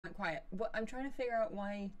quiet. What? I'm trying to figure out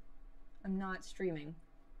why I'm not streaming.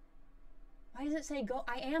 Why does it say go?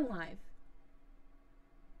 I am live.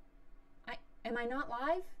 Am I not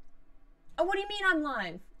live? Oh, what do you mean I'm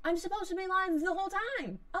live? I'm supposed to be live the whole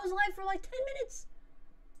time. I was live for like 10 minutes.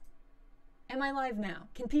 Am I live now?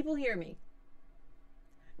 Can people hear me?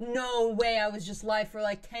 No way I was just live for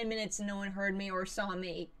like 10 minutes and no one heard me or saw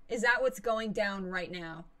me. Is that what's going down right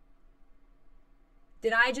now?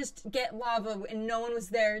 Did I just get lava and no one was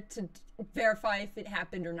there to verify if it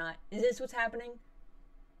happened or not? Is this what's happening?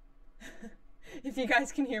 If you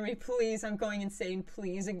guys can hear me, please, I'm going insane.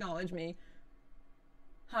 Please acknowledge me.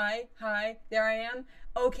 Hi, there I am.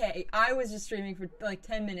 Okay, I was just streaming for like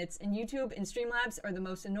 10 minutes, and YouTube and Streamlabs are the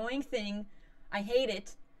most annoying thing. I hate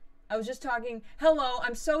it. I was just talking, hello,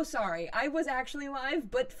 I'm so sorry. I was actually live,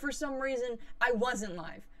 but for some reason, I wasn't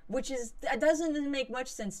live, that doesn't make much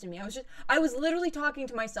sense to me. I was literally talking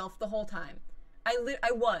to myself the whole time. I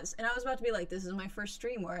was, and I was about to be like, this is my first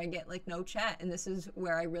stream where I get like no chat, and this is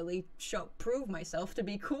where I really prove myself to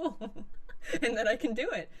be cool, and that I can do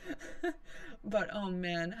it. But oh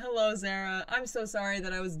man, hello Zara. I'm so sorry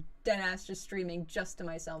that I was deadass just streaming just to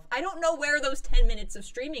myself. I don't know where those 10 minutes of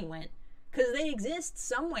streaming went, because they exist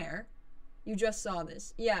somewhere. You just saw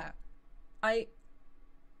this. Yeah.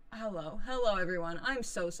 Hello everyone. I'm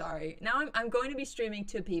so sorry. Now I'm going to be streaming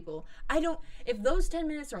to people. If those 10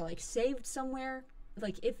 minutes are like saved somewhere,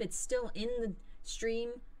 like if it's still in the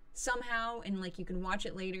stream somehow and like you can watch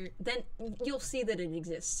it later, then you'll see that it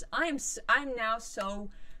exists. I'm now so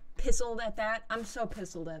pissled at that. I'm so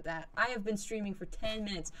pissled at that. I have been streaming for 10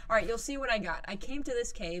 minutes. All right, you'll see what I got. I came to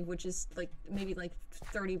this cave, which is like maybe like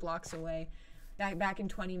 30 blocks away, back in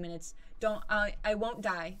 20 minutes. I won't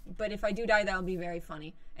die, but if I do die, that'll be very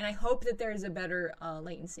funny. And I hope that there is a better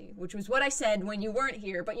latency, which was what I said when you weren't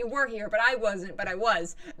here, but you were here, but I wasn't, but I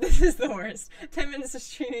was. This is the worst. 10 minutes of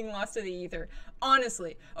streaming lost to the ether.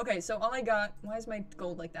 Honestly. Okay, so all I got, why is my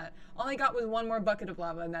gold like that? All I got was one more bucket of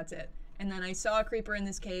lava, and that's it. And then I saw a creeper in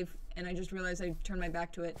this cave, and I just realized I turned my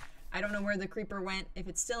back to it. I don't know where the creeper went, if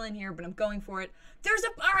it's still in here, but I'm going for it.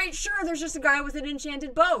 Alright, sure, there's just a guy with an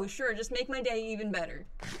enchanted bow. Sure, just make my day even better.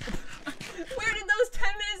 Where did those 10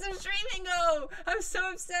 minutes of streaming go? I'm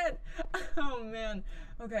so upset. Oh, man.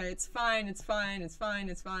 Okay, it's fine.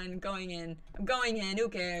 I'm going in, who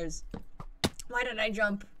cares? Why did I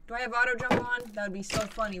jump? Do I have auto jump on? That would be so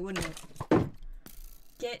funny, wouldn't it?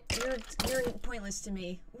 You're pointless to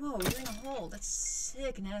me. Whoa, you're in a hole. That's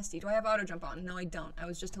sick nasty. Do I have auto jump on? No, I don't. I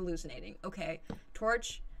was just hallucinating. Okay,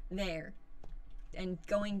 torch there, and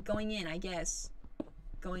going in, I guess.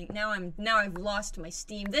 Now I've lost my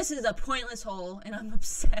steam. This is a pointless hole, and I'm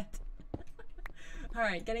upset. All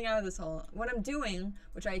right, getting out of this hole. What I'm doing,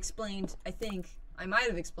 which I explained, I think I might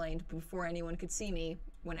have explained before anyone could see me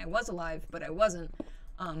when I was alive, but I wasn't.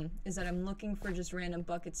 Is that I'm looking for just random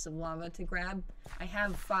buckets of lava to grab. I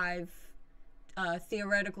have 5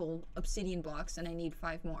 theoretical obsidian blocks, and I need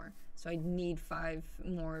 5 more. So I need 5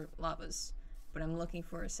 more lavas. But I'm looking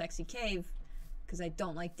for a sexy cave, because I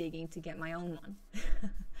don't like digging to get my own one.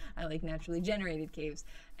 I like naturally generated caves,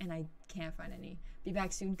 and I can't find any. Be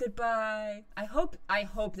back soon. Goodbye. I hope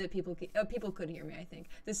that people could hear me. I think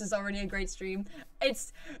this is already a great stream.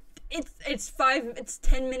 It's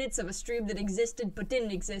 10 minutes of a stream that existed but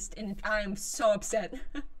didn't exist, and I am so upset.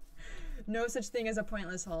 No such thing as a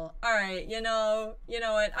pointless hole. All right, you know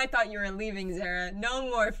what? I thought you were leaving, Zara. No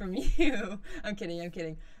more from you. I'm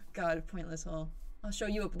kidding. God, pointless hole. I'll show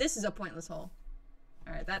you. This is a pointless hole.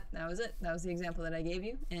 All right, that was it. That was the example that I gave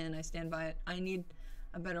you, and I stand by it. I need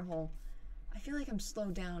a better hole. I feel like I'm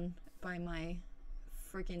slowed down by my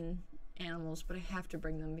freaking animals, but I have to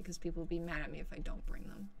bring them because people will be mad at me if I don't bring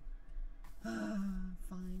them.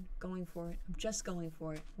 Fine. Going for it. I'm just going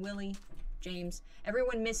for it. Willie, James.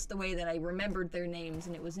 Everyone missed the way that I remembered their names,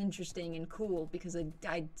 and it was interesting and cool because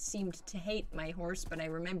I seemed to hate my horse, but I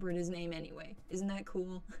remembered his name anyway. Isn't that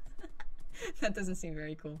cool? That doesn't seem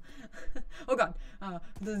very cool. Oh god.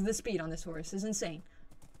 The speed on this horse is insane.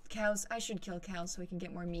 Cows. I should kill cows so I can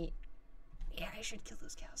get more meat. Yeah, I should kill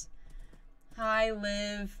those cows. Hi,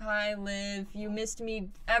 Liv. You missed me.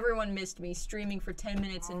 Everyone missed me streaming for 10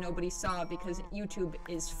 minutes and nobody saw because YouTube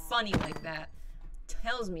is funny like that.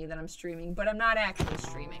 Tells me that I'm streaming, but I'm not actually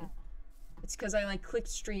streaming. It's because I clicked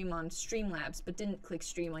stream on Streamlabs, but didn't click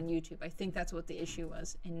stream on YouTube. I think that's what the issue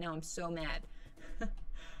was, and now I'm so mad.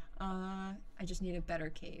 I just need a better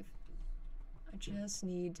cave. I just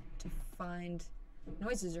need to find...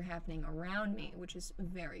 Noises are happening around me, which is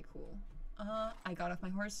very cool. I got off my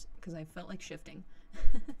horse because I felt like shifting.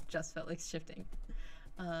 Just felt like shifting.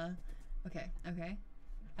 Okay.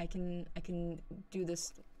 I can do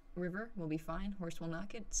this river. We'll be fine. Horse will not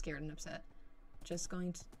get scared and upset. Just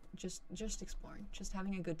going to, just exploring. Just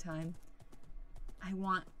having a good time. I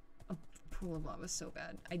want a pool of lava so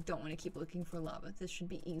bad. I don't want to keep looking for lava. This should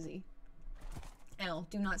be easy. L.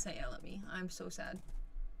 Do not say L at me. I'm so sad.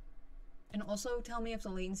 And also tell me if the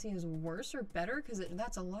latency is worse or better, because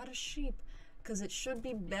that's a lot of sheep. Because it should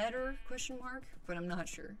be better, question mark, but I'm not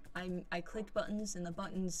sure. I clicked buttons, and the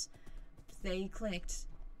buttons, they clicked,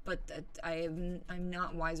 but I'm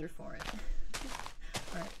not wiser for it.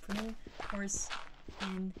 Alright, putting horse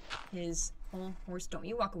in his hole. Horse, don't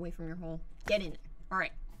you walk away from your hole. Get in it.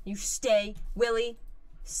 Alright, you stay. Willie,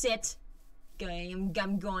 sit. Okay,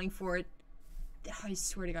 I'm going for it. I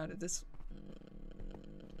swear to God, this...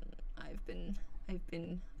 I've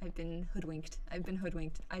been hoodwinked. I've been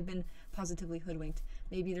hoodwinked. I've been positively hoodwinked.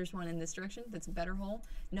 Maybe there's one in this direction that's a better hole.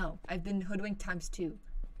 No, I've been hoodwinked times 2.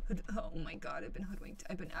 Oh my God, I've been hoodwinked.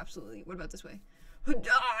 I've been absolutely... What about this way?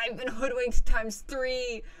 I've been hoodwinked times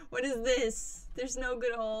 3. What is this? There's no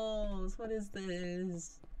good holes. What is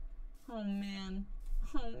this? Oh man.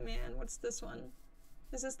 Oh man, what's this one?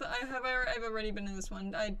 Is this the... I've already been in this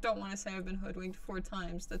one. I don't want to say I've been hoodwinked 4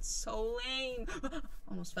 times. That's so lame.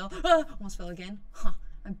 Almost fell. Almost fell again. Huh.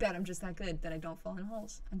 I bet I'm just that good that I don't fall in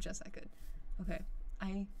holes. I'm just that good. Okay.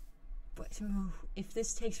 But if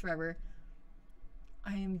this takes forever,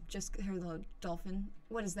 I am just... Hello, dolphin.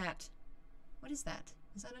 What is that? What is that?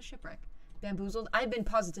 Is that a shipwreck? Bamboozled? I've been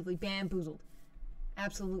positively bamboozled.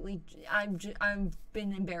 Absolutely. I've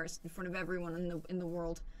been embarrassed in front of everyone in the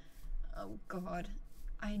world. Oh God.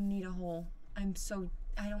 I need a hole. This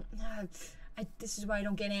is why I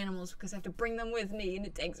don't get animals, because I have to bring them with me and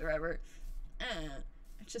it takes forever.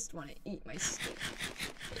 I just want to eat my steak.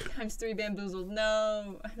 Times 3 bamboozled.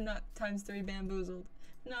 No, I'm not times 3 bamboozled.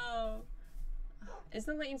 No. Is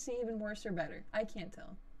the latency even worse or better? I can't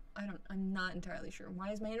tell. I'm not entirely sure.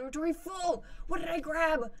 Why is my inventory full? What did I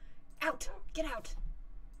grab? Out. Get out.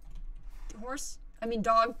 Horse? I mean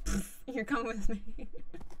dog. You're coming with me.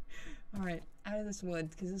 Alright, out of this wood,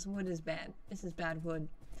 because this wood is bad. This is bad wood.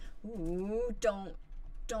 Ooh, don't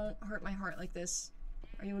hurt my heart like this.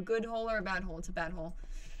 Are you a good hole or a bad hole? It's a bad hole.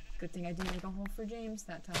 Good thing I didn't make a hole for James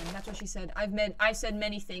that time. That's what she said. I've said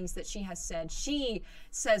many things that she has said. She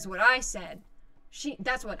says what I said.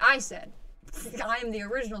 That's what I said. I am the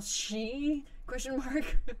original she? Question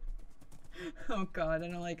mark. Oh God, I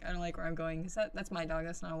don't like where I'm going. That's my dog.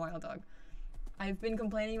 That's not a wild dog. I've been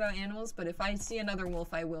complaining about animals, but if I see another wolf,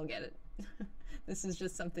 I will get it. This is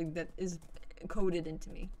just something that is coded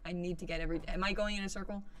into me. I need to get am I going in a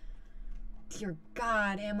circle? Dear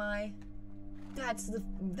God, am I? That's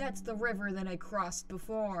the river that I crossed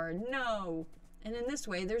before. No. And in this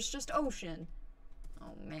way, there's just ocean.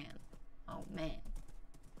 Oh man. Oh man.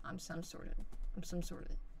 I'm some sort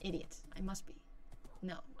of idiot. I must be.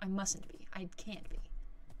 No, I mustn't be. I can't be.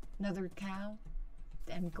 Another cow?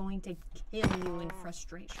 I'm going to kill you in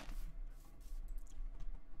frustration.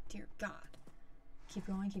 Dear God. Keep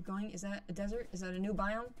going, keep going. Is that a desert? Is that a new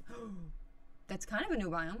biome? That's kind of a new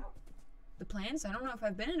biome. The plains? I don't know if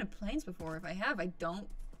I've been in a plains before. If I have,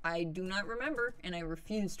 I do not remember, and I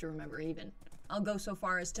refuse to remember even. I'll go so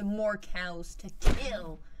far as to more cows to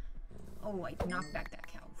kill. Oh, I knocked back that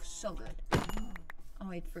cow. So good. Oh,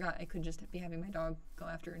 I forgot I could just be having my dog go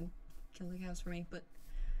after and kill the cows for me, but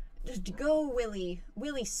just go, Willie.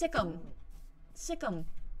 Willie, sick 'em. Sick 'em.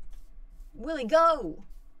 Willie, go!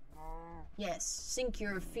 Yes, sink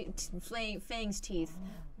your fang's teeth.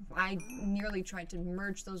 I nearly tried to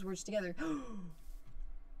merge those words together.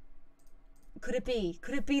 Could it be?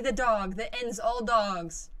 Could it be the dog that ends all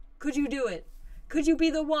dogs? Could you do it? Could you be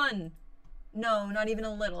the one? No, not even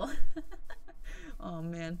a little. Oh,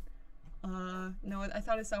 man. No, I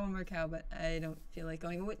thought I saw one more cow, but I don't feel like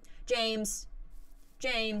going. James!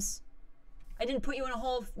 James! I didn't put you in a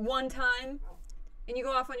hole one time, and you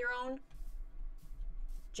go off on your own?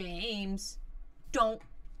 James! Don't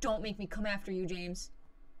make me come after you, James.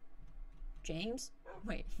 James?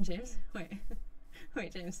 Wait, James? Wait.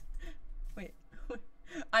 Wait, James. Wait.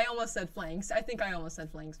 I almost said flanks. I think I almost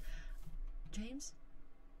said flanks. James?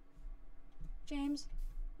 James?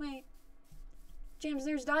 Wait. James,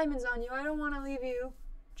 there's diamonds on you. I don't want to leave you.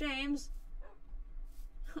 James?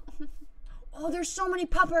 Oh, there's so many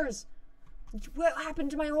puppers! What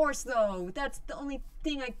happened to my horse, though? That's the only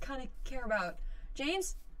thing I kind of care about.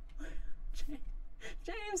 James?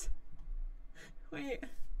 James? Wait.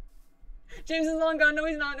 James is long gone. No,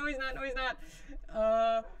 he's not. No, he's not. No, he's not.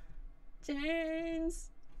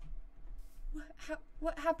 James?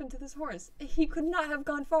 What happened to this horse? He could not have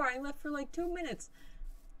gone far. I left for like 2 minutes.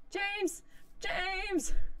 James!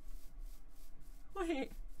 James!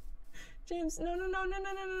 Wait. James, no, no, no, no,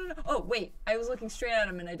 no, no, no, no. Oh, wait, I was looking straight at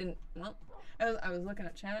him and I didn't, well, I was looking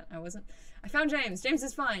at chat, I wasn't. I found James. James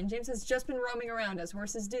is fine. James has just been roaming around as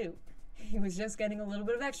horses do. He was just getting a little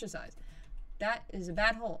bit of exercise. That is a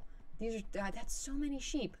bad hole. These are, that's so many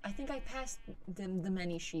sheep. I think I passed the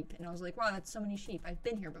many sheep and I was like, wow, that's so many sheep. I've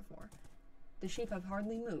been here before. The sheep have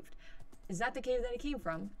hardly moved. Is that the cave that I came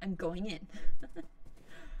from? I'm going in.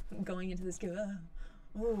 I'm going into this cave.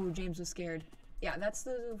 Oh, James was scared. Yeah, that's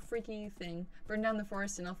the freaky thing. Burn down the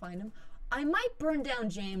forest and I'll find him. I might burn down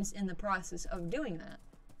James in the process of doing that.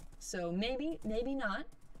 So maybe, maybe not.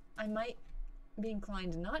 I might be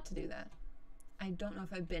inclined not to do that. I don't know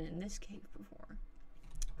if I've been in this cave before.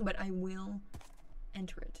 But I will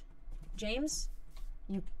enter it. James,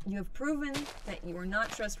 you have proven that you are not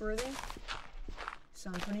trustworthy. So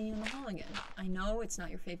I'm putting you in the hall again. I know it's not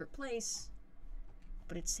your favorite place,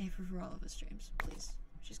 but it's safer for all of us, James. Please.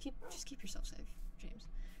 Just keep yourself safe, James.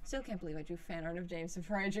 Still can't believe I drew fan art of James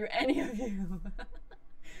before I drew any of you.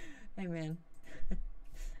 Hey man.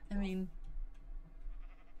 I mean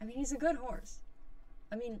he's a good horse.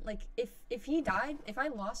 I mean, like if he died, if I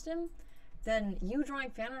lost him, then you drawing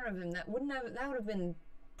fan art of him, that would have been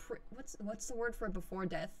what's the word for it before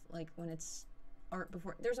death? Like when it's art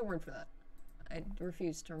before, there's a word for that. I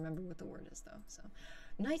refuse to remember what the word is though. So,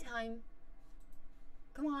 nighttime.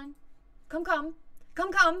 Come on.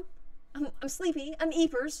 Come. I'm sleepy. I'm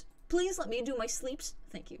eepers. Please let me do my sleeps.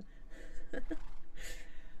 Thank you.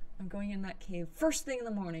 I'm going in that cave first thing in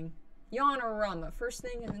the morning. Yawn or Rama. First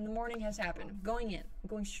thing in the morning has happened. I'm going in. I'm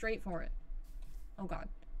going straight for it. Oh god.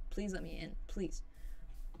 Please let me in. Please.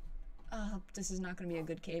 This is not going to be a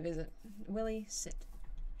good cave, is it? Willie, sit.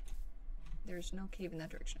 There's no cave in that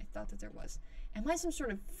direction. I thought that there was. Am I some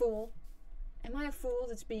sort of fool? Am I a fool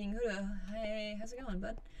that's being... Hey, how's it going,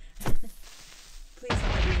 bud? Please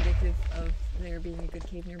let that be indicative of there being a good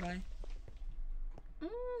cave nearby.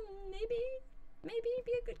 Maybe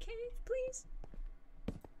be a good cave, please.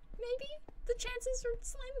 Maybe the chances are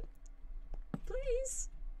slim. Please.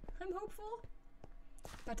 I'm hopeful.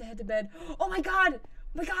 About to head to bed. Oh my god! Oh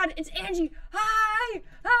my god, it's Angie! Hi!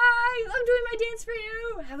 I'm doing my dance for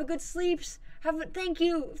you! Have a good sleeps. Thank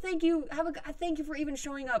you. Thank you for even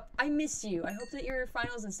showing up. I miss you. I hope that your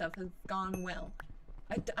finals and stuff have gone well.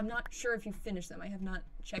 I'm not sure if you finished them. I have not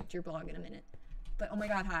checked your blog in a minute. But oh my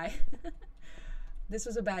god, hi. This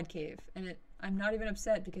was a bad cave, and I'm not even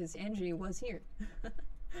upset because Angie was here.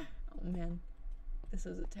 Oh man, this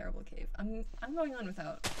is a terrible cave. I'm going on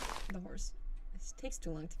without the horse. This takes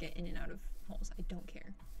too long to get in and out of holes. I don't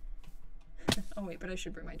care. Oh wait, but I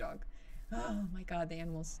should bring my dog. Oh my god, the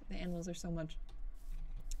animals are so much.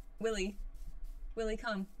 Willie,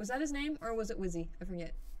 come. Was that his name or was it Wizzy? I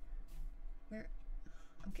forget. Where?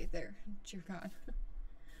 Okay, there. Dear God.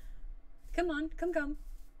 Come on, come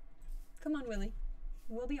on, Willie.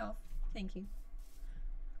 We'll be off. Thank you.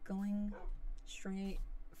 Going straight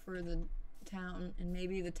for the town, and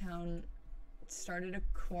maybe the town started a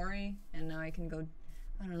quarry, and now I can go,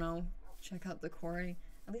 I don't know, check out the quarry.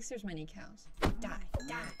 At least there's many cows. Die.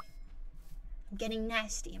 I'm getting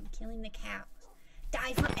nasty. I'm killing the cows.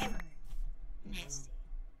 Die forever. Nasty.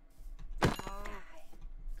 Die.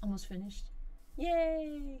 Almost finished.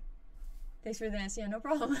 Yay! Thanks for the dance. Yeah, no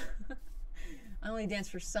problem. I only dance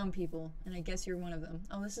for some people, and I guess you're one of them.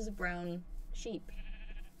 Oh, this is a brown sheep.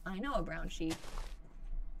 I know a brown sheep.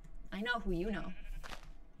 I know who you know.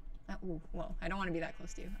 Ooh, whoa, I don't want to be that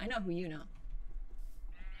close to you. I know who you know.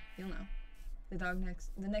 You'll know.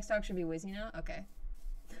 The next dog should be Wizzy now? Okay.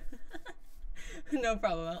 No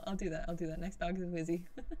problem, I'll do that. Next dog is Wizzy.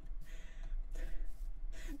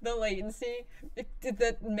 The latency,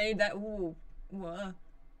 that made that, ooh, whoa.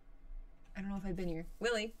 I don't know if I've been here.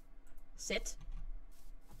 Willie, sit.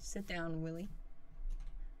 Sit down, Willie.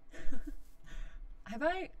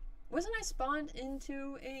 Wasn't I spawned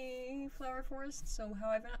into a flower forest? So how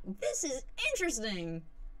I've not? This is interesting.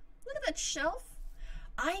 Look at that shelf.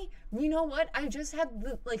 You know what? I just had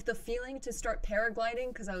the feeling to start paragliding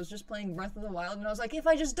because I was just playing Breath of the Wild and I was like, if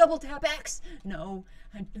I just double tap X. No,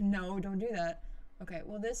 don't do that. Okay,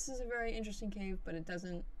 well this is a very interesting cave, but it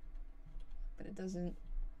doesn't,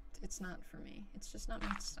 it's not for me. It's just not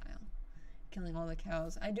my style. Killing all the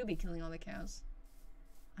cows. I do be killing all the cows.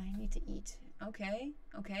 I need to eat. Okay,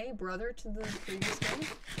 brother to the previous game.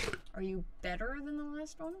 Are you better than the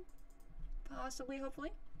last one? Possibly,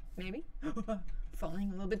 hopefully. Maybe. Falling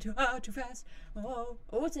a little bit too fast. Oh,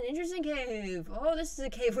 it's an interesting cave. Oh, this is a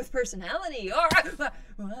cave with personality. Oh,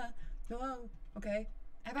 okay.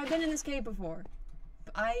 Have I been in this cave before?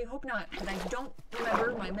 I hope not, but I don't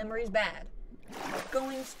remember. My memory's bad.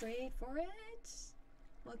 Going straight for it.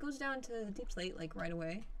 Well, it goes down to the deep slate, like, right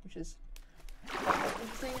away, which is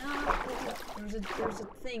Interesting. There's a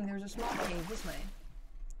thing. There's a small cave this way.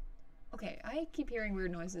 Okay, I keep hearing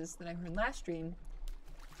weird noises that I heard last stream,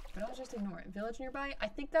 but I'll just ignore it. Village nearby? I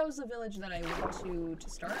think that was the village that I went to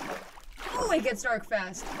start. Oh, it gets dark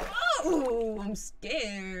fast. Oh, I'm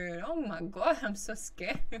scared. Oh my god, I'm so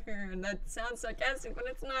scared. That sounds sarcastic, but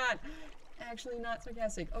it's not. Actually not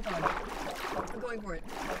sarcastic. Oh god. I'm going for it.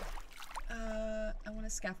 I want a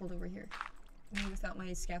scaffold over here. Me without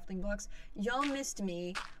my scaffolding blocks. Y'all missed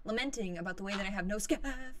me lamenting about the way that I have no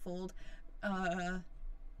scaffold.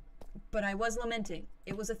 But I was lamenting.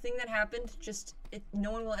 It was a thing that happened, just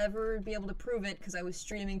no one will ever be able to prove it because I was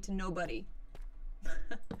streaming to nobody.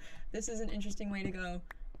 This is an interesting way to go.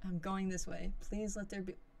 I'm going this way. Please let there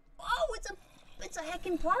be— oh, it's a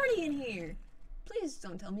heckin' party in here. Please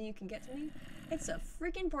don't tell me you can get to me. It's a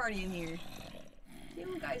freaking party in here.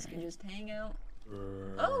 You guys can just hang out.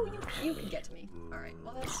 Oh, you can get to me. Alright,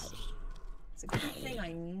 well it's a good thing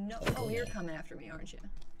I know— oh, you're coming after me, aren't you?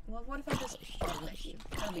 Well, what if I just bottleneck you?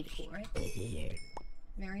 That'll be cool, right?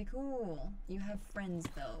 Very cool. You have friends,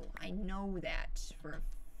 though. I know that for a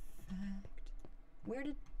fact.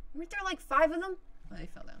 Weren't there like 5 of them? Oh, they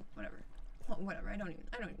fell down. Whatever. Well, whatever. I don't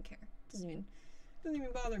even care. Doesn't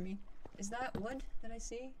even bother me. Is that wood that I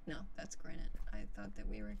see? No, that's granite. I thought that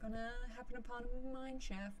we were gonna happen upon a mine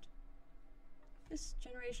shaft. This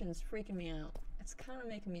generation's freaking me out. It's kind of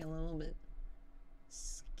making me a little bit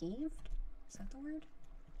skeeved. Is that the word?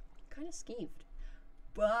 Kind of skeeved.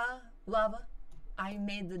 Lava. I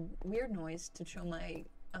made the weird noise to show my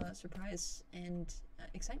surprise and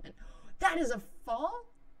excitement. That is a fall?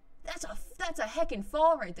 That's a heckin'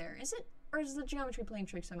 fall right there. Is it? Or is the geometry playing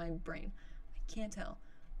tricks on my brain? I can't tell.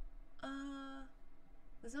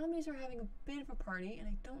 The zombies are having a bit of a party, and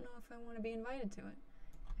I don't know if I want to be invited to it.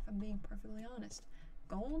 If I'm being perfectly honest.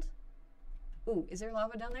 Gold? Ooh, is there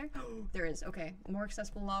lava down there? There is. Okay, more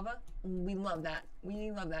accessible lava. We love that.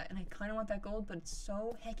 We love that. And I kind of want that gold, but it's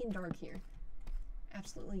so heckin' dark here.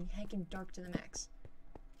 Absolutely heckin' dark to the max.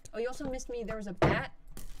 Oh, you also missed me. There was a bat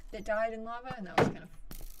that died in lava, and that was kind of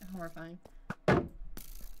horrifying. But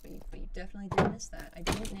you definitely did miss that. I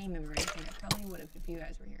didn't name him or anything. I probably would have if you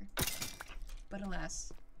guys were here. But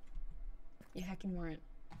alas, you heckin' weren't.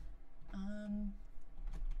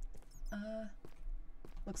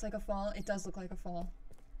 Looks like a fall. It does look like a fall.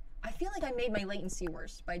 I feel like I made my latency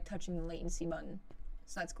worse by touching the latency button.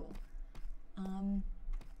 So that's cool.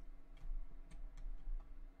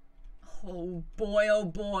 Oh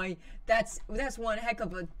boy. That's one heck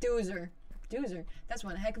of a doozer. That's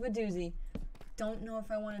one heck of a doozy. Don't know if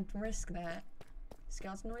I want to risk that.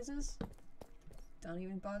 Skeleton noises? Don't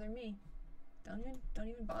even bother me. Don't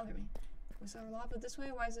even bother me. Was there lava this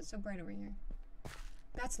way? Why is it so bright over here?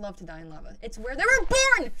 Bats love to die in lava. It's where they were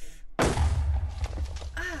born!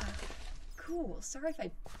 Ah, cool. Sorry if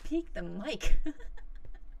I peeked the mic.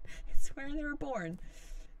 It's where they were born.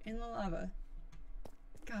 In the lava.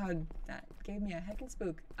 God, that gave me a heckin'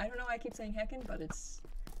 spook. I don't know why I keep saying heckin', but it's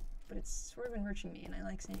sort of enriching me, and I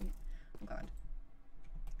like saying it. Oh god.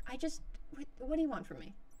 What do you want from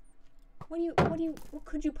me? What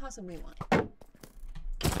could you possibly want?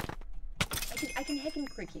 I can heckin'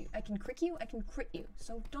 crick you. I can crick you, I can crit you.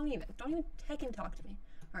 So don't even heckin' talk to me.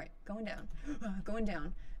 Alright, going down. Going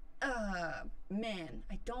down. Man,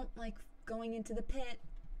 I don't like going into the pit.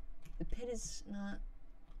 The pit is not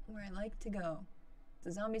where I like to go.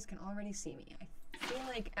 The zombies can already see me. I feel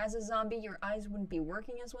like as a zombie, your eyes wouldn't be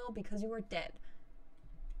working as well because you are dead.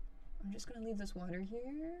 I'm just gonna leave this water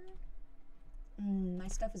here. My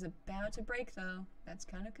stuff is about to break though. That's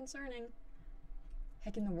kind of concerning.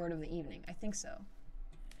 Heckin' the word of the evening. I think so.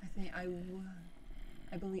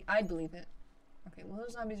 I'd believe it. Okay, well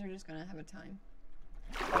those zombies are just gonna have a time.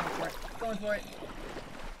 Going for it.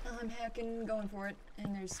 I'm heckin' going for it.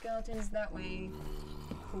 And there's skeletons that way.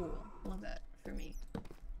 Cool. Love that for me.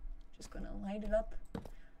 Just gonna light it up.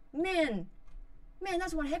 Man,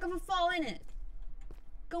 that's one heck of a fall in it.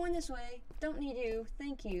 Going this way. Don't need you.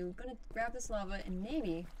 Thank you. Gonna grab this lava and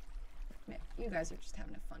maybe, you guys are just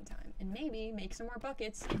having a fun time. And maybe make some more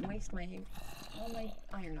buckets and waste all my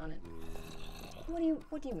iron on it. What do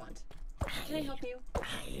you want? Can I help you?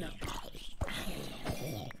 No.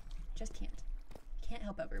 Can't. Just can't. Can't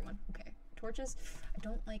help everyone. Okay. Torches. I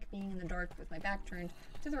don't like being in the dark with my back turned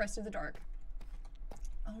to the rest of the dark.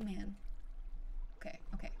 Oh man. Okay.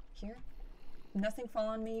 Here. Nothing fall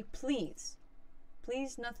on me, please.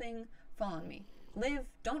 Please, nothing fall on me. Live.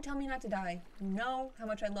 Don't tell me not to die. You know how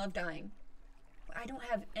much I love dying. I don't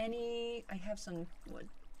have any. I have some wood.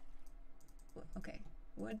 Okay.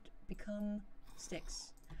 Wood become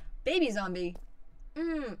sticks. Baby zombie.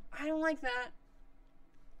 I don't like that.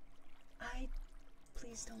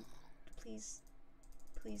 Please don't. Please.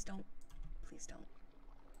 Please don't. Please don't.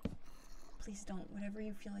 Please don't. Whatever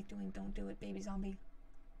you feel like doing, don't do it, baby zombie.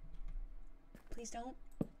 Please don't.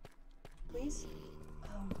 Please?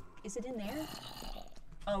 Oh, is it in there?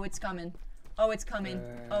 Oh, it's coming. Oh, it's coming.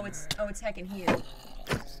 Oh, it's heckin' here.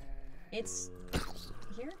 It's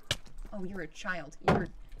here? Oh, you're a child.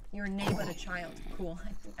 You're a nay but a child. Cool.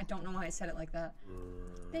 I don't know why I said it like that.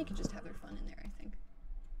 They could just have their fun in there, I think.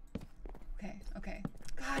 Okay, okay.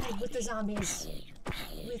 God, with the zombies.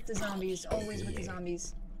 With the zombies. Always with the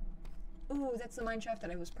zombies. Ooh, that's the mine shaft that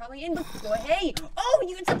I was probably in before. Hey! Oh,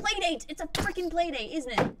 it's a playdate! It's a freaking playdate,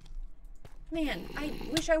 isn't it? Man, I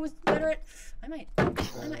wish I was better at... I might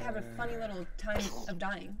have a funny little time of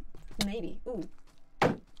dying. Maybe. Ooh.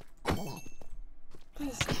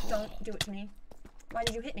 Please don't do it to me. Why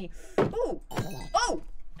did you hit me? Ooh! Oh!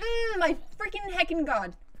 My freaking heckin'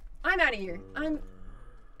 god. I'm out of here. I'm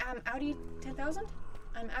outie 10,000?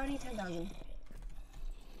 I'm outie 10,000.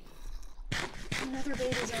 Another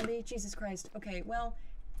baby zombie. Jesus Christ. Okay, well,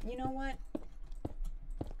 you know what?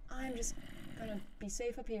 I'm just gonna be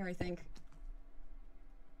safe up here, I think.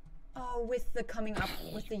 Oh, with the coming up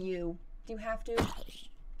with the U. Do you have to?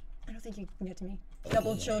 I don't think you can get to me.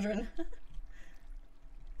 Double children.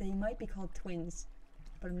 They might be called twins,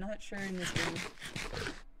 but I'm not sure in this game.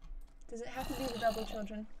 Does it have to be the double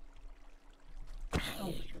children?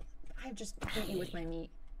 Oh, I just beat you with my meat.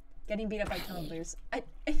 Getting beat up by toddlers.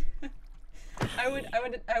 I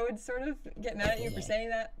would sort of get mad at you for saying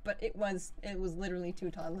that, but it was literally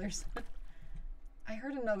 2 toddlers. I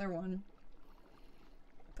heard another one,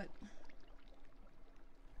 but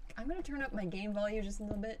I'm gonna turn up my game volume just a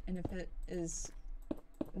little bit, and if it is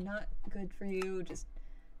not good for you, just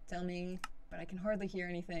tell me. But I can hardly hear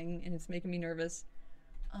anything, and it's making me nervous.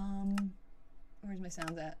 Where's my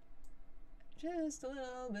sounds at? Just a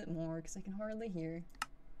little bit more, because I can hardly hear.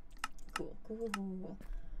 Cool, cool, cool.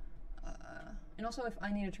 And also, if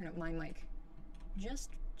I need to turn up my mic, just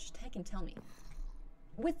heckin' tell me.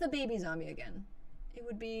 With the baby zombie again, it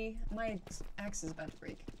would be... My axe is about to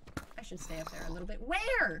break. I should stay up there a little bit.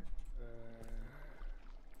 Where?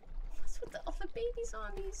 What's with all the baby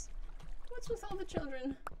zombies? What's with all the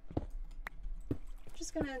children?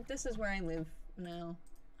 Just gonna... This is where I live now.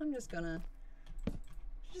 I'm just gonna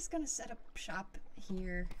set up shop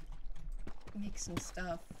here, make some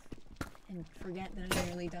stuff, and forget that I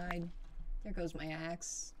nearly died. There goes my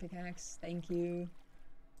axe, pickaxe, thank you.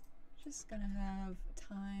 Just gonna have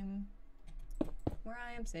time where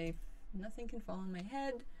I am safe. Nothing can fall on my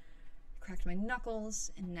head. Cracked my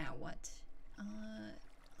knuckles, and now what?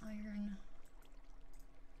 Iron.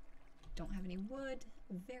 Don't have any wood.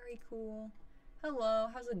 Very cool. Hello,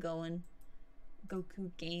 how's it going? Goku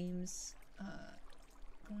Games.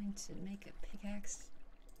 Going to make a pickaxe.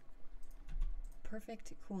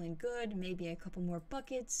 Perfect, cool and good. Maybe a couple more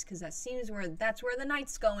buckets, because that seems that's where the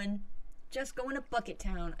night's going. Just going to Bucket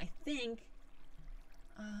Town, I think.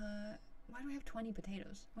 Why do I have 20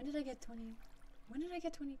 potatoes? When did I get 20? When did I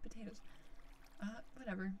get 20 potatoes?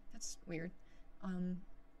 Whatever. That's weird.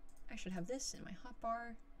 I should have this in my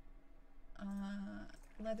hotbar.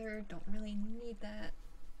 Leather, don't really need that.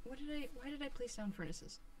 Why did I place down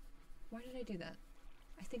furnaces? Why did I do that?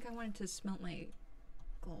 I think I wanted to smelt my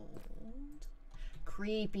gold.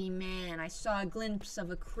 Creepy man. I saw a glimpse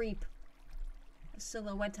of a creep. A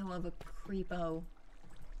silhouette of a creepo.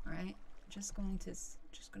 Alright. Just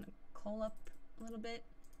gonna coal up a little bit.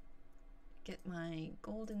 Get my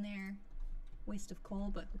gold in there. Waste of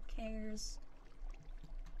coal, but who cares?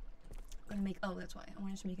 I'm gonna make, oh, that's why. I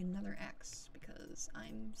wanted to make another axe because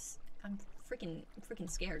I'm freaking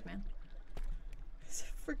scared, man. It's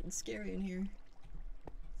freaking scary in here.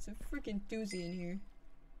 It's a freaking doozy in here.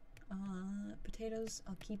 Potatoes,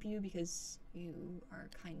 I'll keep you because you are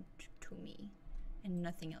kind to me. And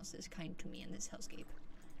nothing else is kind to me in this hellscape.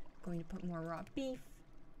 Going to put more raw beef.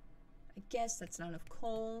 I guess that's not enough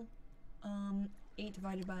coal. 8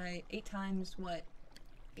 divided by 8 times what?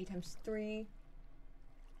 8 times 3.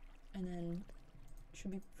 And then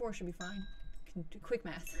 4 should be fine. Can do quick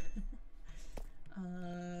math.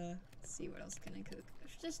 Let's see, what else can I cook?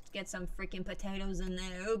 Just get some freaking potatoes in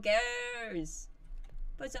there. Who cares?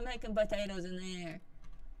 Put some heckin' potatoes in there.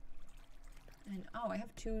 And oh, I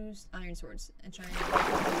have 2 iron swords. And try and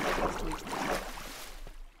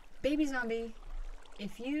baby zombie,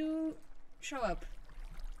 if you show up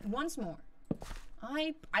once more,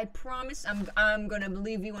 I promise I'm gonna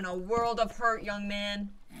leave you in a world of hurt, young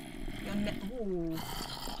man. Ooh,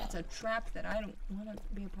 that's a trap that I don't want to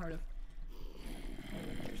be a part of. Oh,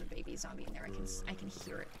 there's a baby zombie in there. I can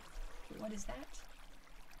hear it. What is that?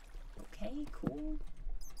 Okay, cool.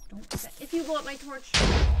 Don't. If you blow up my torch.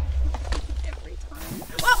 Every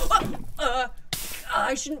time. Oh,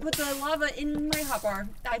 I shouldn't put the lava in my hotbar.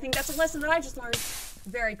 I think that's a lesson that I just learned.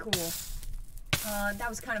 Very cool. That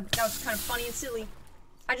was kind of funny and silly.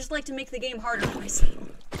 I just like to make the game harder for myself.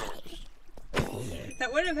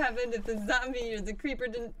 That wouldn't have happened if the zombie or the creeper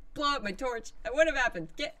didn't blow up my torch. That wouldn't have happened.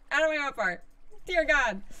 Get out of my hotbar. Dear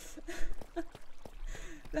God.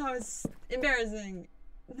 That was embarrassing.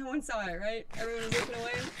 No one saw it, right? Everyone was looking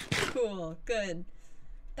away? Cool. Good.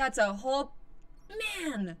 That's a whole...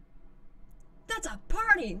 Man! That's a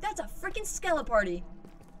party! That's a freaking skeleton party!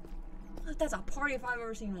 That's a party if I've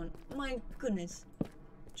ever seen one. My goodness.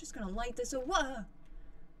 Just gonna light this up. Whoa!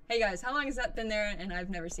 Hey guys, how long has that been there and I've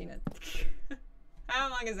never seen it? How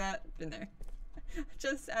long has that been there?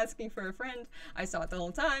 Just asking for a friend. I saw it the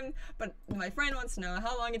whole time, but my friend wants to know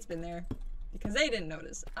how long it's been there. Because they didn't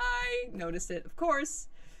notice. I noticed it, of course.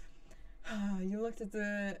 You looked at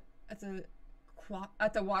the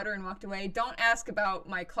water and walked away. Don't ask about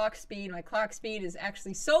my clock speed. My clock speed is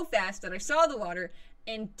actually so fast that I saw the water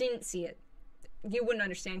and didn't see it. You wouldn't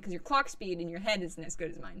understand because your clock speed in your head isn't as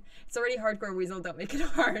good as mine. It's already hardcore, Weasel. Don't make it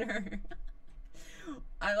harder.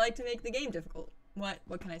 I like to make the game difficult. What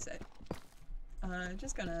can I say?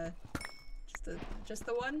 Just the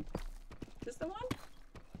one? Just the one?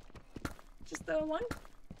 Just the one?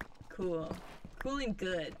 Cool. Cool and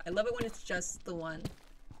good. I love it when it's just the one.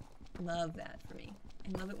 Love that for me.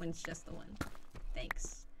 I love it when it's just the one.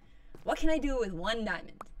 Thanks. What can I do with 1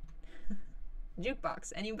 diamond?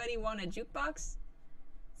 Jukebox. Anybody want a jukebox?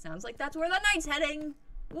 Sounds like that's where the night's heading.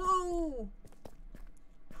 Woo!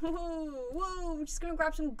 Woo! Woo! I'm just gonna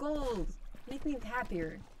grab some gold. Make me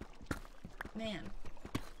happier. Man.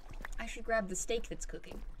 I should grab the steak that's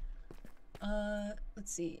cooking.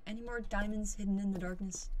 Let's see. Any more diamonds hidden in the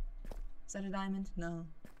darkness? Is that a diamond? No.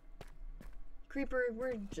 Creeper,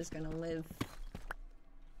 we're just gonna live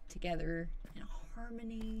together in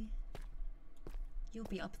harmony. You'll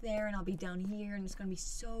be up there and I'll be down here and it's gonna be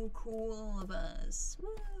so cool of us.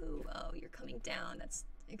 Woo! Oh, you're coming down. That's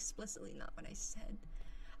explicitly not what I said.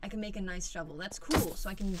 I can make a nice shovel. That's cool. So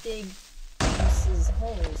I can dig these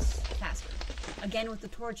holes faster. Again with the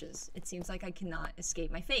torches. It seems like I cannot escape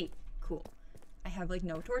my fate. Cool. I have like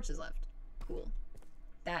no torches left. Cool.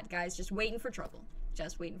 That guy's just waiting for trouble.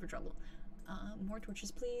 Just waiting for trouble. More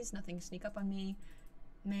torches, please. Nothing sneak up on me.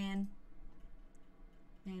 Man.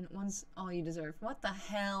 Man, one's all you deserve. What the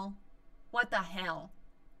hell? What the hell?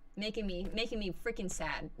 Making me freaking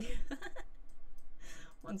sad.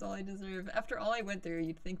 One's all I deserve. After all I went through,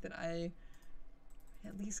 you'd think that I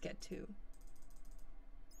at least get 2.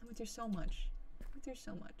 I went through so much. I went through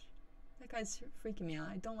so much. That guy's freaking me out.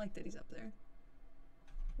 I don't like that he's up there.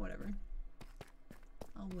 Whatever.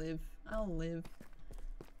 I'll live. I'll live.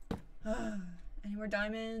 Any more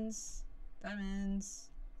diamonds? Diamonds.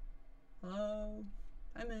 Hello?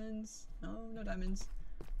 Diamonds. No, no diamonds.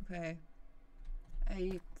 Okay.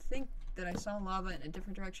 I think that I saw lava in a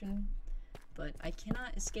different direction, but I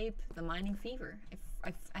cannot escape the mining fever.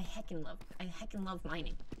 I heckin' love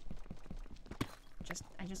mining.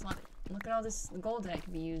 I just love it. Look at all this gold that I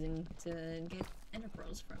could be using to get ender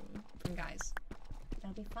pearls from guys.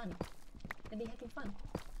 That'll be fun. That'd be heckin' fun.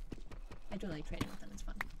 I do like trading with them. It's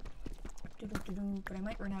fun. But I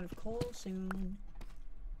might run out of coal soon.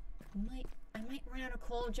 I might run out of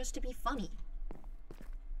coal just to be funny.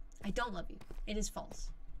 I don't love you. It is false.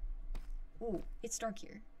 Ooh, it's dark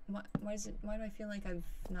here. Why do I feel like I've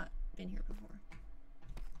not been here before?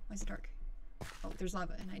 Why is it dark? Oh, there's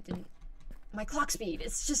lava and I didn't... My clock speed!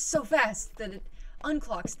 It's just so fast that it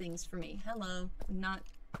unclocks things for me. Hello. I'm not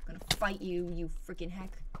gonna fight you, you freaking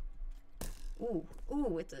heck. Ooh,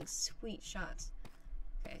 it's a sweet shot.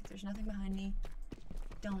 Okay, there's nothing behind me.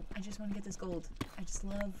 I just want to get this gold. I just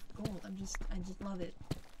love gold. I just love it.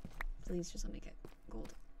 Please, just let me get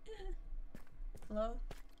gold. Hello?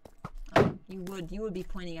 You would be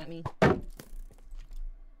pointing at me.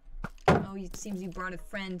 Oh, it seems you brought a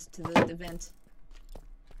friend to the event.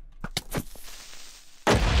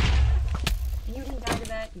 And you didn't die to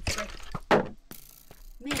that, you frick.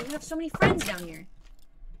 Man, you have so many friends down here.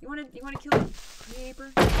 You wanna kill the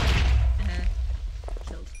creeper?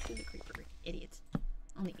 Killed the creeper. Idiot.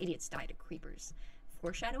 Only idiots die to creepers.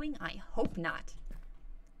 Foreshadowing? I hope not.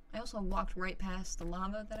 I also walked right past the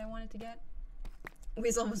lava that I wanted to get.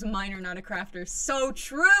 Weasel was a miner, not a crafter. So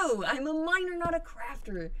true! I'm a miner, not a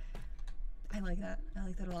crafter. I like that. I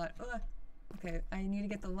like that a lot. Ugh. Okay, I need to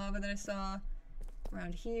get the lava that I saw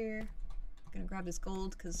around here. I'm gonna grab this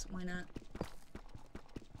gold, because why not?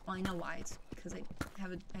 Well, I know why. It's because I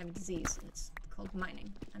have a disease, and it's called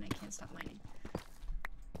mining, and I can't stop mining.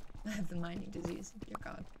 I have the mining disease. Dear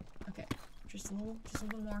God. Okay, just a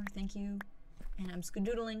little more. Thank you. And I'm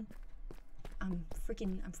skadoodling. I'm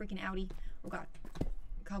freaking outie. Oh god.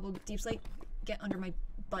 Cobbled deep slate. Get under my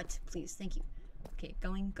butt, please. Thank you. Okay,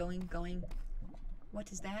 going.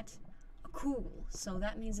 What is that? Oh, cool. So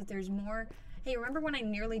that means that there's more. Hey, remember when I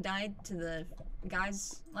nearly died to the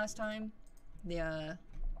guys last time? The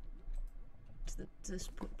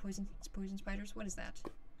poison spiders? What is that?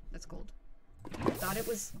 That's gold. I thought it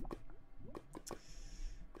was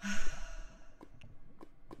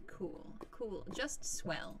cool. Just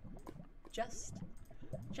swell. Just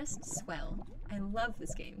swell. I love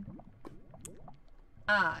this game.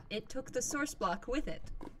 Ah, it took the source block with it.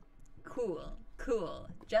 Cool.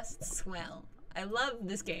 Just swell. I love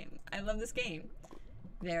this game.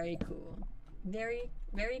 Very cool. Very,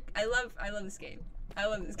 I love this game. I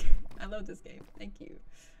love this game. Thank you.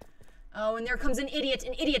 Oh, and there comes an idiot.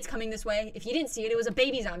 An idiot's coming this way. If you didn't see it, it was a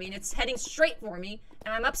baby zombie, and it's heading straight for me,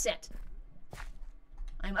 and I'm upset.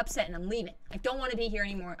 I'm upset, and I'm leaving. I don't want to be here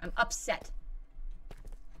anymore. I'm upset.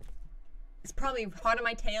 It's probably hot on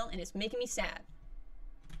my tail, and it's making me sad.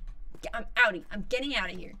 I'm outie. I'm getting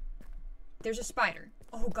out of here. There's a spider.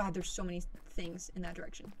 Oh god, there's so many things in that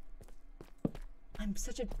direction. I'm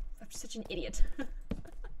such an idiot.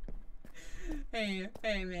 hey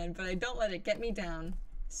man, but I don't let it get me down.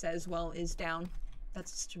 Says well is down.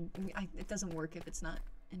 That's true. It doesn't work if it's not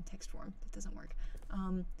in text form. It doesn't work.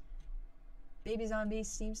 Baby zombie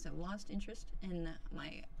seems to have lost interest in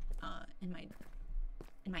my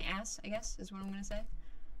ass, I guess is what I'm gonna say.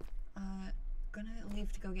 Gonna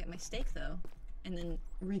leave to go get my steak though, and then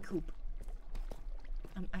recoup.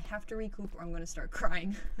 I have to recoup or I'm gonna start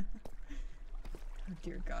crying. Oh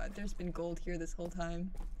dear god, there's been gold here this whole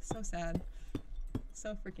time. So sad.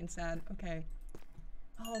 So freaking sad. Okay.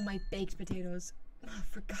 Oh, my baked potatoes. Oh,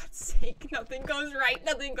 for God's sake, nothing goes right.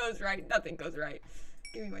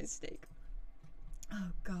 Give me my steak.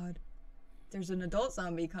 Oh god. There's an adult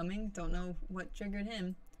zombie coming. Don't know what triggered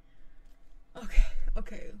him.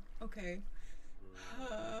 Okay.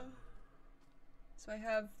 So I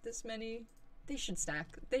have this many. They should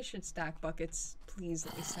stack buckets. Please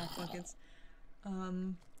let me stack buckets.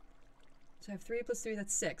 So I have 3 plus 3,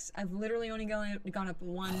 that's 6. I've literally only gone up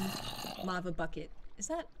 1 lava bucket. Was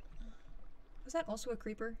that also a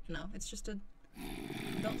creeper? No, it's just a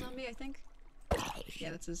adult zombie, I think. Yeah,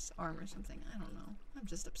 that's his arm or something. I don't know. I'm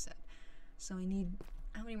just upset. So I need,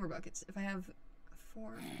 how many more buckets? If I have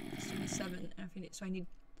 4, 7, so I need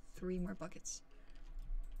 3 more buckets.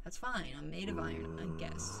 That's fine. I'm made of iron, I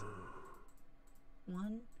guess.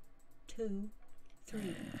 1, 2,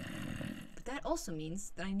 3. But that also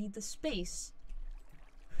means that I need the space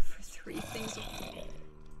for 3 things of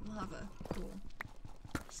lava. Cool.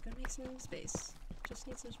 Just gonna make some space. Just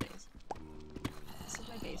need some space. This is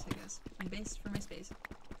my base, I guess. My base for my space.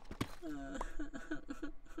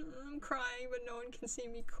 I'm crying, but no one can see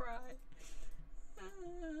me cry.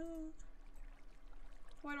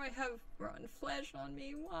 Why do I have rotten flesh on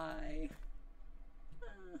me? Why?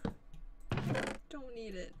 Don't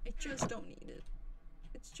need it. I just don't need it.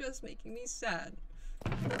 It's just making me sad.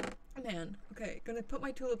 Man, okay, gonna put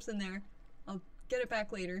my tulips in there. I'll get it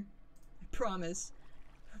back later. I promise.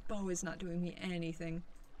 Bow is not doing me anything.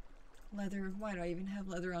 Leather, why do I even have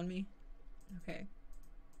leather on me? Okay.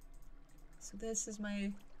 So this is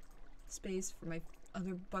my space for my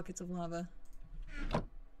other buckets of lava.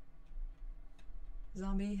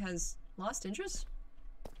 Zombie has lost interest?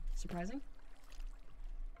 Surprising.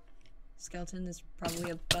 Skeleton is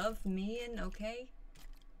probably above me and okay.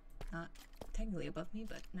 Not technically above me,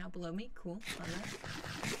 but now below me. Cool. Love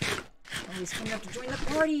that. Oh, he's coming up to join the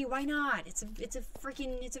party. Why not? It's a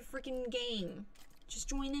freaking game. Just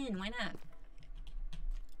join in. Why not?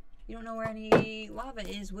 You don't know where any lava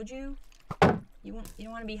is, would you? You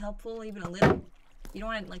don't want to be helpful even a little? You don't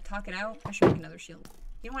want to like talk it out? I should make another shield.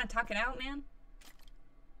 You don't want to talk it out, man?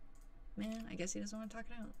 Man, I guess he doesn't want to talk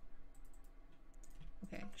it out.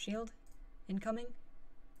 Okay, shield incoming.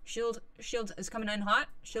 Shield is coming in hot.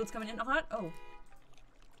 Shield's coming in hot. Oh,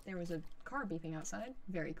 there was a car beeping outside.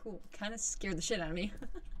 Very cool. Kind of scared the shit out of me.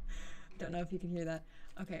 Don't know if you can hear that.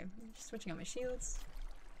 Okay, I'm just switching out my shields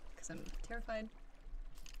because I'm terrified.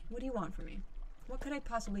 What do you want from me? What could I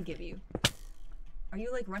possibly give you? Are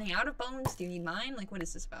you like running out of bones? Do you need mine? Like, what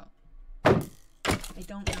is this about? I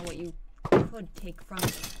don't know what you could take from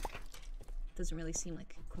me. Doesn't really seem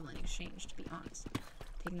like equivalent exchange, to be honest.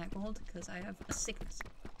 Taking that gold because I have a sickness.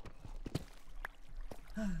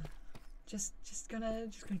 just gonna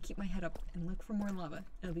keep my head up and look for more lava.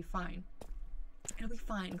 It'll be fine. It'll be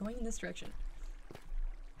fine. Going in this direction.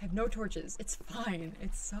 I have no torches. It's fine.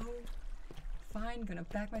 It's so fine. Gonna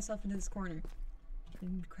back myself into this corner.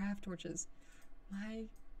 And craft torches. My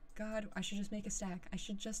god, I should just make a stack. I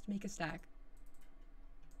should just make a stack.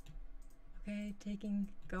 Okay,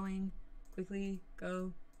 going, quickly,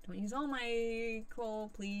 go. Don't use all my coal,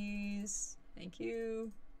 please. Thank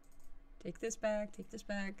you. Take this back, take this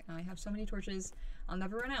back. I have so many torches. I'll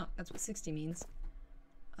never run out. That's what 60 means.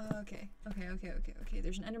 Okay.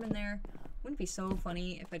 There's an enderman there. Wouldn't it be so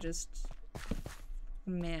funny if I just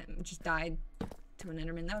died to an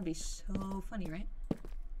enderman? That would be so funny, right?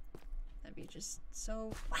 That'd be just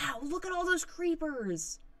so... Wow, look at all those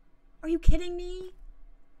creepers! Are you kidding me?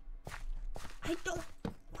 I don't...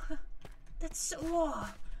 That's so...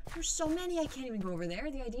 There's so many I can't even go over there.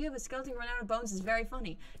 The idea of a skeleton run out of bones is very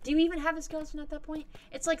funny. Do you even have a skeleton at that point?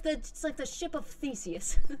 It's like the ship of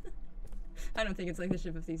Theseus. I don't think it's like the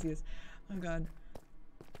ship of Theseus. Oh god.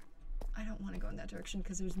 I don't want to go in that direction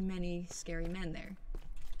because there's many scary men there.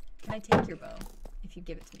 Can I take your bow if you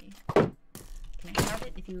give it to me? Can I have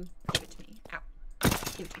it if you give it to me? Ow.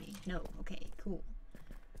 Give it to me. No. Okay, cool.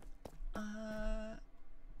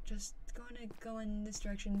 Just going to go in this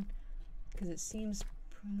direction because it seems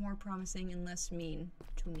more promising and less mean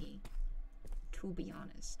to me, to be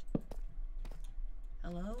honest.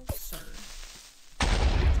 Hello, sir.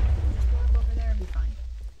 Just walk over there, it'll be fine.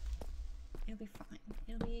 It'll be fine.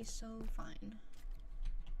 It'll be so fine.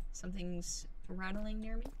 Something's rattling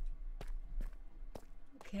near me.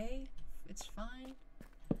 Okay, it's fine.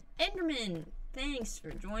 Enderman! Thanks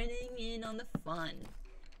for joining in on the fun.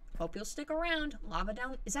 Hope you'll stick around. Lava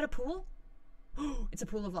down. Is that a pool? Oh, it's a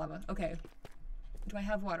pool of lava. Okay. Do I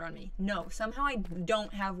have water on me? No. Somehow I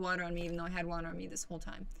don't have water on me, even though I had water on me this whole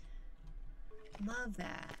time. Love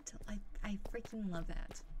that. I freaking love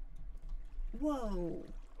that. Whoa.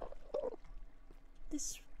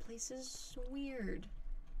 This place is weird.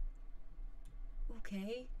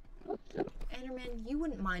 Okay. Enderman, you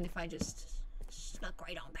wouldn't mind if I just snuck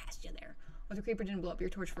right on past you there. Oh, the creeper didn't blow up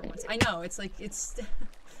your torch for once. I know, it's like, it's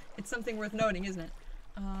something worth noting, isn't it?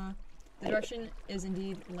 The direction is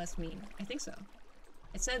indeed less mean. I think so.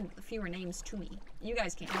 It said fewer names to me. You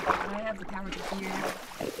guys can't. I have the power to hear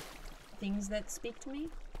things that speak to me.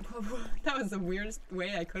 That was the weirdest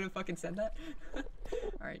way I could have fucking said that.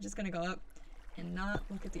 Alright, just gonna go up and not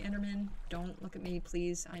look at the enderman. Don't look at me,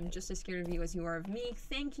 please. I'm just as scared of you as you are of me.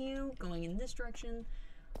 Thank you. Going in this direction.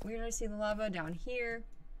 Where did I see the lava? Down here.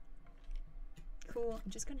 Cool.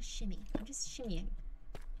 I'm just gonna shimmy. I'm just shimmying.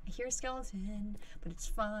 I hear a skeleton, but it's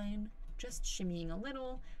fine. Just shimmying a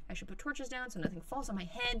little. I should put torches down so nothing falls on my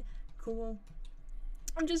head. Cool.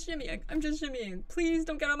 I'm just shimmying. I'm just shimmying. Please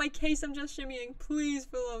don't get on my case. I'm just shimmying. Please,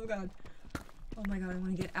 for the love of God. Oh my god, I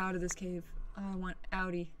want to get out of this cave. I want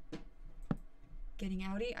outie. Getting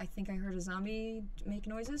outie. I think I heard a zombie make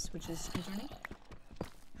noises, which is concerning.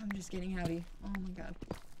 I'm just getting outie. Oh my god.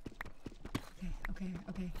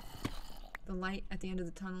 Okay. The light at the end of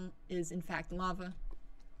the tunnel is in fact lava.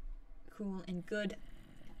 Cool and good.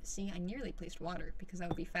 See, I nearly placed water because that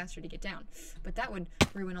would be faster to get down. But that would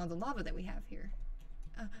ruin all the lava that we have here.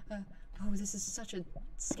 Oh, this is such a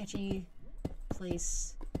sketchy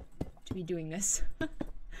place to be doing this.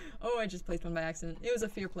 Oh, I just placed one by accident. It was a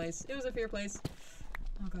fear place. It was a fear place.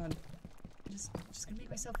 Oh god. I'm just gonna make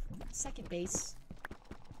myself second base.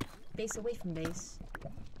 Base away from base.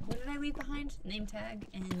 What did I leave behind? Name tag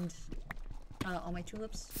and all my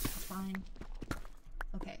tulips. It's fine.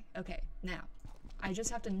 Okay. Now, I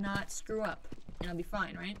just have to not screw up, and I'll be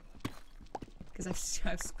fine, right? Because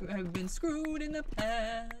I've been screwed in the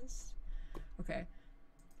past. Okay.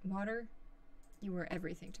 Water, you were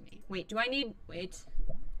everything to me. Wait, do I need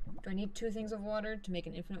 2 things of water to make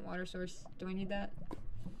an infinite water source? Do I need that?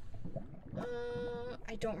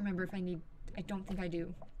 I don't remember if I need, I don't think I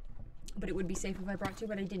do. But it would be safe if I brought 2,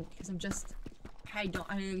 but I didn't, because I just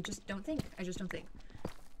don't think.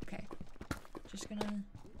 Okay. Just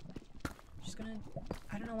gonna,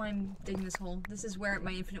 I don't know why I'm digging this hole. This is where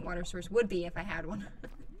my infinite water source would be if I had one.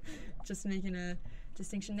 Just making a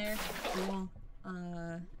distinction there. Cool.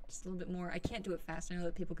 Just a little bit more. I can't do it fast. I know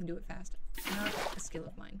that people can do it fast. Not a skill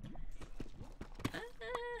of mine.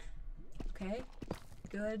 Okay.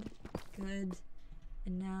 Good.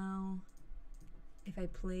 And now, if I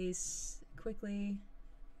place quickly...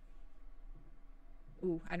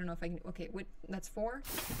 Ooh, I don't know if I can... Okay, what? That's 4.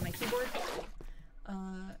 My keyboard.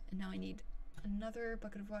 And now I need another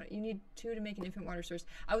bucket of water. You need 2 to make an infinite water source.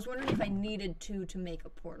 I was wondering if I needed 2 to make a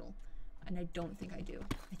portal. And I don't think I do.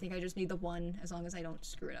 I think I just need the 1 as long as I don't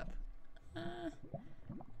screw it up.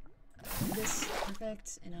 This,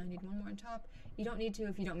 perfect. And now I need 1 more on top. You don't need to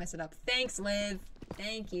if you don't mess it up. Thanks, Liv!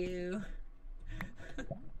 Thank you!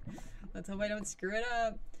 Let's hope I don't screw it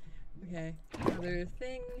up. Okay, another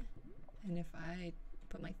thing. And if I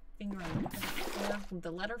put my finger on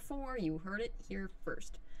the letter 4, you heard it here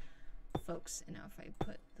first, folks. And now if I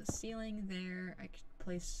put the ceiling there, I could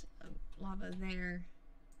place lava there.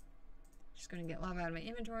 Just gonna get lava out of my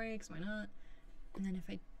inventory, because why not? And then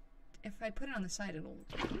if I put it on the side, it'll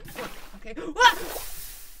work. Okay. Ah!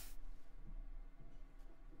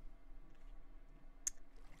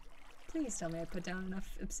 Please tell me I put down enough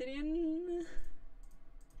obsidian.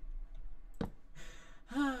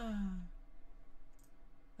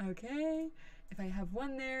 Okay. If I have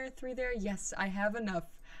 1 there, 3 there, yes, I have enough.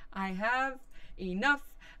 I have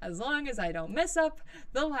enough as long as I don't mess up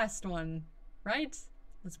the last one, right?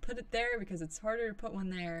 Let's put it there because it's harder to put 1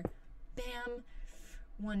 there. Bam.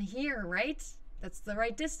 1 here, right? That's the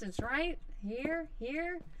right distance, right? Here,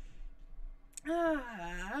 here.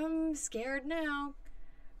 I'm scared now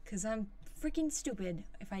because I'm freaking stupid.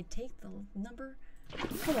 If I take the number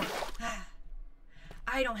 4.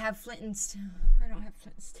 I don't have flint and steel. I don't have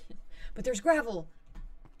flint and steel. But there's gravel.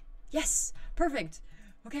 Yes, perfect.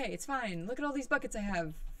 Okay, it's fine. Look at all these buckets I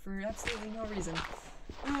have for absolutely no reason.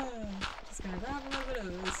 Just gonna grab a little bit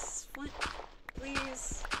of this flint,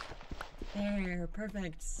 please. There,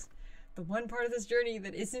 perfect. The one part of this journey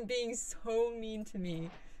that isn't being so mean to me.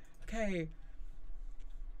 Okay.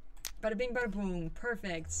 Bada bing, bada boom.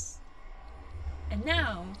 Perfect. And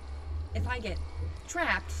now, if I get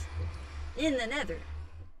trapped in the nether,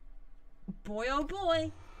 boy oh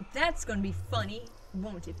boy, that's gonna be funny,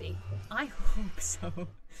 won't it be? I hope so.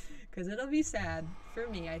 Because it'll be sad for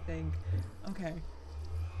me, I think. Okay.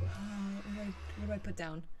 What do I put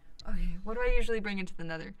down? Okay, what do I usually bring into the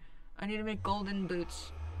nether? I need to make golden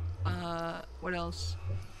boots. What else?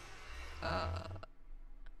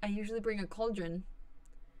 I usually bring a cauldron.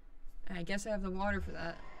 And I guess I have the water for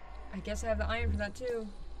that. I guess I have the iron for that too.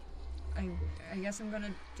 I guess I'm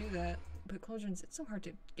gonna do that. But cauldrons, it's so hard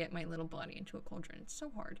to get my little body into a cauldron. It's so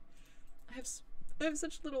hard. I have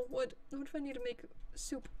such little wood. What if I need to make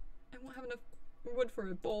soup? I won't have enough wood for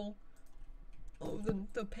a bowl. Oh,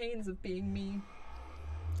 the pains of being me.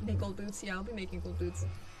 Make gold boots. Yeah, I'll be making gold boots.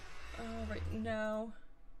 Right now.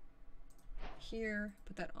 Here.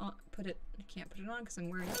 Put that on. Put it. I can't put it on because I'm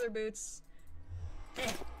wearing other boots. Put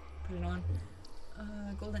it on.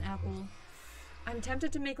 Golden apple. I'm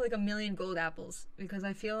tempted to make like 1,000,000 gold apples because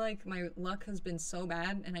I feel like my luck has been so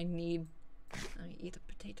bad and I need. Let me eat a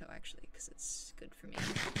potato actually because it's good for me.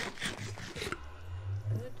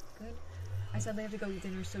 Good, good. I sadly have to go eat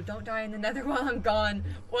dinner, so don't die in the nether while I'm gone.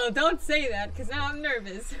 Well, don't say that because now I'm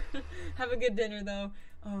nervous. Have a good dinner though.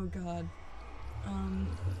 Oh god.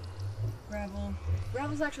 Gravel.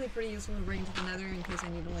 Gravel's actually pretty useful to bring to the nether in case I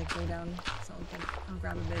need to like go down. So I'll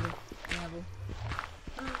grab a bit of gravel.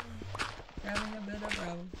 Grabbing a bit of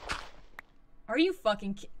gravel. Are you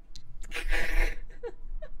fucking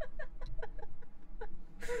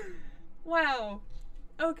Wow.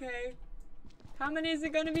 Okay. How many is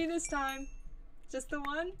it gonna be this time? Just the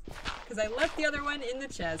one? Because I left the other one in the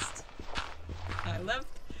chest. I left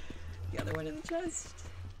the other one in the chest.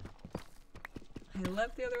 I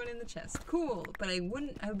left the other one in the chest. Cool, but I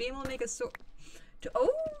would be able to make a sword.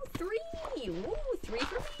 Oh, 3! Ooh, 3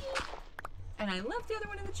 for me! And I left the other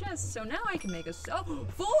one in the chest, so now I can make a 4!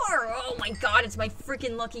 Oh my god, it's my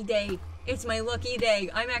freaking lucky day. It's my lucky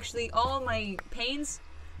day. I'm actually, all my pains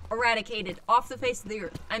eradicated off the face of the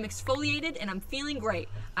earth. I'm exfoliated and I'm feeling great.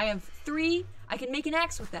 I have 3. I can make an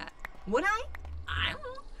axe with that. Would I? I don't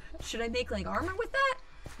know. Should I make like armor with that?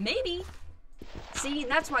 Maybe. See,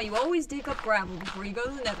 and that's why you always dig up gravel before you go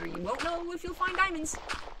to the nether. You won't know if you'll find diamonds.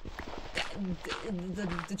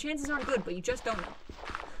 The chances aren't good, but you just don't know.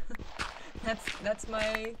 That's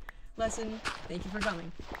my lesson. Thank you for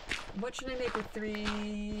coming. What should I make with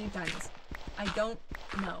 3 diamonds? I don't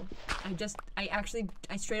know.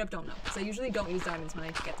 I straight up don't know. Because I usually don't use diamonds when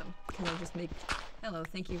I get them. Because I just make, hello,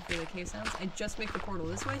 thank you for the cave sounds. I just make the portal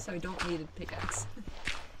this way, so I don't need a pickaxe.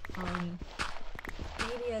 Maybe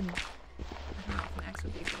I don't know if an axe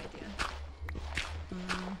would be a good idea.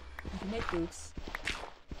 I can make boots.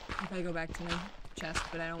 If I go back to my chest,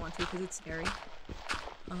 but I don't want to because it's scary.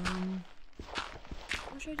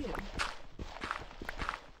 What should I do?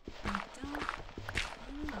 I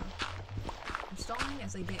don't know. I'm stalling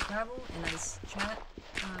as I get gravel and as chat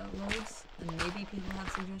loads, and maybe people have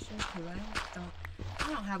suggestions because I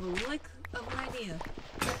don't have a lick of an idea.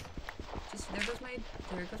 Just there goes my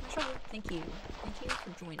shovel. Thank you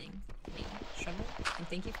for joining me, shovel, and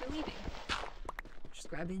thank you for leaving. Just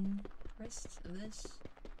grabbing the rest of this.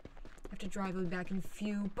 I have to drive it back in a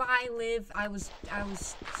few. Bye, Liv. I was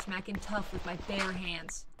smacking tough with my bare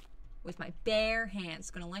hands. With my bare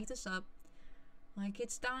hands. Gonna light this up like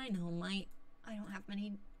it's dynamite. I don't have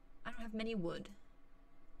many I don't have many wood,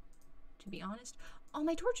 to be honest. All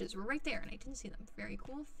my torches were right there, and I didn't see them. Very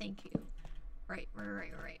cool. Thank you. Right.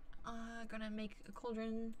 Gonna make a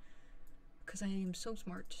cauldron, because I am so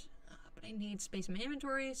smart. But I need space in my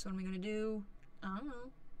inventory, so what am I gonna do? I don't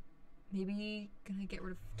know. Maybe gonna get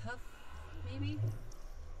rid of tough, maybe?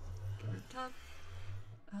 Get rid of tough.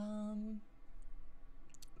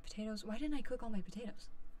 Potatoes. Why didn't I cook all my potatoes?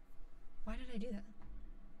 Why did I do that?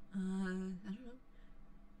 I don't know.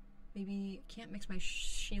 Maybe can't mix my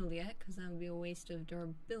shield yet, because that would be a waste of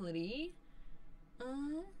durability.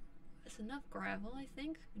 It's enough gravel, I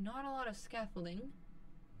think. Not a lot of scaffolding,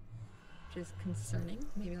 which is concerning.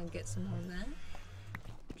 Maybe I'll get some more of that.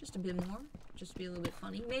 Just a bit more. Just to be a little bit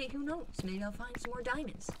funny. Who knows? Maybe I'll find some more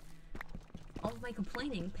diamonds. All of my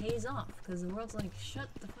complaining pays off, because the world's like, shut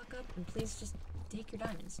the fuck up and please just take your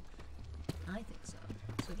diamonds. I think so.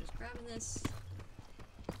 So just grabbing this.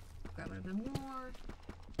 Grabbing a bit more.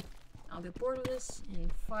 I'll get bored of this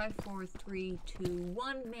in 5, 4, 3, 2,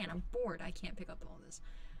 1. Man, I'm bored. I can't pick up all this.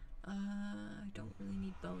 I don't really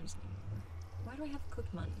need bones anymore. Why do I have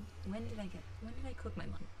cooked mutton? When did I cook my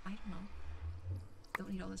mutton? I don't know. Don't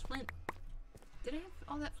need all this flint. Did I have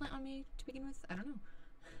all that flint on me to begin with? I don't know.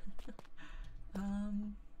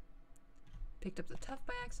 Picked up the tough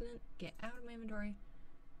by accident. Get out of my inventory.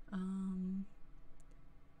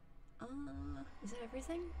 Is that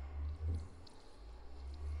everything?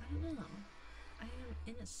 I don't know. I am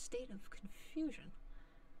in a state of confusion.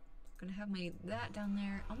 Gonna have that down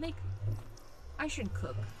there. I should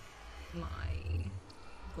cook my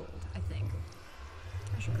gold, I think.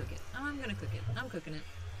 I should cook it. I'm gonna cook it. I'm cooking it.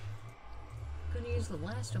 Gonna use the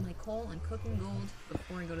last of my coal and cooking gold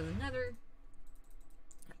before I go to the nether.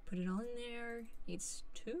 Put it all in there. Needs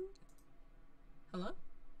 2. Hello?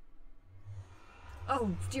 Oh,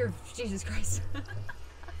 dear Jesus Christ.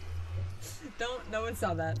 No one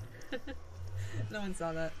saw that. No one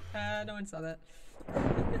saw that. No one saw that.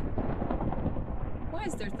 Why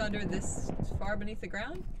is there thunder this far beneath the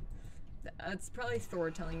ground? That's probably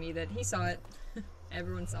Thor telling me that he saw it.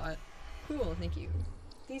 Everyone saw it. Cool, thank you.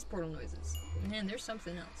 These portal noises. Man, there's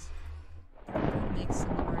something else. Make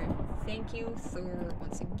some more. Thank you, Thor,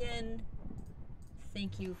 once again.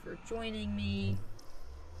 Thank you for joining me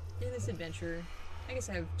in this adventure. I guess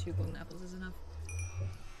I have 2 golden apples is enough.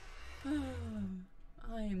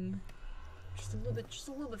 I'm just a little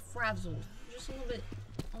bit frazzled. Just a little bit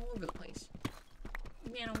all over the place.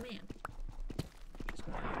 Man, oh man. Just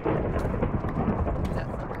that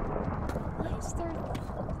thunder. Why is there...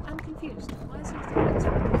 I'm confused. Why is there thunder?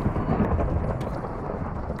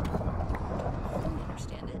 I don't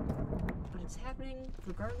understand it. But it's happening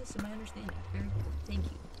regardless of my understanding. Very cool. Thank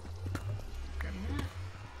you. Grabbing that.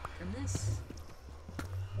 Grab this.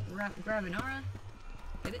 Gravinara.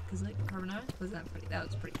 Get it? Because like carbonara? Was that pretty? That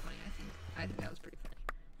was pretty funny, I think. I think that was pretty funny.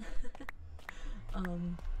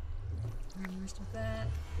 Grab the rest of that.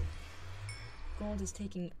 Gold is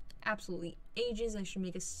taking absolutely ages. I should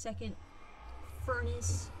make a second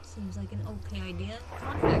furnace. Seems like an okay idea.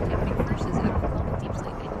 Fun fact, having furnaces out of all the deep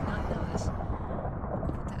sleep. I did not know this.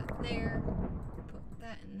 Put that there. Put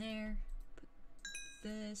that in there. Put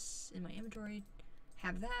this in my inventory.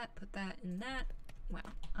 Have that. Put that in that.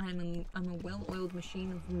 Wow, I'm a well-oiled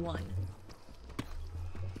machine of 1.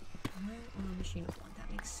 Well-oiled machine of 1. That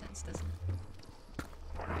makes sense, doesn't it?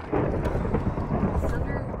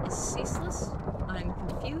 Thunder is ceaseless. I'm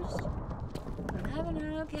confused. I'm having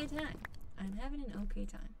an okay time. I'm having an okay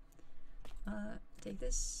time. Take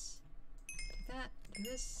this. Take that. Do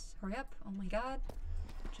this. Hurry up. Oh my god.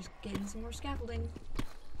 Just getting some more scaffolding.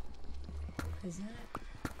 Because that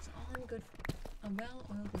is all I'm good for. A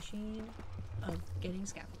well-oiled machine of getting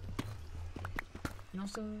scaffolding. And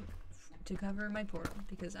also to cover my portal,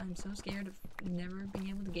 because I'm so scared of never being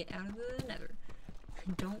able to get out of the nether.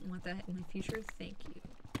 I don't want that in my future. Thank you.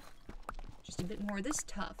 Just a bit more. This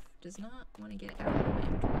tough does not want to get out of my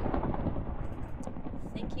inventory.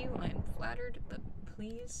 Thank you. I am flattered, but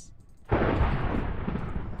please.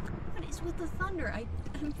 What is with the thunder? I'm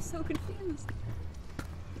so confused.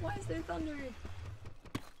 Why is there thunder?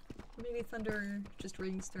 Maybe thunder just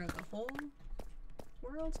rings throughout the whole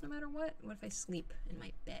world, no matter what. What if I sleep in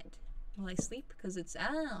my bed? Will I sleep? Because it's...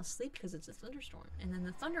 I'll sleep because it's a thunderstorm. And then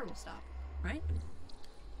the thunder will stop, right?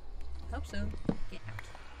 Hope so. Get out.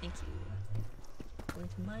 Thank you. Going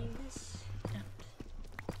to mine this out.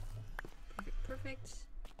 Perfect, perfect.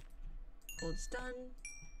 Gold's done.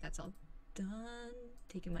 That's all done.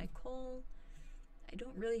 Taking my coal. I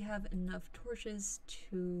don't really have enough torches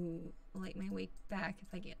to light my way back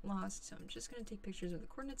if I get lost, so I'm just going to take pictures of the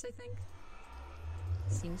coordinates, I think.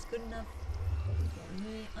 Seems good enough.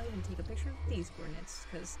 I'll even take a picture of these coordinates,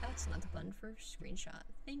 because that's not the button for screenshot.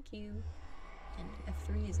 Thank you. And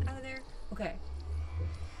F3 is out of there. Okay.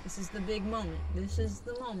 This is the big moment. This is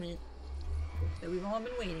the moment that we've all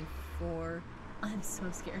been waiting for. I'm so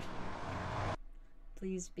scared.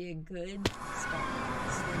 Please be a good spot.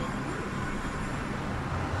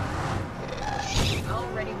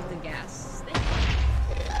 Already with the gas. Thank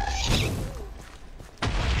you.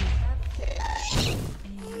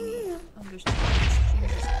 Oh, there's no gas.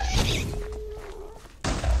 Jesus. I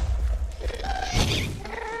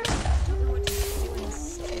don't know what to do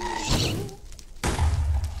instead. I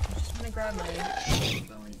just want to grab my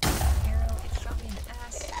bow and arrow. It shot me in the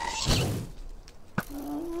ass.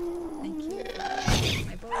 Thank you.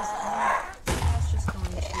 My bow is on. That's just going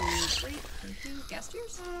to break. Thank you. Gas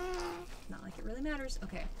tears? Not like it really matters.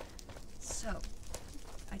 Okay. So,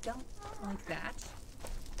 I don't like that.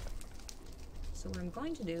 So what I'm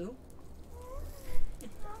going to do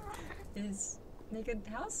is make a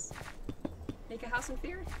house? Make a house in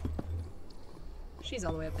fear? She's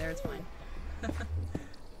all the way up there, it's fine.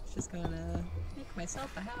 Just gonna make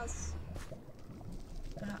myself a house.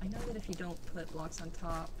 I know that if you don't put blocks on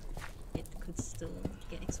top, it could still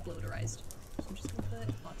get exploderized. So I'm just gonna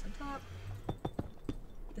put blocks on top.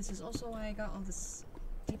 This is also why I got all this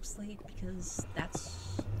deep slate, because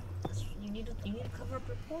that's you need to cover up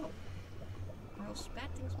your portal, or else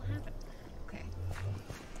bad things will happen. Okay.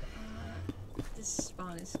 This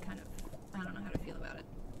spawn is kind of, I don't know how to feel about it.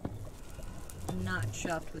 I'm not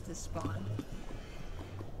chuffed with this spawn.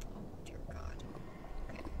 Oh dear God.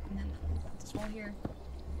 Okay, and then put this wall here.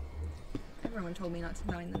 Everyone told me not to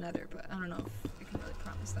mine the nether, but I don't know if I can really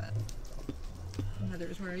promise that. The nether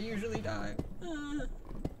is where I usually die.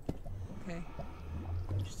 Okay.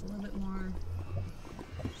 Just a little bit more.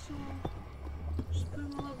 So, just put in a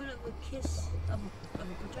little bit of a kiss of a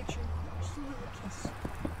protection. Just a little kiss.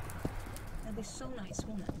 That'd be so nice,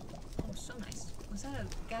 wouldn't it? Oh, so nice. Was that a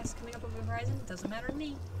gas coming up over the horizon? Doesn't matter to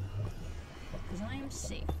me. Because I am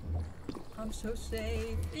safe. I'm so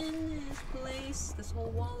safe in this place. This whole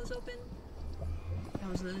wall is open. That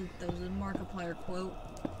was a Markiplier quote.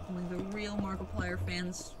 Only the real Markiplier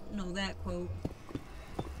fans know that quote.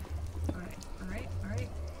 Alright.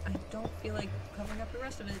 I don't feel like covering up the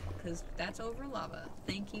rest of it, because that's over lava.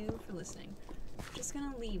 Thank you for listening. I'm just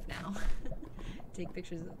gonna leave now. Take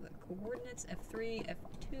pictures of the coordinates, F3,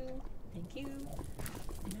 F2, thank you.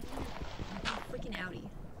 And I'm a freaking outie.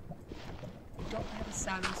 I don't have a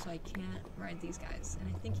saddle, so I can't ride these guys.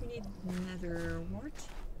 And I think you need nether wart?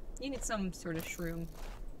 You need some sort of shroom.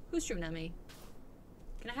 Who's shooting at me?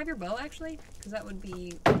 Can I have your bow, actually? Because that would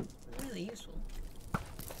be really useful.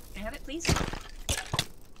 Can I have it, please?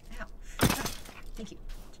 Ow. Thank you.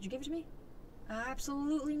 Did you give it to me?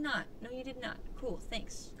 Absolutely not. No, you did not. Cool,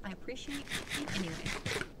 thanks. I appreciate it anyway.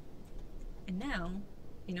 And now,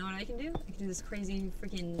 you know what I can do? I can do this crazy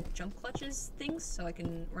freaking jump clutches things so I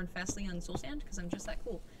can run fastly on soul sand, because I'm just that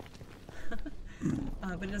cool.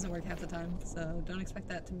 But it doesn't work half the time, so don't expect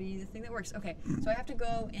that to be the thing that works. Okay, so I have to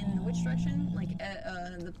go in which direction? Like,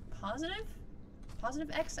 the positive? Positive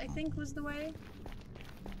X, I think, was the way.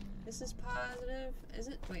 This is positive. Is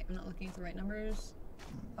it? Wait, I'm not looking at the right numbers.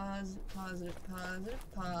 Positive.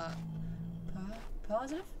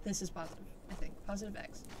 This is positive, I think. Positive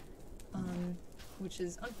X. Which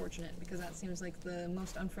is unfortunate, because that seems like the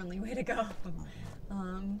most unfriendly way to go.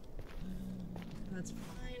 That's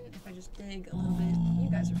fine if I just dig a little bit. You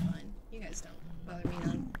guys are fine. You guys don't bother me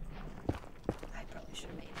none. I probably should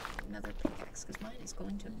have made another pickaxe, because mine is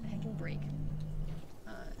going to heckin' break.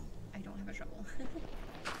 I don't have a shovel.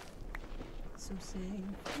 So safe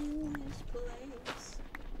in this place.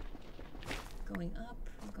 Going up,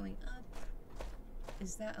 going up.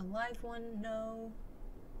 Is that a live one? No.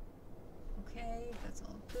 Okay, that's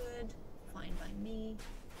all good. Fine by me.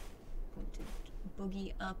 Going to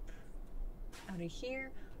boogie up out of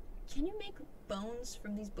here. Can you make bones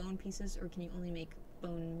from these bone pieces, or can you only make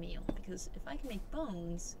bone meal? Because if I can make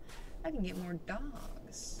bones, I can get more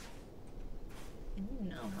dogs. And you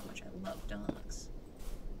know how much I love dogs.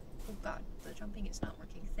 Oh god, the jumping is not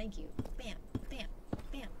working. Thank you. Bam, bam,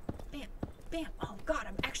 bam, bam, bam. Oh god,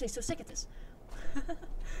 I'm actually so sick at this.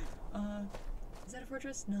 Is that a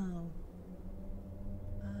fortress? No.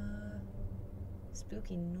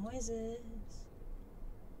 Spooky noises.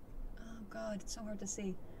 Oh god, it's so hard to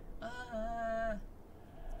see.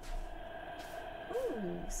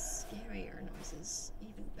 Ooh, scarier noises.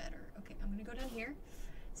 Even better. Okay, I'm gonna go down here.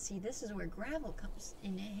 See, this is where gravel comes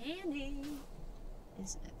in handy,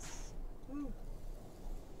 isn't it? Ooh.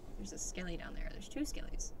 There's a skelly down there. There's two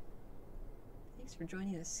skellies. Thanks for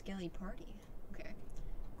joining the skelly party. Okay.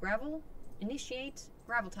 Gravel Initiate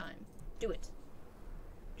gravel time. Do it.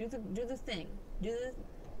 Do the thing. Do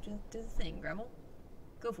the thing, gravel.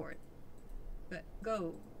 Go for it. But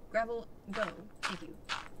go. Gravel, go. Thank you.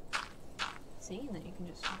 See, and then you can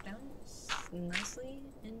just drop down nicely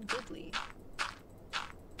and goodly.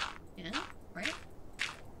 Yeah, right?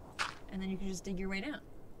 And then you can just dig your way down.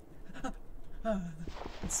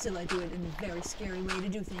 And still I do it in a very scary way to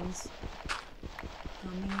do things.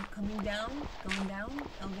 Coming down, going down,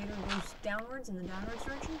 elevator goes downwards in the downwards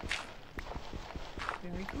direction.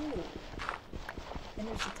 Very cool. And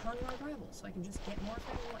there's a ton more gravel, so I can just get more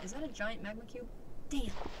gravel. Is that a giant magma cube?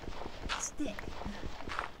 Damn! It's thick.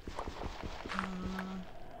 I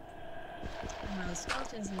don't know, the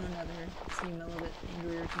skeletons in the nether seem a little bit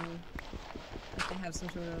angrier to me. Like they have some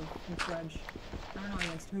sort of grudge. I don't know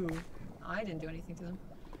against who. I didn't do anything to them.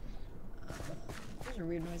 Those are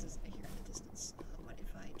weird noises I hear in the distance. What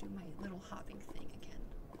if I do my little hopping thing again?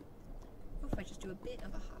 What if I just do a bit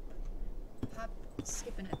of a hop? Hop,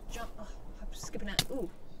 skip, and a jump. Oh, hop, skip, and a... Ooh.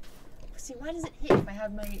 See, why does it hit if I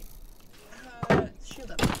have my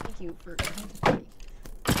shield up? Thank you for...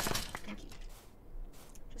 Thank you.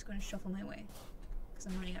 Just going to shuffle my way. Because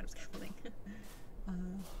I'm running out of scaffolding.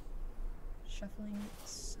 Shuffling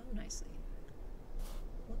so nicely.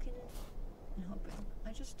 Looking and hoping.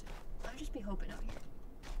 I just be hoping out here.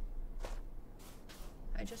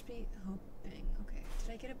 I just be hoping. Okay,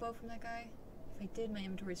 did I get a bow from that guy? If I did, my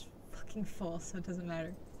inventory's fucking full, so it doesn't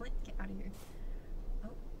matter. Flint, get out of here.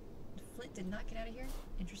 Oh, Flint did not get out of here?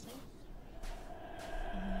 Interesting.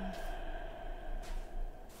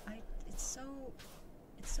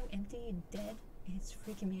 It's so empty and dead, and it's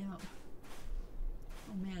freaking me out.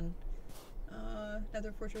 Oh man.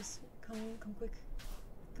 Nether Fortress, come quick.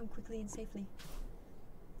 Come quickly and safely.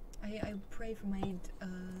 I pray for my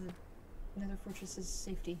Nether Fortress's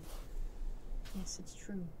safety. Yes, it's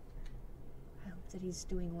true. I hope that he's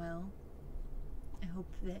doing well. I hope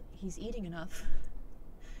that he's eating enough.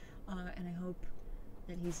 And I hope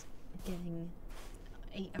that he's getting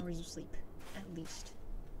 8 hours of sleep, at least.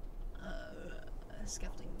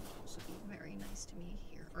 Scaffolding would also be very nice to me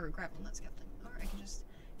here. Or gravel, not scaffolding. Or I can just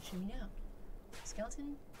shimmy down.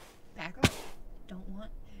 Skeleton, back off. Don't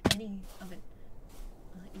want any of it.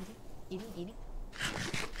 Eating.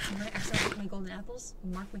 When I accidentally eat my golden apples,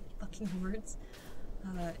 mark my fucking words.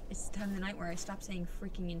 It's the time of the night where I stop saying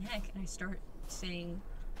freaking and heck and I start saying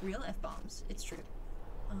real F-bombs. It's true.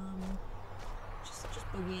 Just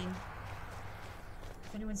boogieing.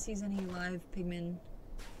 If anyone sees any live piglins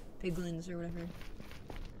or whatever,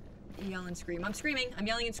 yell and scream. I'm screaming! I'm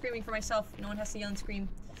yelling and screaming for myself. No one has to yell and scream.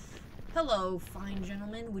 Hello, fine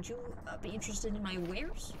gentlemen. Would you be interested in my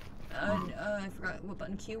wares? I forgot what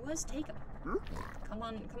button Q was. Take them. Come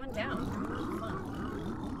on down. Come on.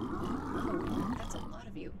 Oh, that's a lot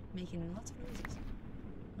of you making lots of noises.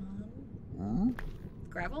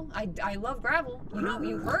 Gravel? I love gravel. You know,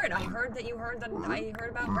 you heard. I heard that you heard that I heard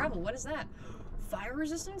about gravel. What is that? Fire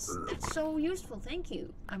resistance? That's so useful. Thank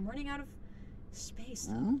you. I'm running out of space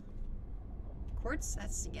though. Quartz?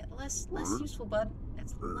 That's less useful, bud.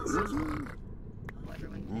 That's less useful. Oh,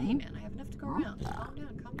 everyone. Hey, man, I have enough to go around. Calm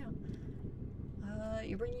down.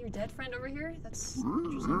 You're bringing your dead friend over here? That's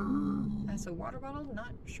interesting. That's a water bottle?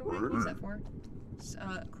 Not sure what I can use that for.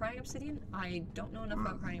 Crying obsidian? I don't know enough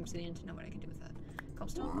about crying obsidian to know what I can do with that.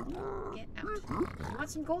 Cobblestone? Get out. You want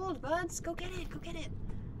some gold, buds? Go get it.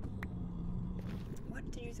 What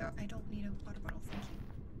did you throw? I don't need a water bottle, thank you.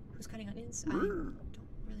 Who's cutting onions? I don't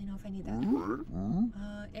really know if I need that.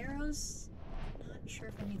 Arrows? Not sure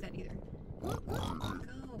if I need that either. Go,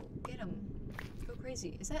 get them. Go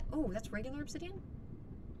crazy. Is that, oh, that's regular obsidian?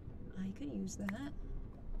 I could use that.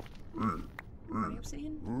 Cutting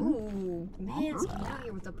obsidian? Ooh, man's out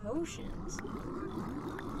here with the potions. God,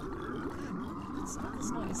 what's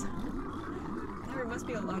this noise? There must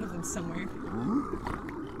be a lot of them somewhere.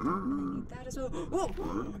 I need that as well.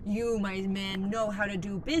 Whoa! You, my man, know how to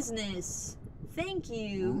do business. Thank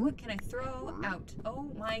you. What can I throw out? Oh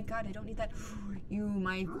my god, I don't need that. You,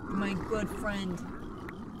 my good friend.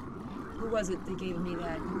 Who was it that gave me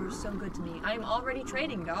that? You were so good to me. I am already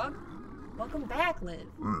trading, dog. Welcome back, Liv.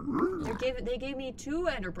 They gave me 2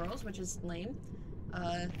 ender pearls, which is lame.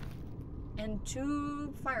 And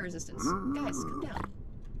 2 fire resistance. Guys, come down.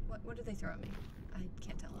 What did they throw at me? I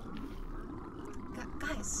can't tell.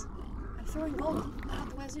 Guys, I'm throwing gold out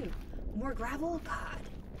the wazoo. More gravel? God.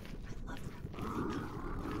 I love gravel.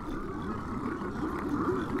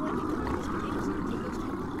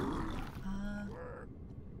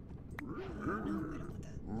 No, I don't want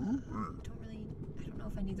that. I don't know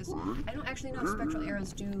if I need this. I don't actually know if spectral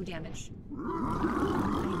arrows do damage.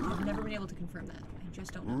 I have never been able to confirm that. I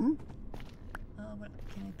just don't know. What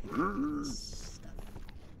can I pick up this stuff?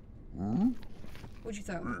 What'd you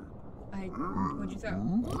throw? What'd you throw?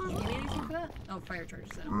 Did you give me anything for that? Oh, fire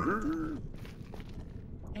charges.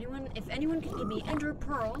 If anyone could give me ender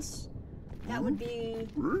pearls, that would be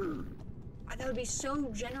so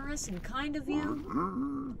generous and kind of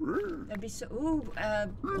you. That'd be so. Ooh,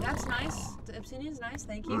 that's nice. The obsidian's nice,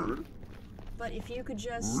 thank you. But if you could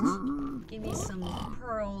just give me some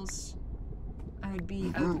pearls, I would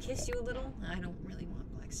kiss you a little. I don't really want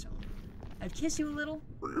blackstone. I'd kiss you a little,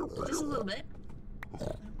 just a little bit.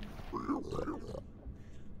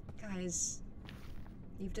 Guys,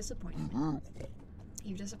 you've disappointed me.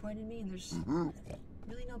 You've disappointed me, and there's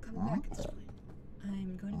really no coming back at this point.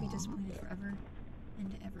 I'm going to be disappointed forever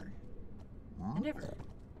and ever. And ever.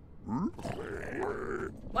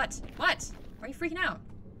 What? What? Why are you freaking out?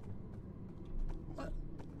 What?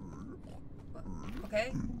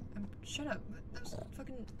 Okay. Shut up. That was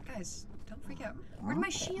fucking... Guys, don't freak out. Where'd my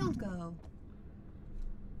shield go?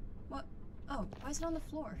 What? Oh, why is it on the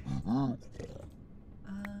floor?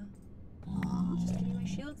 Just give me my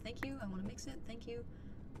shield. Thank you. I want to mix it. Thank you.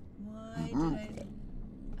 Why did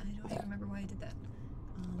I don't even remember why I did that.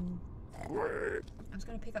 I was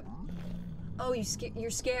gonna pick up... Oh, you're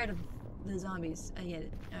scared of the zombies. I get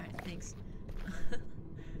it. Alright, thanks.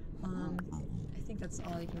 I think that's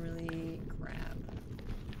all you can really grab.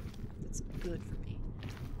 That's good for me.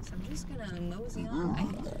 So I'm just gonna mosey on.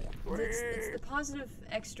 It's the positive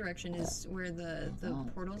X direction is where the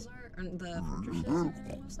portals are, or the fortresses are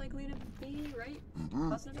most likely to be, right?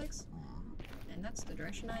 Positive X? And that's the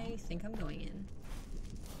direction I think I'm going in.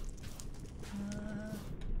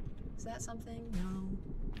 Is that something?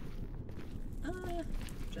 No.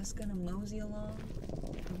 Just gonna mosey along.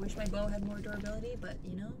 I wish my bow had more durability, but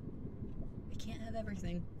you know, I can't have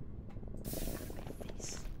everything. Get out of my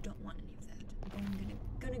face. Don't want any of that. I'm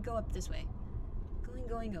gonna go up this way.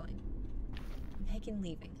 Going. I'm heckin'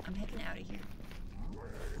 leaving. I'm heckin' out of here.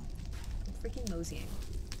 I'm freaking moseying.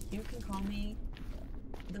 You can call me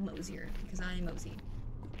the Mosier, because I mosey.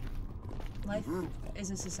 Life is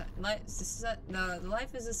a society. Life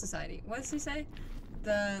is a society. What does he say?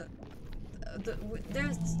 There's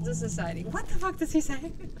the society. What the fuck does he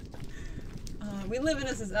say? We live in a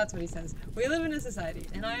society. That's what he says. We live in a society,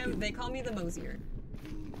 and they call me the Mosier.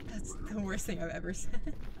 That's the worst thing I've ever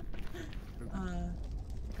said.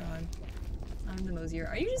 God. I'm the Mosier.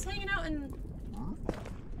 Are you just hanging out and...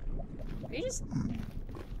 Are you just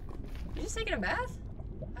taking a bath?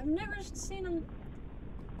 I've never seen him...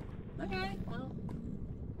 Okay, well...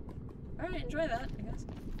 Alright, enjoy that, I guess.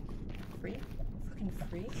 Freak? Fucking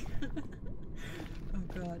freak. Oh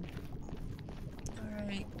god.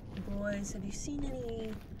 Alright, boys, have you seen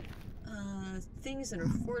any, things that are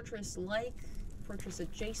fortress-like?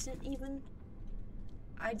 Fortress-adjacent, even?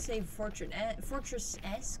 I'd say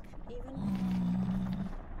fortress-esque, even?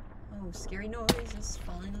 Oh, scary noise is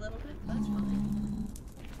falling a little bit. That's fine.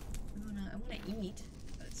 I wanna eat,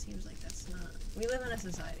 but it seems like that's not... We live in a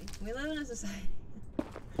society. We live in a society.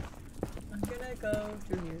 I'm gonna go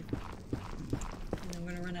through here. And I'm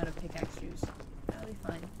gonna run out of pickaxe juice. That'll be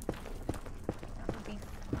fine. That'll be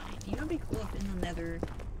fine. You know, it'd be cool if in the nether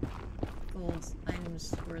gold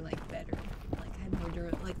items were, like, better. Like, had more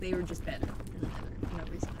durability. Like, they were just better in the nether for no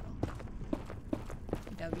reason at all. I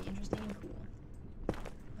think that would be interesting and cool.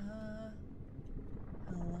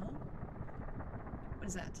 Hello? What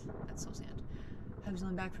is that? That's soul sand. I was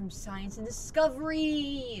on back from science and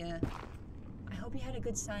discovery! I hope you had a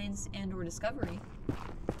good science and or discovery.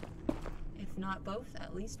 If not both,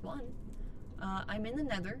 at least one. I'm in the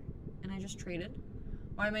nether, and I just traded.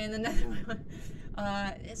 Why am I in the nether?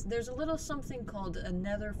 There's a little something called a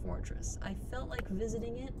nether fortress. I felt like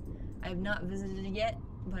visiting it. I have not visited it yet,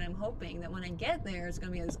 but I'm hoping that when I get there, it's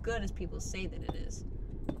going to be as good as people say that it is.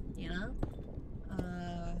 You know?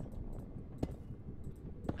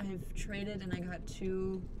 I've traded and I got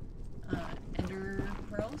 2 ender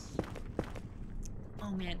pearls.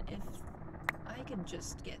 Oh man, if I could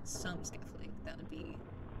just get some scaffolding, that would be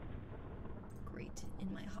great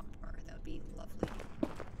in my hotbar. That would be lovely.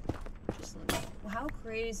 Just well, how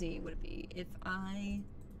crazy would it be if I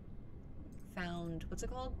found, what's it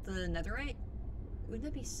called? The netherite? Wouldn't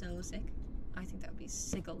that be so sick? I think that would be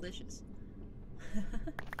sick-alicious.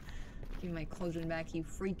 Give me my cauldron back, you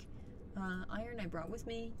freak. Iron I brought with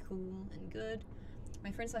me. Cool and good.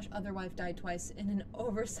 My friend / other wife died twice in an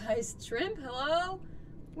oversized shrimp. Hello?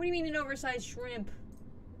 What do you mean an oversized shrimp?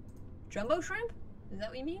 Jumbo shrimp? Is that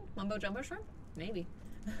what you mean? Mumbo jumbo shrimp? Maybe.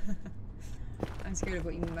 I'm scared of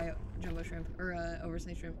what you mean by jumbo shrimp. Or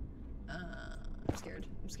oversized shrimp. I'm scared.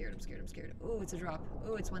 I'm scared. Oh, it's a drop.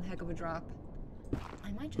 Oh, it's one heck of a drop.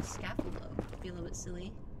 I might just scaffold though. Be a little bit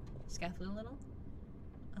silly. Scaffold a little.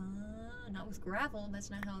 Not with gravel. That's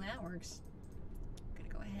not how that works. I'm gonna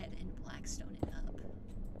go ahead and blackstone it up.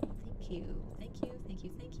 Thank you. Thank you. Thank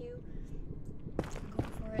you. Thank you.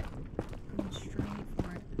 Going for it. Going straight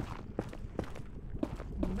for it.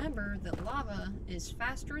 Remember that lava is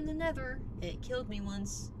faster in the nether. It killed me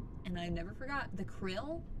once, and I never forgot. The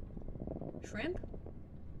krill? Shrimp?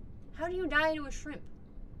 How do you die to a shrimp?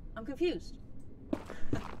 I'm confused.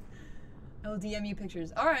 I will DM you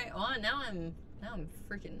pictures. Alright, well now I'm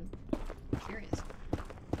freaking curious.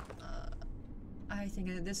 I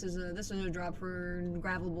think this is a drop for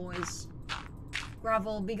gravel boys.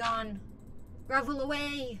 Gravel, be gone. Gravel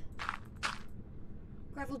away.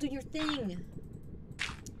 Gravel, do your thing.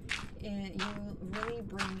 You'll really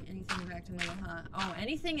bring anything back to Mother, huh? Oh,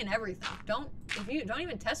 anything and everything. Don't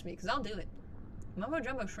even test me, because I'll do it. Mumbo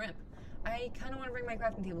Jumbo Shrimp. I kind of want to bring my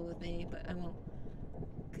crafting table with me, but I won't.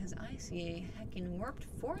 Because I see a heckin' warped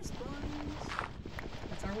forest, boys.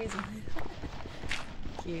 That's our Weasel.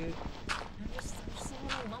 Cute. I'm just a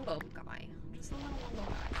little mumbo guy. Just a little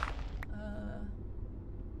mumbo guy.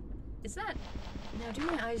 Is that... Now, do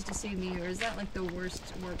my eyes deceive me, or is that like the worst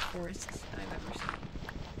warped forest I've ever seen?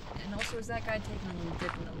 And also, is that guy taking a little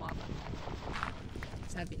dip in the lava?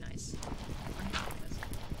 Because that'd be nice.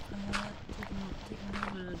 Taking a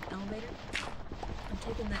little bit of elevator. I'm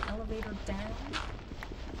taking the elevator down.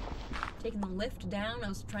 Taking the lift down. I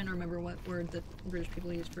was trying to remember what word the British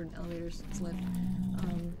people use for elevators. It's lift.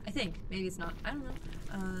 I think. Maybe it's not. I don't know.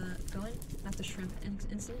 Go in. Not the shrimp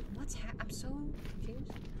incident. I'm so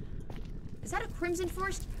confused. Is that a Crimson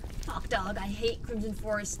Forest? Fuck, dog. I hate Crimson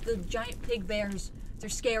Forest. The giant pig bears. They're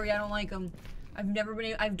scary. I don't like them. I've never been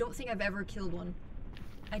able... I don't think I've ever killed one.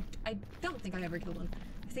 I don't think I ever killed one.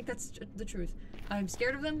 I think that's the truth. I'm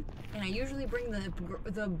scared of them, and I usually bring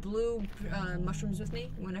the blue mushrooms with me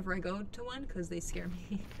whenever I go to one, because they scare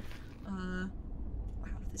me. Wow,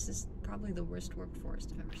 this is probably the worst warped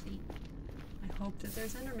forest I've ever seen. I hope that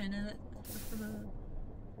there's Enderman in it.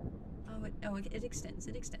 It extends,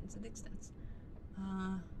 it extends, it extends.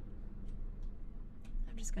 I'm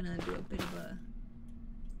just gonna do a bit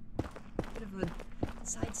of a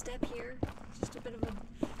sidestep here. Just a bit of a...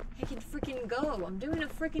 I can freaking go. I'm doing a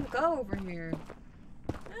freaking go over here.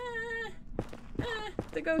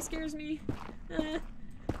 The go scares me.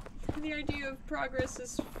 The idea of progress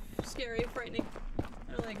is scary, frightening.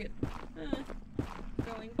 I don't like it.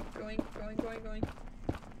 Going.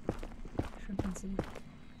 Shrimp incident.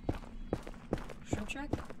 Shrimp check?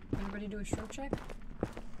 Everybody do a shrimp check?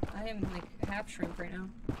 I am like half shrimp right now.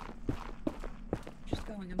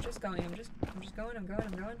 I'm just going.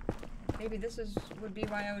 Maybe this would be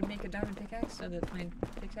why I would make a diamond pickaxe, so that my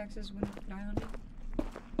pickaxes wouldn't die on me.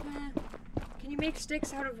 Can you make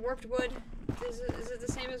sticks out of warped wood? Is it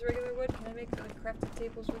the same as regular wood? Can I make like crafted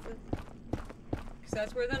tables with it? Because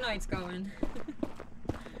that's where the night's going.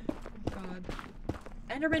 God.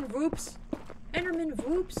 Enderman whoops! Enderman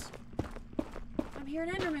whoops! I'm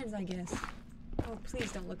hearing Endermans, I guess. Oh,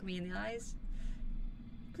 please don't look me in the eyes.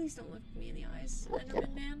 Please don't look me in the eyes,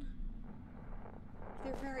 Enderman man.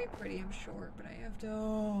 They're very pretty, I'm sure, but I have to...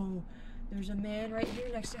 Oh, there's a man right here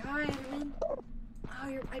next to... Hi, Enderman.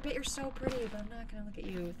 Oh, I bet you're so pretty, but I'm not gonna look at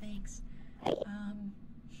you. Thanks.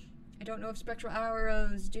 I don't know if spectral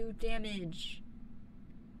arrows do damage.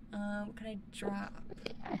 What can I drop?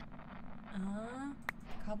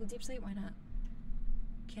 Cobble deep slate? Why not?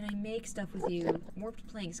 Can I make stuff with you? Warped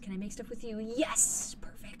planks. Can I make stuff with you? Yes!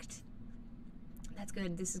 Perfect. That's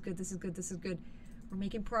good. This is good. We're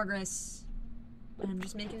making progress. And I'm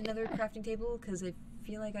just making another crafting table because I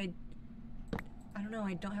feel like I don't know,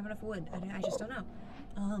 I don't have enough wood. I just don't know.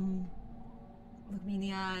 Look me in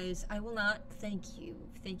the eyes. I will not. Thank you.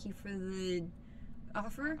 Thank you for the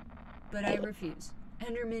offer, but I refuse.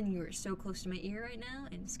 Enderman, you are so close to my ear right now,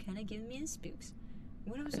 and it's kind of giving me the spooks.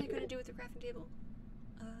 What was I going to do with the crafting table?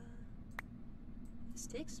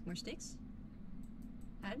 Sticks? More sticks?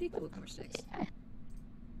 That'd be cool with more sticks.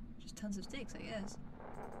 Just tons of sticks, I guess.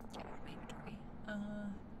 Get out of my inventory. I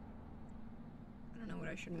don't know what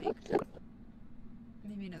I should make.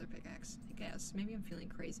 Maybe another pickaxe, I guess. Maybe I'm feeling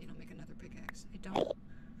crazy and I'll make another pickaxe. I don't.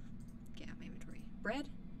 Get out of my inventory. Bread?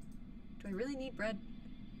 Do I really need bread?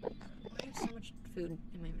 Why do I have so much food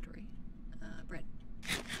in my inventory? Bread.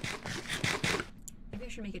 Maybe I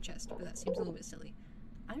should make a chest, but that seems a little bit silly.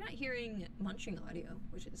 I'm not hearing munching audio,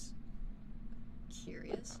 which is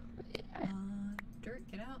curious. Dirt,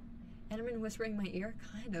 get out. Enderman whispering in my ear?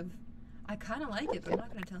 Kind of. I kind of like it, but I'm not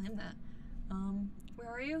going to tell him that. Where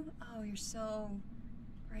are you? Oh, you're so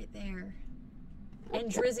right there.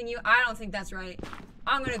 Endrizzing you? I don't think that's right.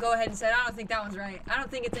 I'm gonna go ahead and say I don't think that one's right. I don't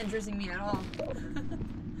think it's endrizzing me at all.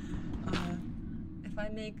 If I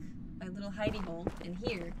make my little hidey hole in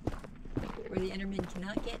here, where the Enderman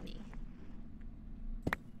cannot get me.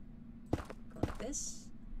 Go like this.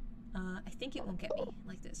 I think it won't get me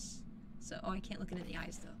like this. So, oh, I can't look it in the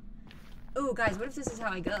eyes though. Oh, guys, what if this is how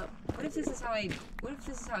I go? What if this is how I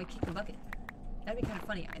kick the bucket? That'd be kind of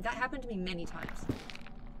funny. That happened to me many times.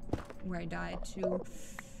 Where I died to...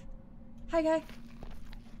 Hi, guy.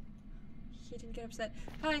 He didn't get upset.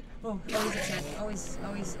 Hi. Oh, always upset. Always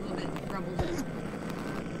a little bit grumbled.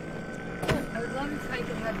 I would love if I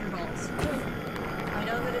could have your balls. I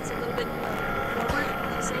know that it's a little bit forward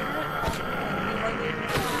to say that.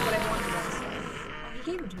 But I want your balls. Oh, he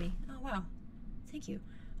gave them to me. Oh, wow. Thank you.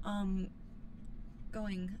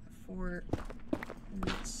 Going for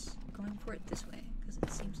this. Going for it this way, because it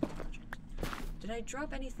seems intelligent. Did I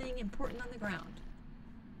drop anything important on the ground?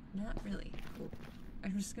 Not really. Cool.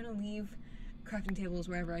 I'm just gonna leave crafting tables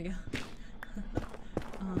wherever I go.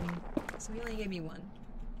 So he only gave me one.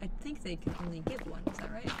 I think they can only give one, is that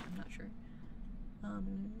right? I'm not sure.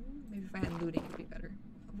 Maybe if I had looting it'd be better.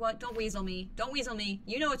 What? Don't weasel me. Don't weasel me.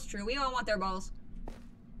 You know it's true. We all want their balls.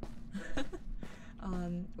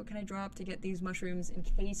 What can I drop to get these mushrooms in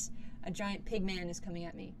case a giant pig man is coming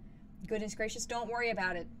at me? Goodness gracious, don't worry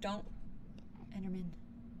about it. Don't. Enderman.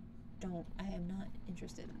 Don't. I am not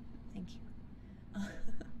interested. Thank you.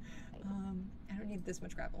 I don't need this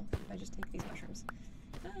much gravel if I just take these mushrooms.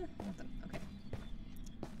 I want them. Okay.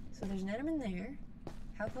 So there's an Enderman there.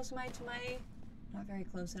 How close am I to my... Not very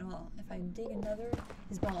close at all. If I dig another...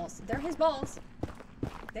 His balls. They're his balls.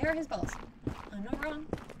 They are his balls. I'm not wrong.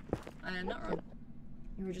 I am not wrong.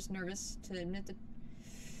 You were just nervous to admit that...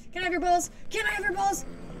 Can I have your balls? Can I have your balls?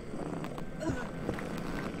 Ugh.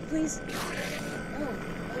 Please. Oh,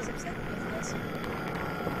 I was upset with this.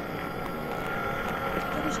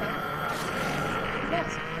 Take a shot. Yes.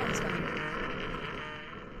 Oh, he's coming.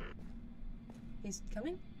 He's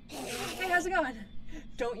coming? Hey, how's it going?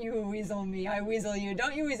 Don't you weasel me. I weasel you.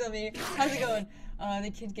 Don't you weasel me. How's it going?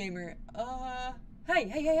 The kid gamer.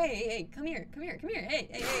 Hey. Come here. Hey.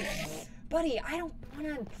 Buddy, I don't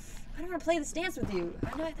wanna play this dance with you.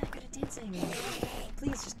 I'm not that good at dancing.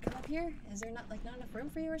 Please just come up here. Is there not enough room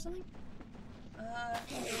for you or something?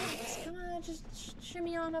 Just come on, just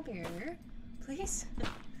shimmy on up here, please.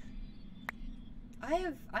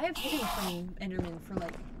 I have hidden from Endermen for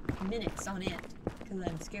like minutes on end because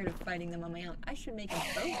I'm scared of fighting them on my own. I should make a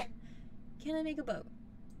boat. Can I make a boat?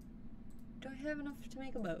 Do I have enough to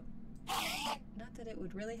make a boat? Not that it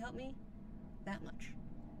would really help me that much.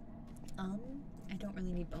 I don't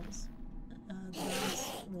really need bones. The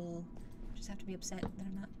bones will just have to be upset that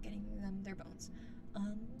I'm not getting them their bones.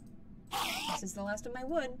 This is the last of my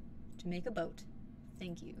wood to make a boat.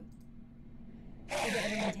 Thank you. Do the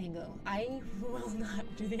Enderman Tango. I will not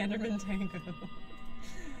do the Enderman Tango.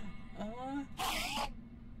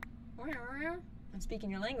 I'm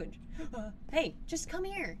speaking your language. Hey, just come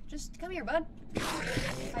here. Just come here, bud.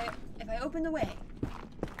 If I open the way,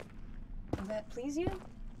 will that please you?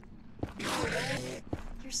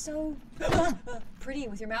 You're so pretty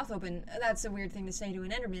with your mouth open. That's a weird thing to say to an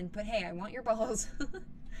Enderman, but hey, I want your balls.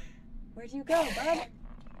 Where do you go, bud?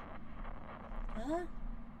 Huh?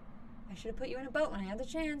 I should have put you in a boat when I had the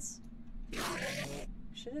chance.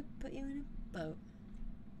 Should have put you in a boat.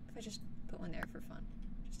 If I just put one there for fun,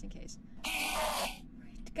 just in case. Right,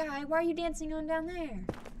 guy, why are you dancing on down there?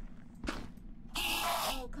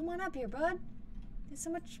 Oh, come on up here, bud. It's so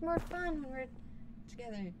much more fun when we're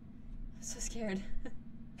together. I'm so scared.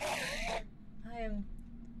 I am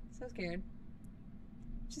so scared.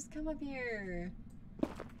 Just come up here.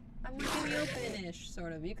 I'm like in the open-ish,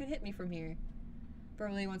 sort of. You could hit me from here.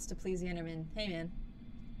 Burley wants to please the Enderman. Hey, man.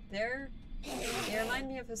 They remind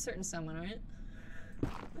me of a certain someone, alright?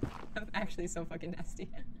 I'm actually so fucking nasty.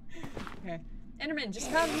 Okay. Enderman,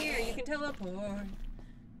 just come here. You can teleport.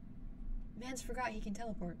 Man's forgot he can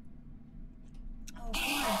teleport. Oh,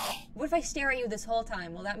 come on. What if I stare at you this whole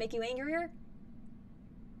time? Will that make you angrier?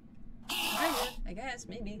 Kinda, I guess,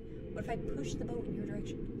 maybe. What if I push the boat in your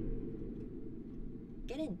direction?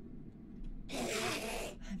 Get in.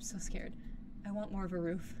 I'm so scared. I want more of a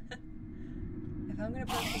roof. If I'm gonna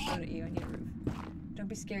push this boat at you, I need a roof. Don't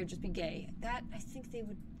be scared, just be gay. That, I think they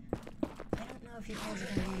would... I don't know if you guys are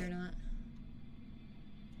gonna be or not.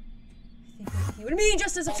 I think that he would be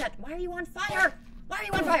just as upset. Why are you on fire? Why are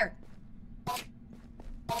you on fire?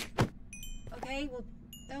 Okay, well,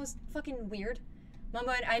 that was fucking weird.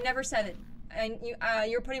 Mama, I never said it. And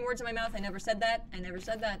you're putting words in my mouth. I never said that. I never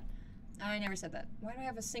said that. I never said that. Why do I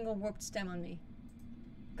have a single warped stem on me?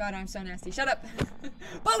 God, I'm so nasty. Shut up.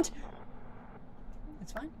 Boat!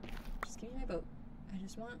 It's fine. Just give me my boat. I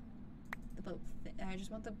just want the boat. I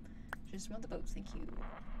just want the boat. Thank you.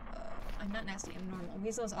 I'm not nasty. I'm normal.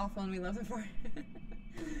 Weasel is awful and we love him for it.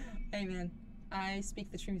 Hey man, I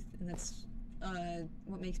speak the truth and that's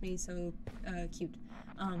what makes me so cute.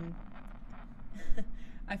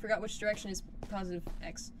 I forgot which direction is positive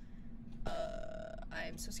X.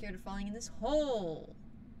 I'm so scared of falling in this hole.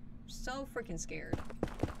 So freaking scared.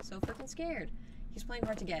 So freaking scared. He's playing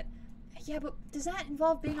hard to get. Yeah, but does that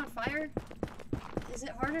involve being on fire? Is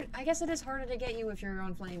it harder? I guess it is harder to get you if you're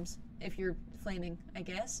on flames. If you're flaming, I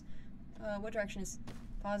guess. What direction is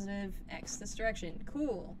positive X? This direction.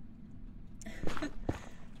 Cool.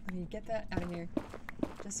 Let me get that out of here.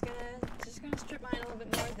 Just gonna strip mine a little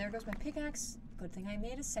bit more. There goes my pickaxe. Good thing I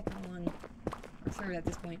made a second one. Or third at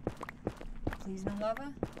this point. Please no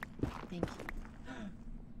lava. Thank you.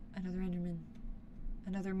 Another Enderman.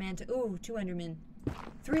 Another manta. Ooh, 2 Endermen.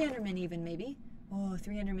 3 Endermen even, maybe. Oh,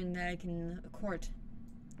 3 Endermen that I can court.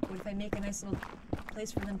 What if I make a nice little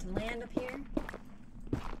place for them to land up here?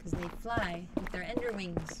 Because they fly with their ender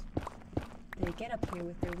wings. They get up here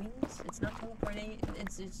with their wings. It's not teleporting.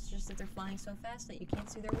 It's just that they're flying so fast that you can't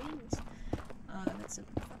see their wings. That's a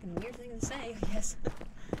fucking weird thing to say, I guess.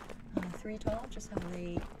 3 tall, just how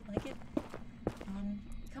they like it.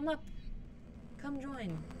 Come up. Come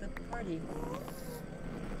join the party.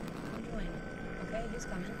 Come join. Okay, he's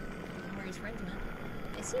coming. Where his friends went.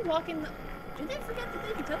 Is he walking the... Did they forget that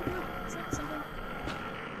they can teleport? Is that something?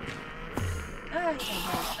 Ah, he's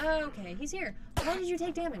teleport. Okay, he's here. Why did you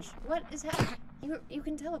take damage? What is happening? You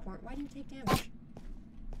can teleport. Why do you take damage?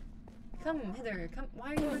 Come hither. Come.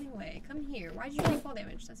 Why are you running away? Come here. Why did you take fall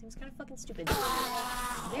damage? That seems kind of fucking stupid.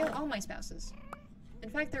 They're all my spouses. In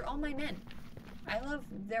fact, they're all my men. I love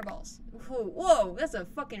their balls. Whoa, that's a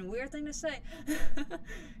fucking weird thing to say.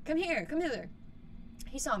 Come here. Come hither.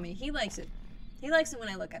 He saw me. He likes it. He likes it when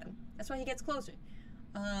I look at him. That's why he gets closer.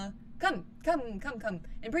 Come.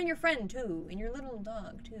 And bring your friend, too. And your little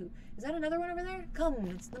dog, too. Is that another one over there? Come.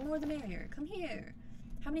 It's the more the merrier. Come here.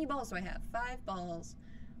 How many balls do I have? 5 balls.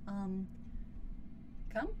 Come.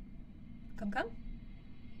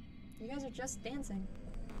 You guys are just dancing.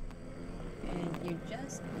 And you take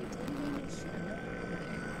damage. Another over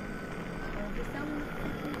there. Oh, he fell in the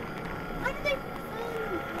fucking... Why did they fall in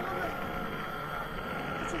the lava?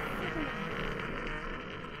 It's a fucking...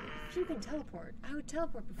 If you can teleport, I would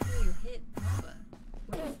teleport before you hit lava.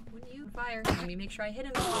 Wouldn't you? Fire. Let me make sure I hit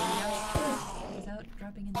him without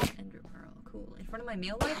dropping in the ender pearl. Cool. In front of my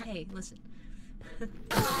male life? Hey, listen.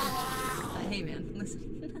 Hey man, listen.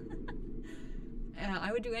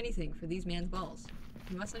 I would do anything for these man's balls.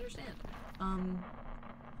 You must understand.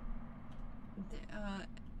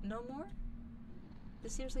 No more?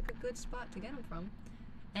 This seems like a good spot to get him from.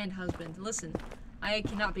 And husband, listen. I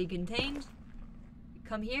cannot be contained.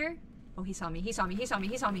 Come here. Oh, he saw me.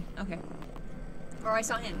 Okay. Or I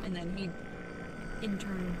saw him, and then he, in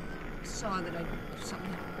turn, saw that I saw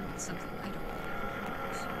him. Or something. I don't know.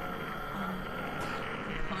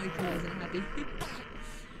 Polycule isn't happy.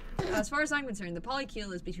 As far as I'm concerned, the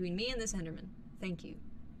polycule is between me and this Enderman. Thank you.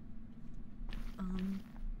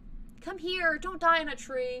 Come here! Don't die in a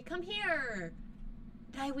tree! Come here!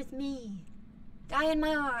 Die with me! Die in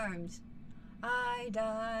my arms! I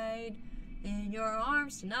died in your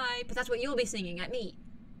arms tonight. But that's what you'll be singing at me.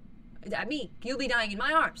 At me. You'll be dying in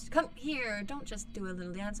my arms. Come here. Don't just do a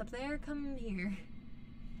little dance up there. Come here.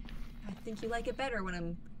 I think you like it better when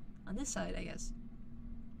I'm on this side, I guess.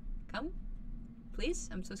 Come. Please?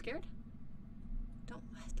 I'm so scared. Don't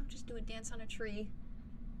just do a dance on a tree.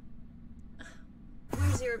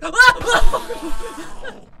 Where's your...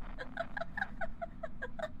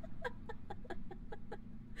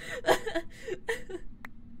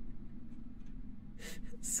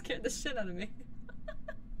 Scared the shit out of me.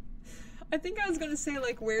 I think I was gonna say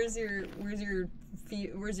like, where's your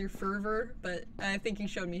fervor, but I think he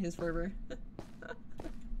showed me his fervor.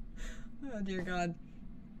 Oh dear God.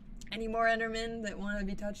 Any more Endermen that want to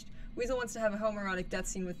be touched? Weasel wants to have a homoerotic death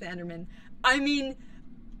scene with the Enderman. I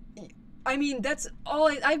mean, that's all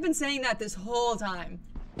I've been saying that this whole time.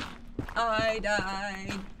 I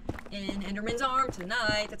died in Enderman's arm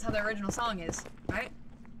tonight. That's how the original song is, right?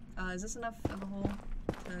 Is this enough of a hole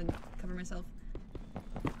to cover myself?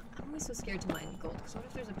 I'm always so scared to mine gold, because what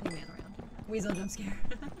if there's a pigman around? Weasel jump scare.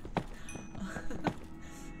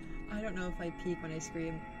 I don't know if I peek when I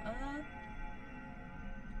scream.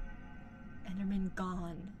 Enderman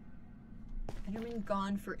gone. Enderman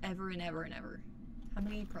gone forever and ever and ever. How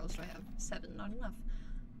many pearls do I have? 7, not enough.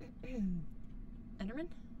 Enderman?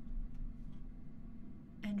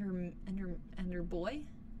 Ender boy?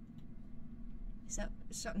 Is that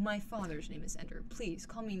so? My father's name is Ender. Please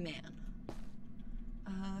call me man.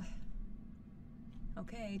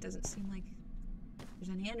 Okay, doesn't seem like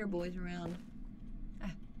there's any Ender boys around.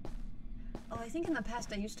 Oh, I think in the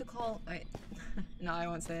past I used to call. No, I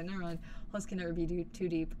won't say it. Never mind. Holes can never be too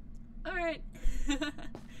deep. All right.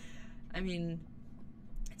 I mean,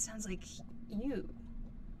 it sounds like you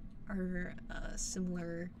are a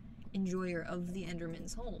similar enjoyer of the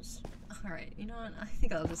Enderman's holes. All right. You know what? I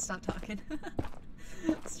think I'll just stop talking.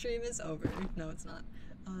 Stream is over. No, it's not.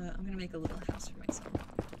 I'm gonna make a little house for myself.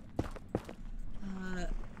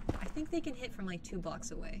 I think they can hit from like 2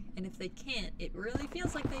 blocks away, and if they can't, it really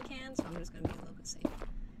feels like they can, so I'm just gonna be a little bit safe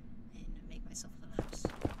and make myself a little house.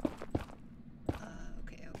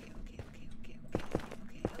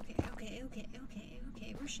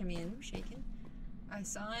 Okay, we're shimmying, we're shaking. I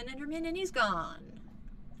saw an Enderman and he's gone.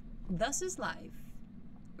 Thus is life.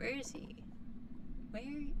 Where is he?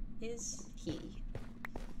 Where is he?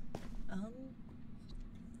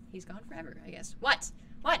 He's gone forever, I guess. What?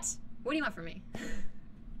 What? What do you want from me?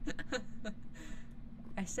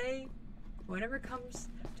 I say whatever comes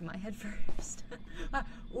to my head first.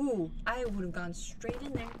 Ooh, I would have gone straight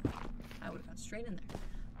in there.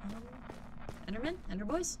 Enderman? Ender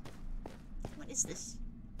boys? What is this?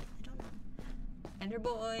 I don't know. Ender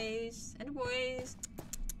boys.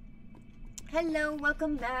 Hello,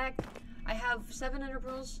 welcome back. I have 7 Ender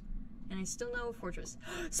pearls, and I still know Fortress.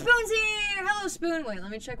 Spoon's here! Hello, Spoon! Wait, let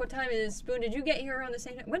me check what time it is. Spoon, did you get here around the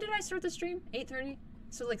same time? When did I start the stream? 8:30?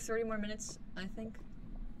 So like 30 more minutes, I think.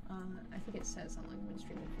 I think it says how long I've been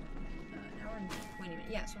streaming for. An hour and 20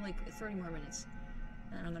 minutes. Yeah, so like 30 more minutes.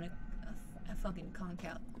 And I'm gonna fucking conk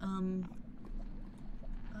out.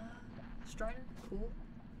 Strider? Cool.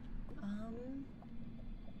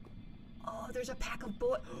 Oh, there's a pack of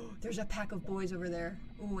boys. There's a pack of boys over there.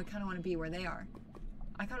 Ooh, I kind of want to be where they are.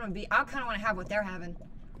 I kind of want to have what they're having.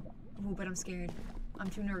 Ooh, but I'm scared. I'm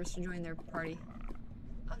too nervous to join their party.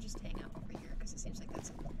 I'll just hang out over here because it seems like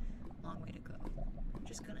that's a long way to go. I'm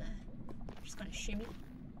just gonna shimmy.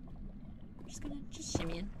 Just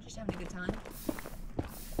shimmying. Just having a good time.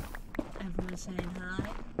 Everyone's saying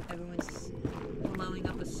hi. Everyone's blowing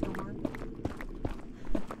up a storm.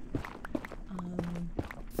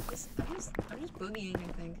 I'm just boogieing,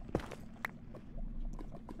 I think.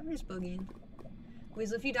 I'm just boogieing.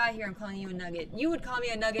 Weasel, if you die here, I'm calling you a nugget. You would call me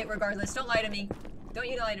a nugget regardless. Don't lie to me. Don't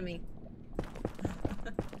you lie to me.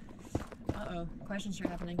 Uh-oh. Questions are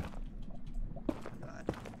happening. Oh, God.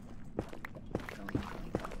 Going.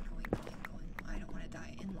 I don't want to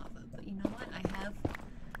die in lava, but you know what? I have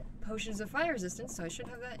potions of fire resistance, so I should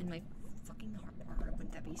have that in my fucking hotbar.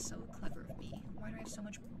 Wouldn't that be so clever of me? Why do I have so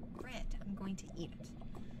much bread? I'm going to eat it.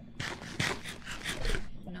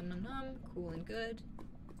 Num num num. Cool and good.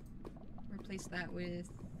 Replace that with...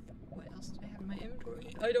 What else do I have in my inventory?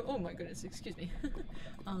 Oh my goodness, excuse me.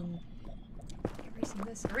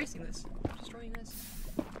 Erasing this. Destroying this.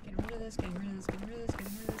 Getting rid of this.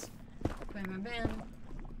 Bam.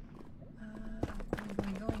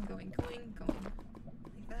 Going.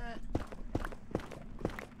 Like that.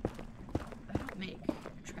 I don't make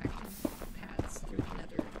attractive paths through the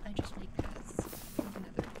nether. I just make paths through the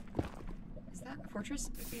nether. Is that a fortress?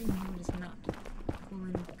 No, it is not. Cool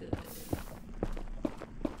and good.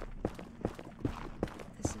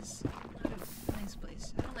 This is not a nice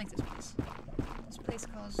place. I don't like this place. This place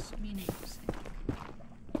calls me names, I think.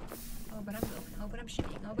 Oh, but I'm going. Oh, but I'm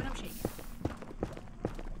shimmy. Oh, but I'm shaking.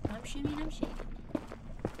 I'm shimmying, I'm shaking.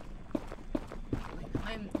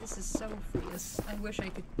 This is so fruitless. I wish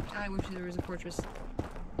there was a fortress.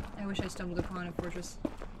 I wish I stumbled upon a fortress.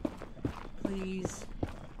 Please.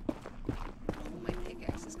 Oh, my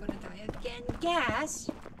pickaxe is gonna die again. Gas?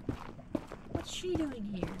 What's she doing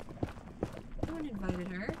here? No one invited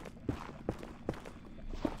her.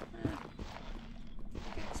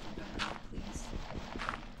 Pickaxe, don't die, please.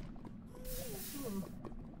 Ooh.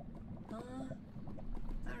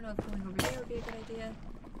 I don't know if going over here would be a good idea.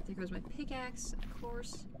 There goes my pickaxe, of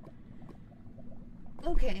course.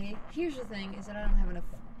 Okay, here's the thing, is that I don't have enough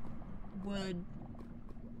wood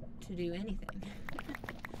to do anything.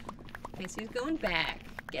 Guess who's going back?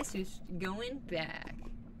 Guess who's going back?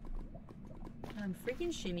 I'm freaking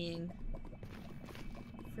shimmying.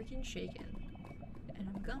 Freaking shaking. And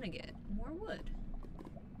I'm gonna get more wood.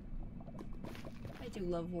 I do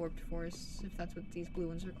love warped forests, if that's what these blue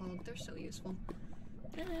ones are called. They're so useful.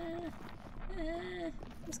 I'm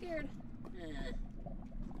scared.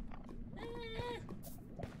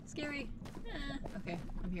 Scary. Okay,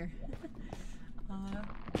 I'm here.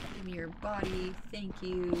 Give me your body. Thank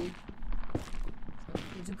you.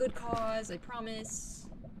 It's a good cause, I promise.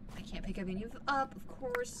 I can't pick any of up, of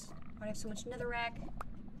course. Why do I have so much netherrack?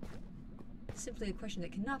 Simply a question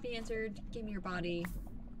that cannot be answered. Give me your body.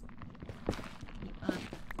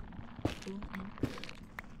 Cool and good.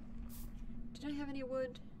 Did I have any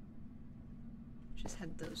wood? Just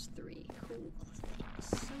had those 3. Cool. Thanks.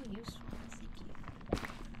 So useful. Thank you.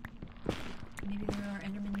 Maybe there are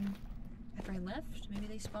endermen after I left? Maybe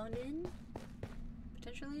they spawned in?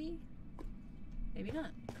 Potentially? Maybe not.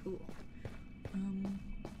 Cool.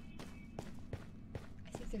 I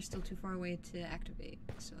think they're still too far away to activate,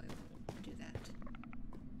 so I won't do that.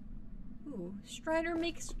 Ooh, Strider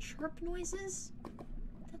makes chirp noises?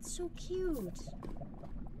 That's so cute.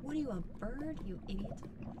 What are you, a bird, you idiot?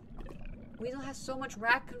 Weasel has so much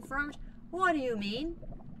rack confirmed? What do you mean?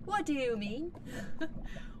 What do you mean?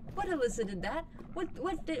 What elicited that? What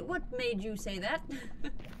made you say that?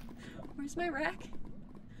 Where's my rack?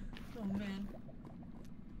 Oh man.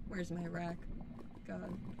 Where's my rack?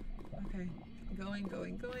 God. Okay. Going.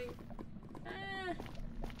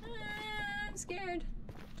 I'm scared.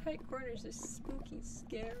 Tight corners are spooky,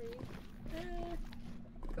 scary.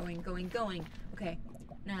 Going. Okay.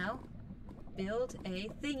 Now, build a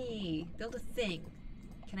thingy. Build a thing.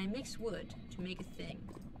 Can I mix wood to make a thing?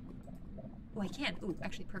 Oh, I can. Ooh,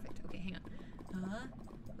 actually, perfect. Okay, hang on.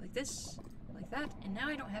 Like this, like that, and now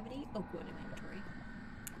I don't have any oak wood in my inventory.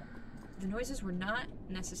 The noises were not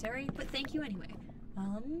necessary, but thank you anyway.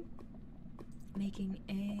 Making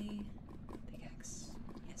a pickaxe.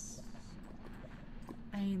 Yes.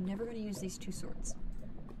 I am never going to use these 2 swords.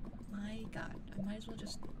 My god, I might as well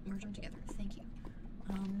just merge them together. Thank you.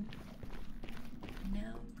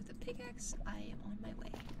 Now, with a pickaxe, I am on my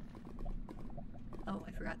way. Oh,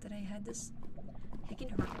 I forgot that I had this heckin'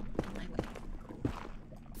 hurdle on my way. Cool.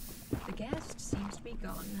 The ghast seems to be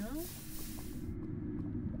gone now.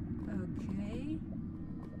 Okay.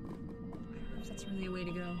 I don't know if that's really a way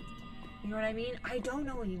to go. You know what I mean? I don't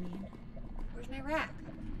know what you mean. Where's my rack?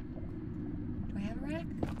 Do I have a rack?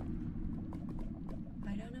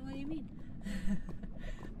 I don't know what you mean.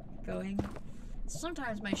 Going.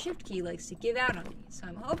 Sometimes my shift key likes to give out on me, so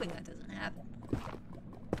I'm hoping that doesn't happen.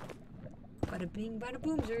 Bada bing, bada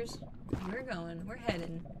boomsers. We're going. We're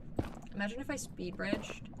heading. Imagine if I speed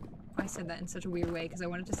bridged. I said that in such a weird way because I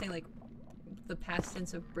wanted to say like the past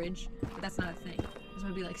tense of bridge, but that's not a thing. This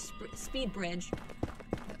would be like speed bridge.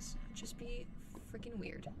 Yes, just be freaking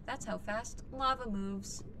weird. That's how fast lava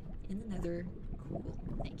moves in the nether. Cool.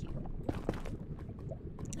 Thank you.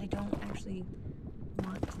 I don't actually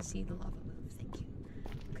want to see the lava move. Thank you.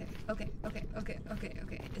 Okay.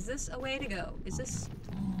 Is this a way to go? Is this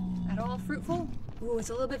at all fruitful? Ooh, it's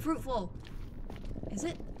a little bit fruitful. Is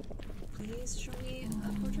it? Please show me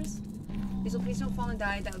a fortress. Weasel, please don't fall and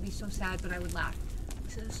die. That would be so sad, but I would laugh.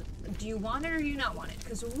 Do you want it or do you not want it?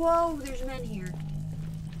 Because, whoa, there's men here.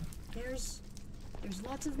 There's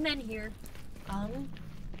lots of men here. I'm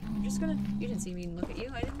just gonna, you didn't see me look at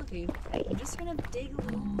you. I didn't look at you. I'm just gonna dig a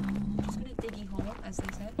little, I'm just gonna diggy hole, as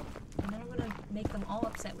they said. And then I'm gonna make them all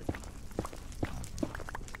upset with me.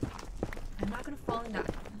 I'm not gonna fall and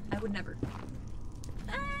die. I would never.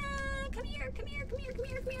 Come here.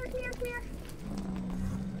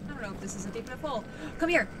 I don't know if this is a deep enough hole. Come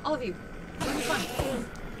here, all of you. It'll be fun.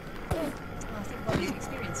 Oh, think about the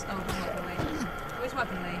experience. Oh, he's walking away. Oh, he's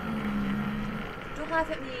walking away. Don't laugh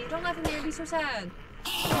at me. Don't laugh at me. I'd be so sad.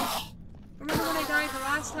 Remember when I died the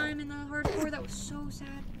last time in the hardcore? That was so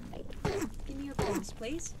sad. Give me your balls,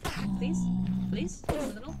 please. Please? Just a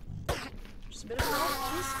little. Just a bit of a ball,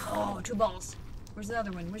 please. Oh, 2 balls. Where's the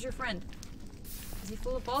other one? Where's your friend? Is he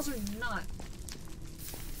full of balls or not?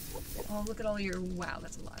 Oh, look at all your... Wow,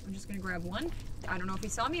 that's a lot. I'm just gonna grab one. I don't know if he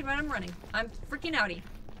saw me, but I'm running. I'm freaking outie.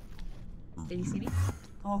 Did he see me?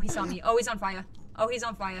 Oh, he saw me. Oh, he's on fire.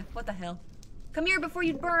 What the hell? Come here before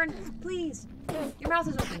you burn, please. Your mouth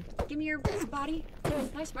is open. Give me your body.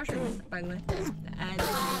 Nice mushroom, by the way.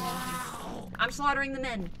 I'm slaughtering the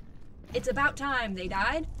men. It's about time they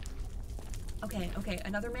died. Okay,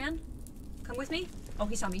 another man? Come with me. Oh,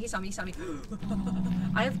 he saw me.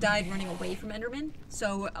 I have died running away from Enderman,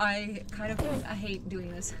 so I kind of hate doing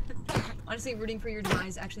this. Honestly, rooting for your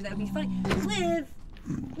demise, actually, that would be funny.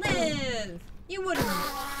 Live! You wouldn't.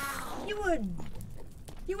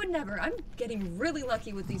 You would never. I'm getting really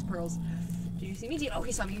lucky with these pearls. Did you see me? Oh,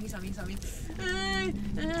 he saw me.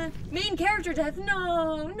 Main character death.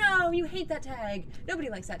 No, you hate that tag. Nobody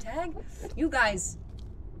likes that tag. You guys,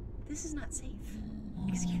 this is not safe.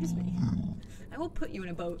 Excuse me. I will put you in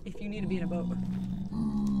a boat if you need to be in a boat.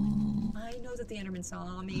 I know that the Enderman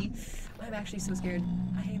saw me. I'm actually so scared.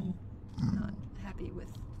 I am not happy with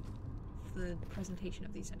the presentation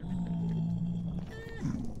of these Endermen.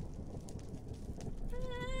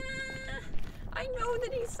 I know know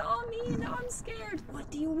that he saw me, and now I'm scared. What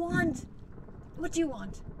do you want? What do you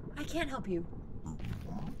want? I can't help you.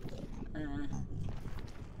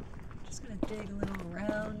 Just gonna dig a little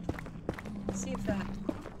around. See if that...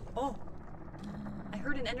 Oh! I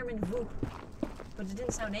heard an Enderman whoop, but it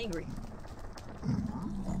didn't sound angry.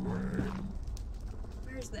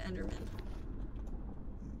 Where's the Enderman?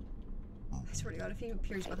 I swear to God, if he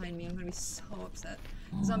appears behind me, I'm gonna be so upset.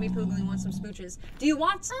 Zombie Poogling wants some smooches. Do you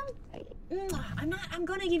want some? I'm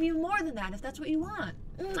gonna give you more than that if that's what you want.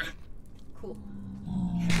 Cool.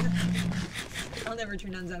 I'll never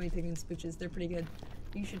turn down Zombie Pig and smooches. They're pretty good.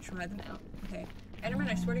 You should try them out. Okay. Enderman,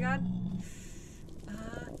 I swear to God.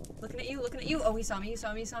 Looking at you, looking at you. Oh, he saw me, he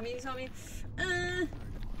saw me, he saw me, he saw me.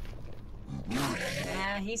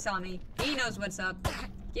 Yeah, he saw me. He knows what's up.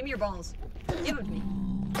 Give me your balls. Give them to me.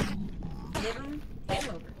 Give them. Hand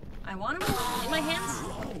them over. I want them in my hands.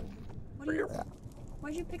 Oh, what are you?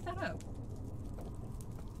 Why'd you pick that up?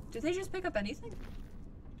 Did they just pick up anything?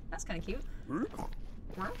 That's kind of cute.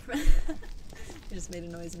 He just made a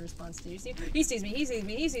noise in response. Did you see? He sees me. He sees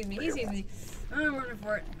me. He sees me. He sees me. I'm running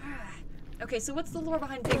for it. Okay, so what's the lore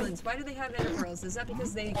behind piglins? Why do they have ender pearls? Is that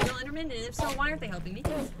because they kill endermen? And if so, why aren't they helping me?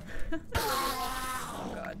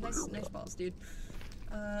 Oh god, nice balls, dude.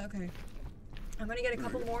 Okay. I'm gonna get a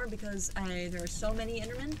couple more because there are so many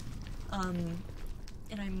endermen.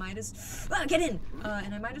 And I might as get in.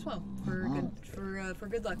 And I might as well for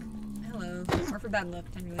good luck. Hello, or for bad luck.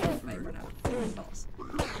 Technically, if I run out of balls.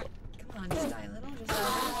 Come on, just die a little. Just die a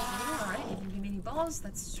little. All right, you didn't give me any balls.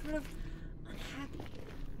 That's sort of unhappy.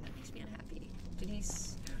 That makes me unhappy. Did he?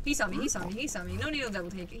 He saw me. He saw me. He saw me. No need to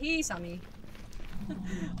double take. He saw me.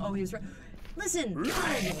 Oh, he was right. Listen,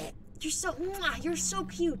 God, you're so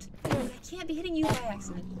cute. But I can't be hitting you by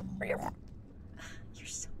accident. You're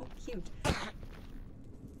so cute.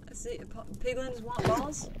 See, piglins want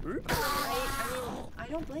balls. I mean, I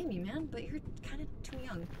don't blame you, man. But you're kind of too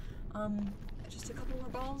young. Just a couple more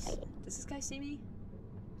balls. Does this guy see me?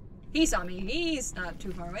 He saw me. He's not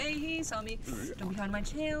too far away. He saw me. Don't be on my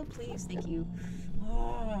tail, please. Thank you.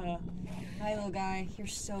 Oh, hi, little guy. You're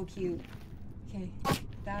so cute. Okay,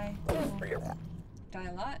 die. Oh. Die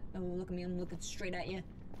a lot. Oh, look at me. I'm looking straight at you.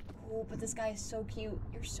 Oh, but this guy is so cute.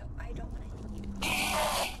 You're so... I don't want to hit you.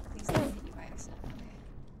 Please don't hit you by accident. Okay.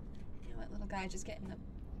 You know what, little guy? Just get in the...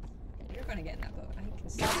 You're going to get in that boat. I can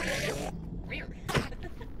see you.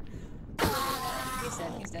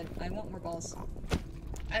 He's dead. I want more balls.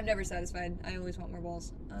 I'm never satisfied. I always want more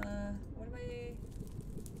balls. What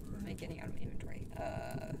am I getting out of my inventory?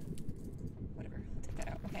 Whatever. I'll take that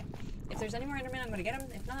out. Okay. If there's any more Endermen, I'm gonna get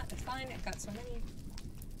them. If not, it's fine. I've got so many.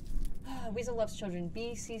 Weasel loves children.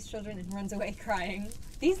 Bee sees children and runs away crying.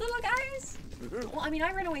 These little guys? Well, I mean,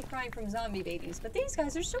 I ran away crying from zombie babies, but these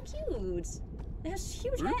guys are so cute. They have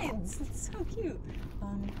huge heads. It's so cute.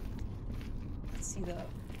 Let's see though.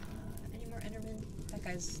 Any more Endermen? That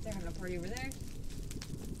guy's, they're having a party over there.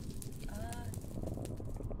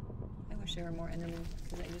 I wish there were more Endermen,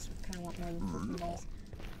 because I just kind of want more than balls.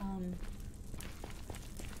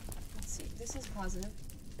 Let's see. This is positive.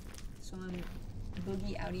 So I'm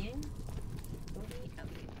boogie outying. Boogie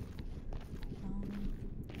outying.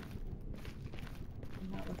 I'm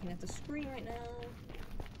not looking at the screen right now.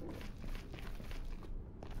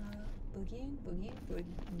 Boogieing.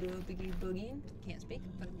 Can't speak,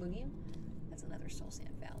 but boogieing. That's another soul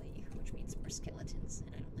sand valley, which means more skeletons,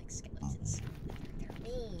 and I don't like skeletons. They're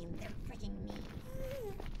mean. They're freaking mean.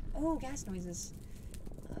 Oh, gas noises.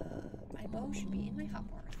 My bow should be in my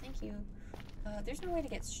hotbar. Thank you. There's no way to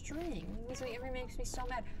get string. Weasel ever makes me so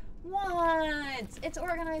mad. What? It's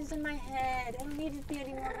organized in my head. I don't need it to be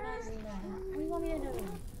any more organized than that. What do you want me to do?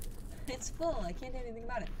 It's full. I can't do anything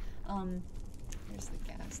about it. There's the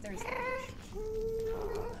gas. There's the fish.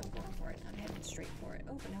 I'm going for it. I'm heading straight for it.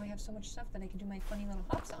 Oh, but now I have so much stuff that I can do my funny little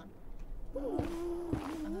hops on. Ooh.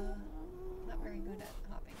 Not very good at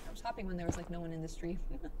hopping. I was hopping when there was like no one in the stream.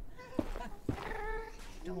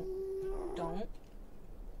 Don't.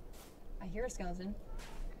 I hear a skeleton.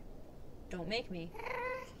 Don't make me.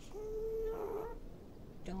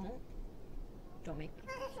 Don't make me.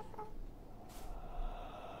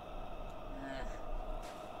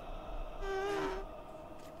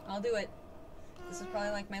 I'll do it. This is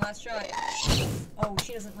probably like my last shot. Oh,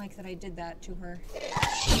 she doesn't like that I did that to her.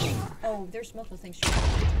 Oh, there's multiple things she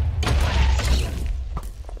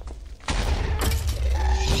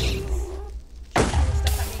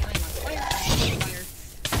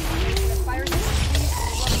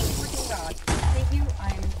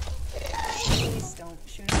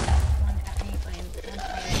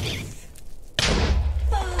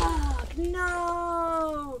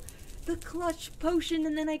clutch clutch potion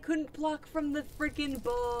and then I couldn't pluck from the freaking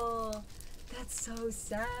bowl. That's so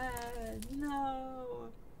sad. No.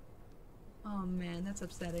 Oh man, that's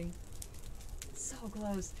upsetting. So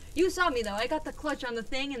close. You saw me though. I got the clutch on the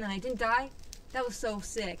thing and then I didn't die. That was so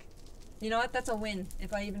sick. You know what? That's a win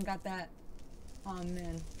if I even got that. Oh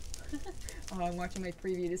man. Oh, I'm watching my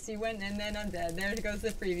preview to see when, and then I'm dead. There goes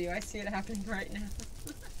the preview. I see it happening right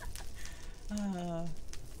now.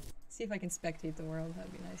 See if I can spectate the world.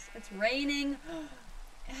 That'd be nice. It's raining.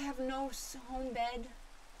 I have no home bed.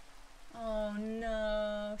 Oh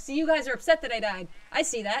no. See, you guys are upset that I died. I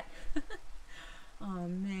see that. Oh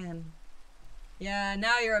man. Yeah,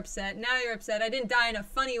 now you're upset. Now you're upset. I didn't die in a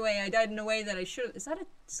funny way. I died in a way that I should have. Is that a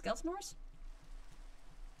skeleton horse?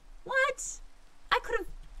 What? I could have.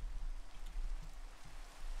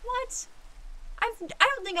 What? I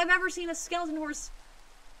don't think I've ever seen a skeleton horse,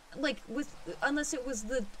 like, with, unless it was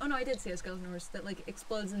the, oh no, I did see a skeleton horse that, like,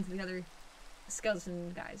 explodes into the other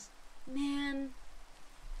skeleton guys. Man.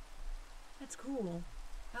 That's cool.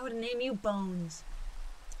 I would name you Bones.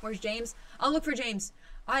 Where's James? I'll look for James.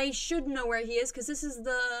 I should know where he is, because this is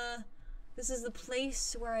the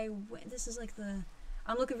place where I went. This is like the,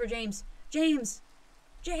 I'm looking for James. James!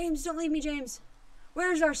 James, don't leave me, James.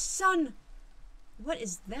 Where's our son? What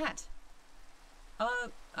is that?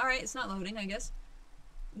 Alright, it's not loading, I guess.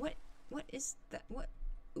 What is that? What?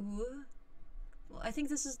 Ooh. Well, I think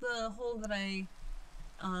this is the hole that I,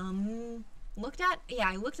 looked at? Yeah,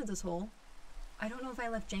 I looked at this hole. I don't know if I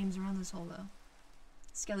left James around this hole, though.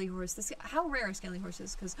 Skelly horse. This, how rare are skelly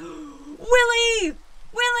horses? Because, Willie!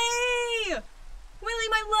 Willie! Willie,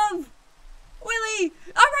 my love! Willie!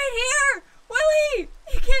 I'm right here! Willie!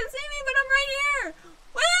 You can't see me, but I'm right here!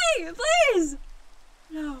 Willie! Please!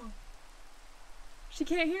 No. She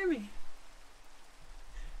can't hear me.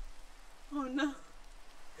 Oh no.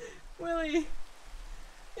 Willie.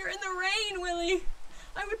 You're in the rain, Willie.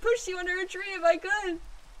 I would push you under a tree if I could.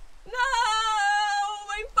 No!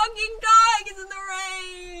 My fucking dog is in the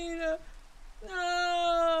rain!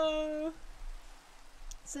 No!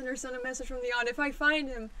 Send her son a message from the odd. If I find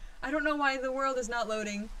him, I don't know why the world is not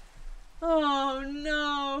loading. Oh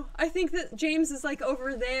no. I think that James is like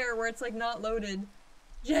over there where it's like not loaded.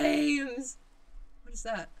 James! What is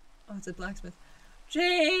that? Oh, it's a blacksmith.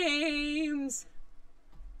 James!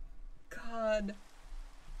 God.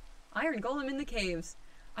 Iron golem in the caves.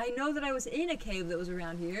 I know that I was in a cave that was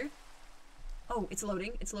around here. Oh, it's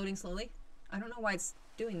loading. It's loading slowly. I don't know why it's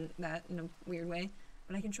doing that in a weird way,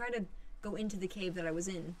 but I can try to go into the cave that I was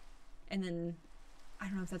in, and then, I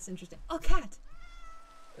don't know if that's interesting. Oh, cat!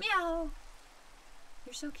 Meow!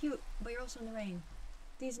 You're so cute, but you're also in the rain.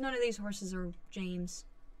 None of these horses are James.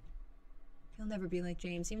 He'll never be like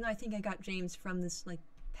James, even though I think I got James from this, like,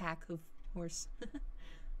 pack of horse.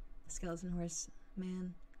 Skeleton horse.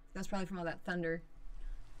 Man. That's probably from all that thunder.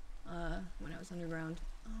 When I was underground.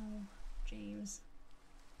 Oh, James.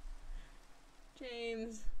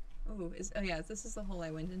 James. Oh, yeah, this is the hole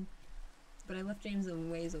I went in. But I left James a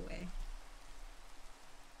ways away.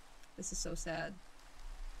 This is so sad.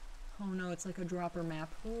 Oh no, it's like a dropper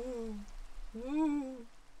map. Ooh. Ooh.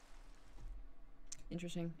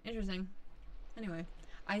 Interesting. Interesting. Anyway,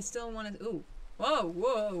 I still want to. Ooh. Whoa,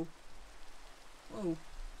 whoa. Whoa.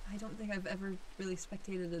 I don't think I've ever really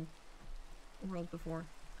spectated a world before.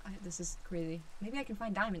 This is crazy. Maybe I can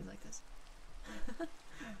find diamonds like this.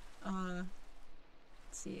 Let's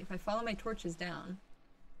see. If I follow my torches down,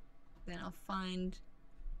 then I'll find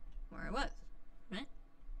where I was. Right?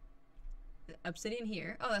 The obsidian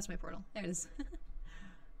here. Oh, that's my portal. There it is.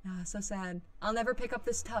 Oh, so sad. I'll never pick up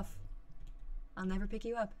this tough. I'll never pick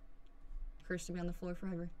you up. Cursed to be on the floor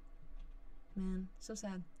forever. Man, so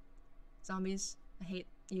sad. Zombies, I hate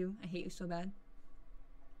you. I hate you so bad.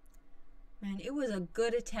 Man, it was a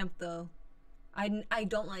good attempt though. I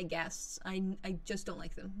don't like ghasts. I just don't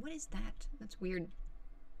like them. What is that? That's weird.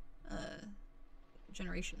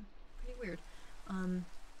 Generation. Pretty weird.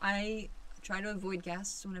 I try to avoid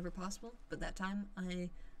ghasts whenever possible, but that time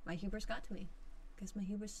my hubris got to me. Guess my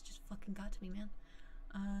hubris just fucking got to me,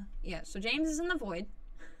 man. Yeah, so James is in the void.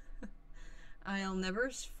 I'll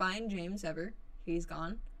never find James ever. He's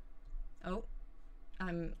gone. Oh,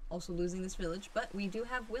 I'm also losing this village, but we do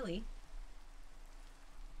have Willie.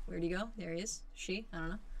 Where'd he go? There he is. She? I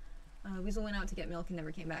don't know. Weasel went out to get milk and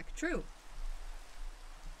never came back. True.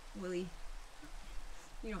 Willie.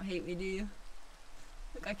 You don't hate me, do you?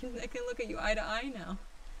 Look, I can look at you eye to eye now.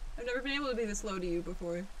 I've never been able to be this low to you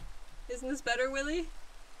before. Isn't this better, Willie?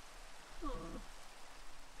 Aww.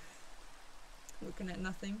 Looking at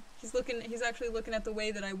nothing. He's actually looking at the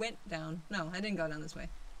way that I went down. No, I didn't go down this way.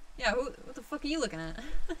 Yeah, what the fuck are you looking at?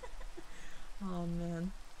 Oh,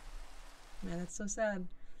 man. Man, that's so sad.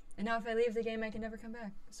 And now if I leave the game, I can never come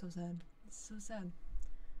back. So sad. It's so sad.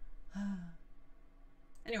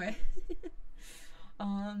 Anyway.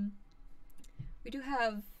 We do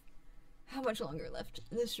have how much longer left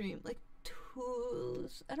in the stream? Like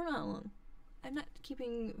I don't know how long. I'm not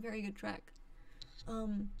keeping very good track. I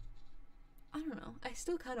don't know. I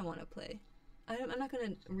still kind of want to play. I'm not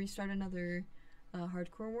gonna restart another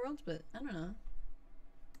hardcore world, but I don't know.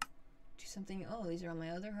 Do something. Oh, these are all my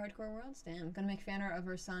other hardcore worlds. Damn. Gonna make fan art of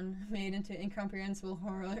her son made into incomprehensible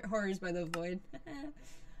horrors by the void.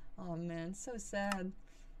 Oh man, so sad.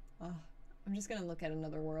 Oh, I'm just gonna look at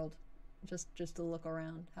another world, just to look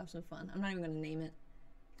around, have some fun. I'm not even gonna name it.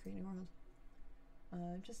 Create a world.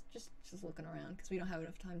 Just looking around because we don't have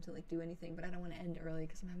enough time to like do anything. But I don't want to end early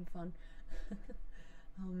because I'm having fun.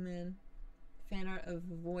 Oh man, fan art of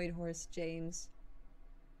Void Horse James.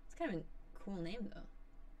 It's kind of a cool name though.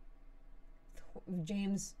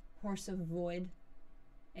 James Horse of Void,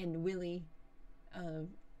 and Willie,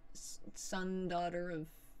 son daughter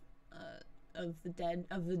of the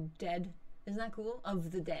dead. Isn't that cool?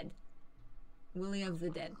 Of the dead. Willie of the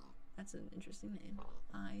Dead. That's an interesting name.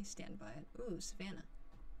 I stand by it. Ooh, Savannah.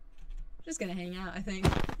 Just gonna hang out, I think.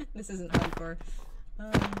 This isn't hardcore.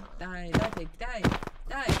 Die, pig, die,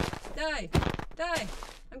 die.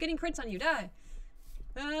 I'm getting crits on you, die.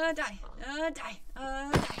 Die.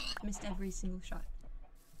 Missed every single shot.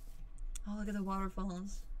 Oh, look at the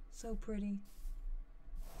waterfalls. So pretty.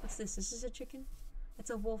 What's this? Is this a chicken? It's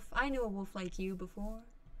a wolf. I knew a wolf like you before.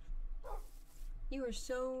 You were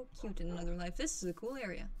so cute in another life. This is a cool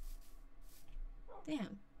area.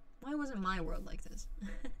 Damn. Why wasn't my world like this?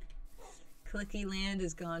 Clicky land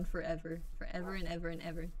is gone forever. Forever and ever and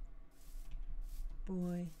ever.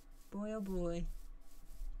 Boy. Boy, oh boy.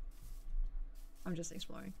 I'm just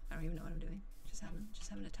exploring. I don't even know what I'm doing. Just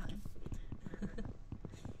having a time.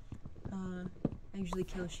 I usually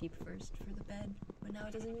kill sheep first for the bed, but now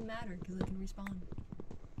it doesn't even matter because I can respawn.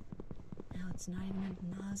 Now it's not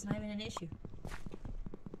even an issue.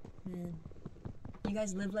 Man, you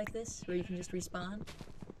guys live like this where you can just respawn?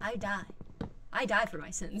 I die for my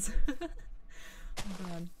sins. Oh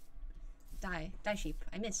god. Die sheep.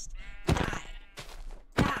 I missed. Die.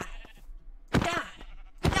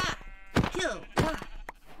 Kill. Die.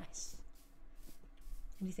 Nice.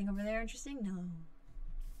 Anything over there interesting? No.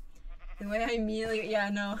 The way I immediately, yeah,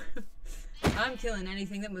 no. I'm killing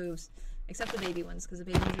anything that moves. Except the baby ones, because the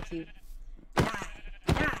baby ones are cute. Die.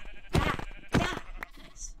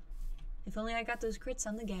 Nice. If only I got those crits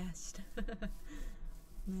on the ghast.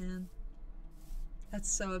 Man.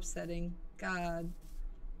 That's so upsetting. God.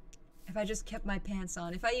 If I just kept my pants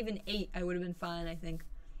on. If I even ate, I would have been fine, I think.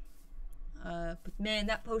 But man,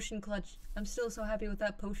 that potion clutch. I'm still so happy with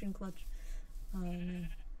that potion clutch. Oh, man.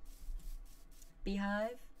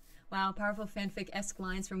 Beehive? Wow, powerful fanfic-esque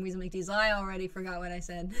lines from Weasel McDeasel. I already forgot what I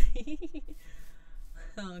said.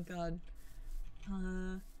 Oh, God.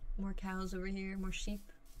 More cows over here. More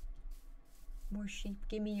sheep. More sheep.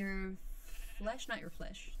 Give me your flesh. Not your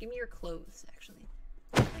flesh. Give me your clothes, actually.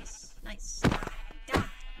 Nice. Die.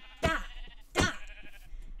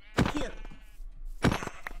 Kill.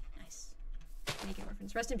 Nice. Making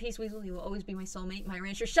orphans. Rest in peace, Weasel. You will always be my soulmate, my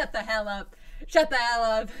rancher. Shut the hell up.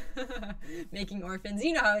 Making orphans.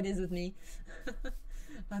 You know how it is with me.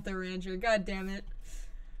 Not the rancher. God damn it.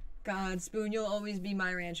 God, Spoon, you'll always be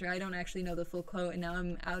my rancher. I don't actually know the full quote, and now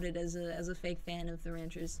I'm outed as a fake fan of the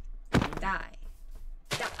ranchers. Die.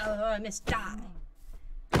 Oh, I missed. Die.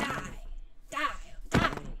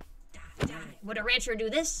 Would a rancher do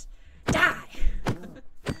this? Die.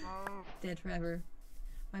 Dead forever.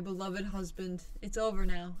 My beloved husband. It's over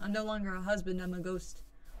now. I'm no longer a husband. I'm a ghost.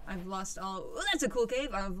 I've lost all. Oh, that's a cool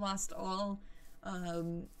cave. I've lost all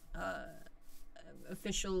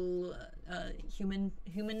official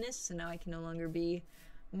humanness, and now I can no longer be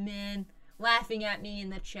men laughing at me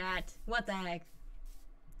in the chat. What the heck?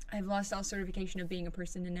 I've lost all certification of being a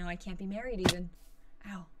person, and now I can't be married even.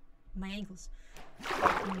 Ow, my ankles.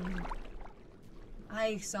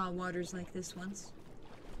 I saw waters like this once.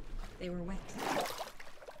 They were wet.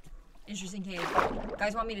 Interesting cave.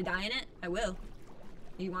 Guys want me to die in it? I will.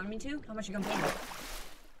 You want me to? How much you gonna pay me?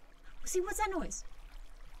 See, what's that noise?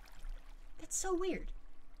 That's so weird.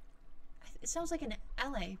 It sounds like an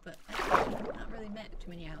LA, but I've not really met too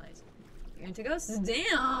many allies. You're into ghosts?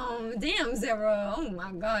 Damn, Zero. Oh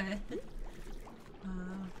my god.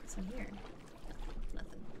 What's in here?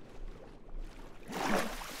 Nothing.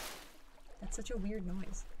 That's such a weird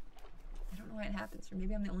noise. I don't know why it happens, or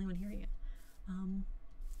maybe I'm the only one hearing it.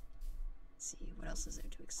 Let's see, what else is there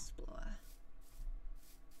to explore?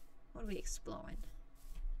 What are we exploring?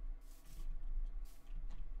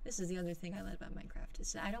 This is the other thing I love about Minecraft,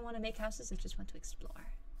 is I don't want to make houses, I just want to explore.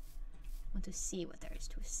 I want to see what there is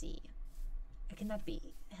to see. I cannot be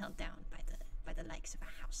held down by the likes of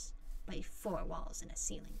a house, by 4 walls and a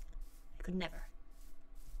ceiling. I could never.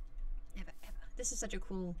 Never, ever. This is such a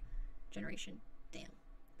cool generation. Damn.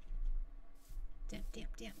 Damn, damn,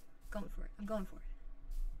 damn. Going for it. I'm going for it.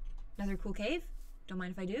 Another cool cave? Don't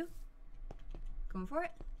mind if I do. Going for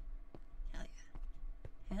it? Hell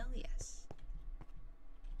yeah. Hell yes.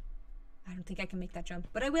 I don't think I can make that jump,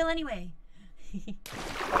 but I will anyway. Yeah.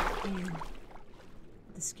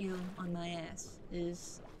 The skill on my ass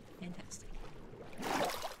is fantastic.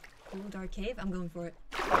 Cool dark cave. I'm going for it.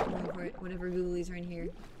 I'm going for it. Whatever ghoulies are in here,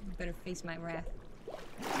 better face my wrath.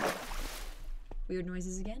 Weird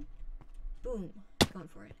noises again. Boom. Going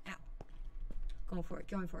for it. Ow. Going for it.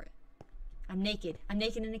 Going for it. I'm naked. I'm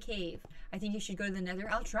naked in a cave. I think you should go to the nether.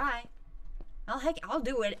 I'll try. I'll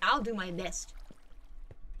do it. I'll do my best.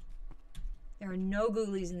 There are no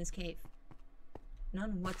ghoulies in this cave.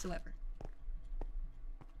 None whatsoever.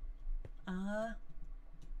 Oh.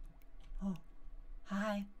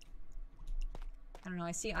 Hi. I don't know,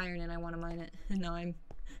 I see iron and I want to mine it. No,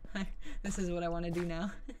 this is what I want to do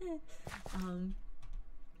now.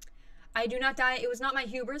 I do not die. It was not my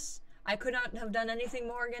hubris. I could not have done anything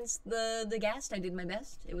more against the ghast. I did my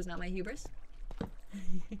best. It was not my hubris.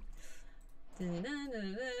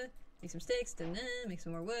 Make some sticks. Make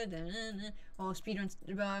some more wood. Oh, speedrun.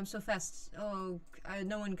 I'm so fast. Oh,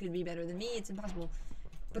 no one could be better than me. It's impossible.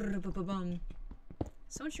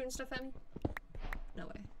 Someone shooting stuff at me? No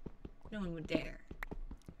way. No one would dare.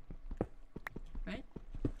 Right?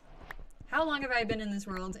 How long have I been in this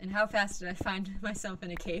world, and how fast did I find myself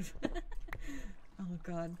in a cave? Oh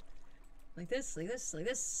god. Like this, like this, like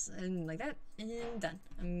this, and like that, and done.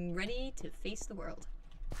 I'm ready to face the world.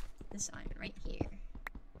 This iron right here.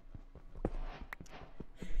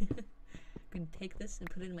 I'm gonna take this and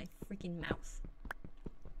put it in my freaking mouth.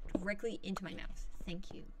 Directly into my mouth.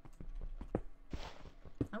 Thank you.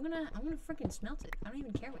 I'm gonna freaking smelt it. I don't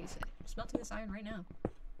even care what you say. I'm smelting this iron right now.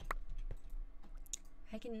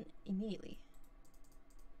 I can immediately.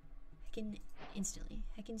 I can instantly.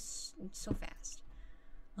 I can so fast.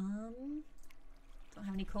 Don't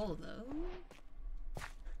have any coal though.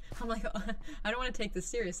 I'm like, I don't want to take this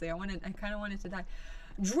seriously. I kind of want it to die.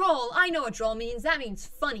 Droll! I know what droll means. That means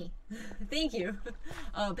funny. Thank you.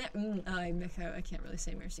 I can't really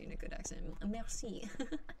say merci in a good accent. Merci.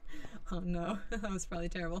 Oh no, that was probably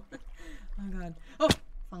terrible. Oh god. Oh!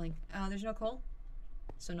 Falling. There's no coal.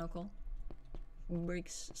 So no coal.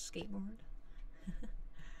 Breaks skateboard.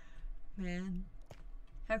 Man.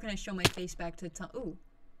 How can I show my face back to ooh.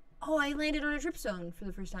 Oh, I landed on a dripstone for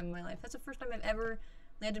the first time in my life. That's the first time I've ever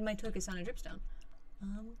landed my tokus on a dripstone.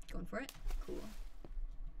 Going for it. Cool.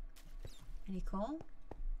 Any coal?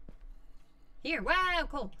 Here! Wow!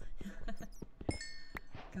 Coal!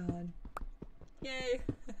 God. Yay!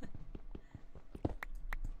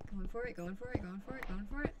 Going for it, going for it, going for it, going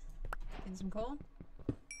for it. Getting some coal.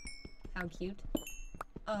 How cute.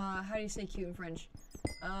 How do you say cute in French?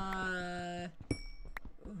 I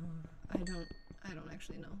don't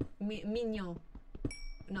actually know. Mignon.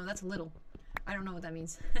 No, that's little. I don't know what that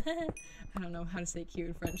means. I don't know how to say cute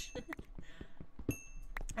in French.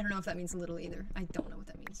 I don't know if that means little either. I don't know what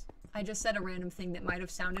that means. I just said a random thing that might have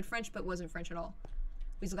sounded French, but wasn't French at all.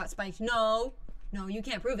 Weasel got spiked. No! No, you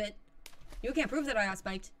can't prove it. You can't prove that I got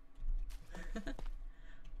spiked.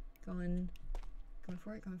 Going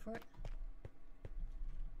for it, going for it.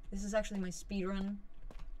 This is actually my speedrun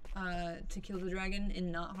to kill the dragon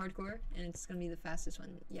in not hardcore, and it's gonna be the fastest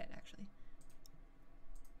one yet, actually.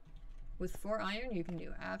 With 4 iron, you can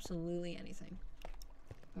do absolutely anything.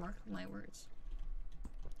 Mark my words.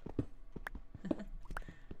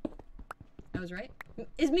 I was right.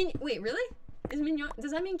 Wait, really? Is mignon?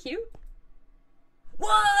 Does that mean cute?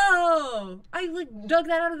 Whoa! I like dug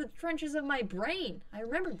that out of the trenches of my brain. I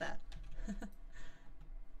remembered that.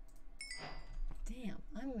 Damn,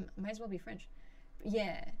 might as well be French.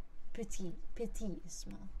 Yeah, petit is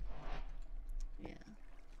small. Yeah,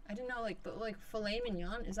 I didn't know but filet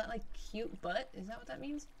mignon, is that like cute butt? Is that what that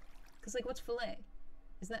means? Cause like what's filet?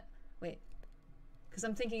 Is that Cause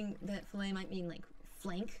I'm thinking that filet might mean like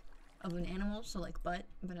flank of an animal, so like butt,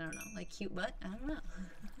 but I don't know, like cute butt. I don't know.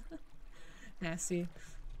 Nasty.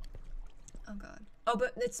 Oh god. Oh,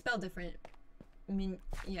 but it's spelled different.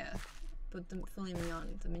 Yeah. But the filet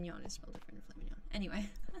mignon, the mignon is spelled different than filet mignon. Anyway.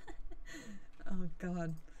 Oh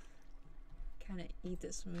god. Kinda eat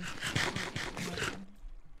this one.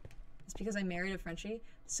 It's because I married a Frenchie.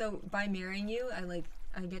 So by marrying you,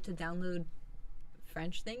 I get to download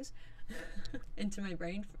French things. into my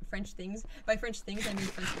brain. French things. By French things, I mean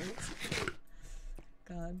French words.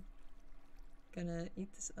 God. Gonna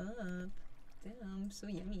eat this up. Damn, so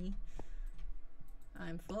yummy.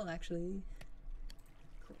 I'm full, actually.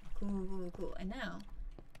 Cool, cool, cool, cool. And now,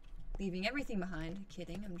 leaving everything behind.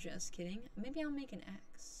 Kidding, I'm just kidding. Maybe I'll make an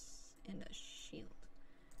axe and a shield.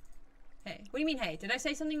 Hey, what do you mean, hey? Did I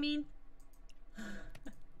say something mean?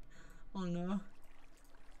 Oh no.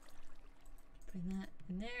 Putting that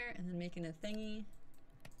in there, and then making a thingy.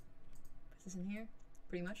 Put this in here,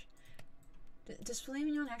 pretty much. Does filet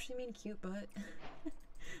mignon actually mean cute butt?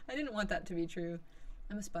 I didn't want that to be true.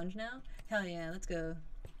 I'm a sponge now? Hell yeah, let's go.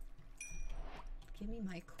 Give me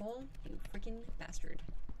my coal, you freaking bastard.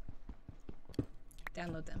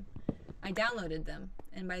 Download them. I downloaded them,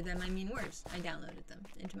 and by them I mean words. I downloaded them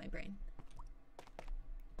into my brain.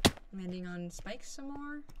 Landing on spikes some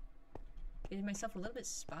more. Getting myself a little bit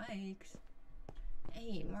spiked.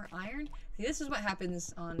 Hey, more iron? See, this is what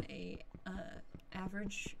happens on a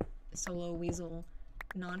average solo Weasel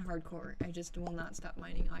non-hardcore. I just will not stop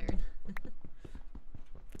mining iron.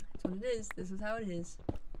 That's what it is. This is how it is.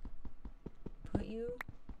 Put you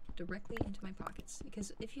directly into my pockets.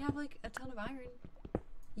 Because if you have like a ton of iron,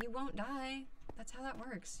 you won't die. That's how that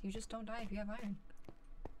works. You just don't die if you have iron.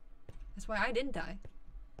 That's why I didn't die.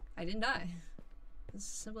 I didn't die. It's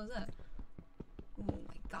as simple as that. Oh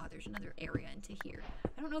my god, there's another area into here.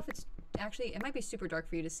 I don't know if it's actually, it might be super dark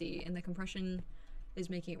for you to see, and the compression is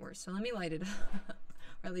making it worse. So let me light it up,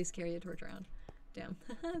 or at least carry a torch around. Damn.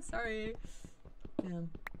 Sorry.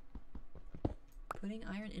 Damn. Putting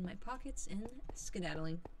iron in my pockets and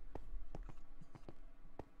skedaddling.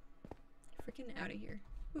 Freaking out of here.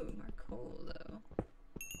 Ooh, more coal though.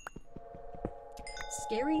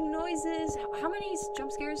 Scary noises. How many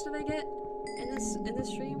jump scares did I get in this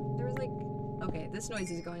stream? There was like, okay, this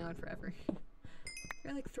noise is going on forever.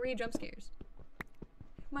 There are like 3 jump scares.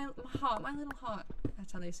 My little hot.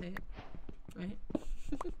 That's how they say it, right?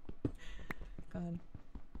 God.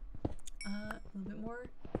 A little bit more.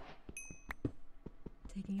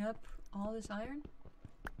 Taking up all this iron.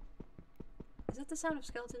 Is that the sound of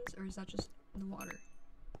skeletons, or is that just the water?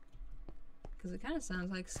 Because it kind of sounds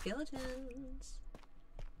like skeletons.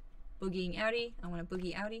 Boogieing outie. I want a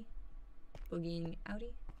boogie outie. Boogieing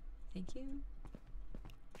outie. Thank you.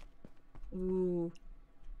 Ooh.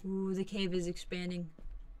 Ooh, the cave is expanding.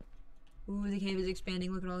 Ooh, the cave is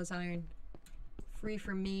expanding. Look at all this iron. Free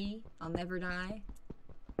for me. I'll never die.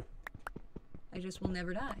 I just will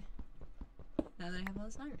never die. Now that I have all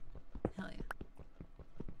this iron. Hell yeah.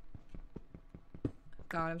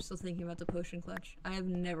 God, I'm still thinking about the potion clutch. I have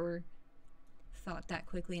never thought that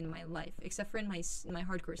quickly in my life. Except for in my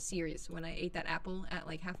hardcore series. When I ate that apple at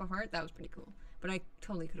like half a heart. That was pretty cool. But I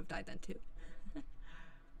totally could have died then too.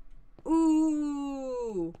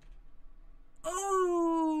 Ooh!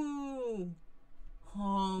 Ooh!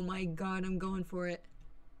 Oh my god, I'm going for it.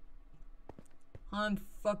 I'm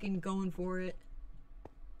fucking going for it.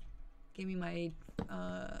 Give me my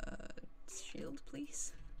shield,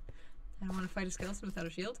 please. I don't want to fight a skeleton without a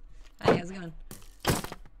shield. Hi, how's it going? I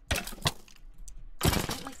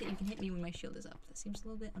don't like that you can hit me when my shield is up. That seems a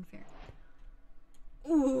little bit unfair.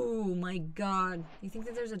 Ooh, my god. You think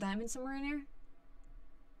that there's a diamond somewhere in here?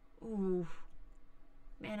 Ooh.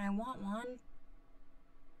 Man, I want one.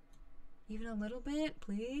 Even a little bit,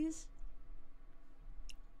 please?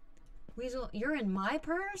 Weasel, you're in my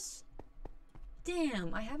purse?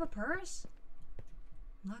 Damn, I have a purse?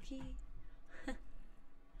 Lucky.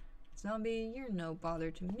 Zombie, you're no bother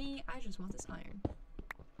to me. I just want this iron.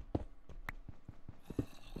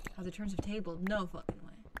 Oh, the turns have tabled. No fucking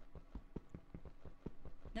way.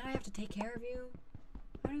 Now I have to take care of you?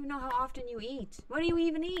 I don't even know how often you eat. What do you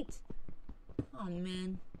even eat? Oh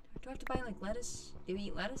man. Do I have to buy like lettuce? Do you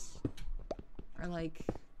eat lettuce? Or like,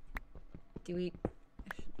 do you eat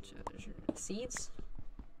seeds?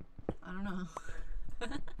 I don't know.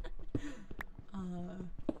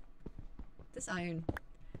 This iron.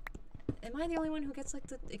 Am I the only one who gets like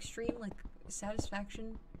the extreme like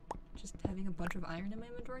satisfaction just having a bunch of iron in my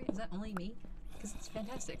inventory? Is that only me? Because it's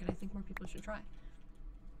fantastic and I think more people should try.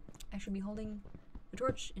 I should be holding the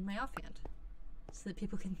torch in my offhand so that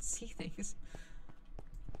people can see things.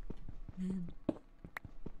 Man.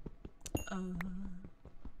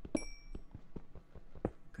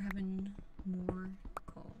 Grabbing more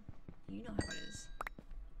coal. You know how it is.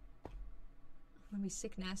 I'm gonna be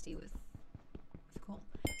sick nasty with coal.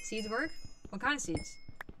 Seeds work? What kind of seeds?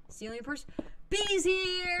 Stealing a purse? Bee's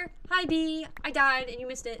here! Hi bee! I died and you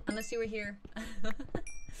missed it, unless you were here.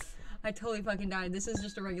 I totally fucking died. This is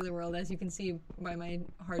just a regular world, as you can see by my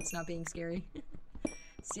hearts not being scary.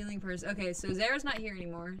 Stealing purse. Okay, so Zara's not here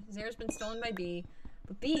anymore. Zara's been stolen by B.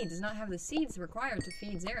 But B does not have the seeds required to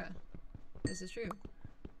feed Zara. This is true.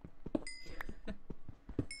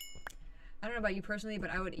 I don't know about you personally, but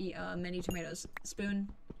I would eat many tomatoes. Spoon.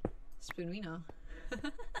 Spoon, we know.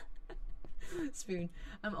 Spoon.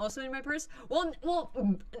 I'm also in my purse. Well,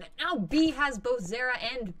 now B has both Zara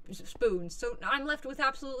and Spoon, so I'm left with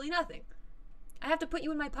absolutely nothing. I have to put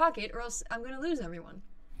you in my pocket or else I'm gonna lose everyone.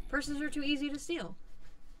 Purses are too easy to steal.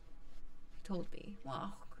 I told B.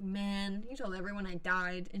 Wow, man. You told everyone I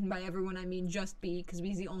died, and by everyone I mean just B, because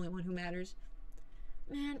B's the only one who matters.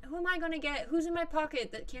 Man, who am I gonna get? Who's in my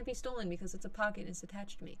pocket that can't be stolen because it's a pocket and it's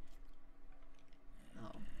attached to me?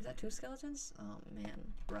 Oh, is that 2 skeletons? Oh,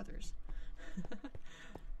 man. Brothers.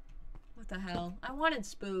 What the hell? I wanted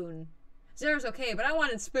Spoon. Zara's okay, but I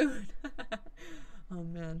wanted Spoon. Oh,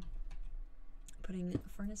 man. Putting a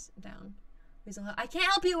furnace down. Weasel, I can't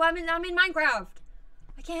help you! I'm in Minecraft!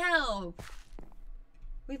 I can't help!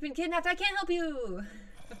 We've been kidnapped! I can't help you!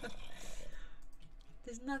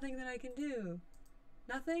 There's nothing that I can do.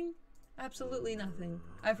 Nothing? Absolutely nothing.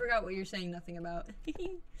 I forgot what you're saying nothing about.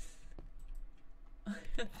 I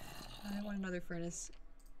want another furnace.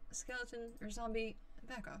 Skeleton or zombie,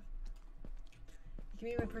 back off. You give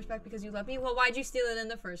me my purse back because you love me? Well, why'd you steal it in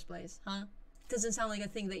the first place, huh? Doesn't sound like a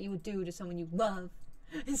thing that you would do to someone you love.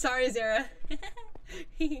 Sorry, Zara.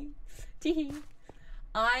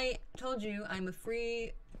 I told you I'm a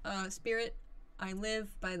free spirit. I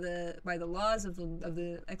live by the laws of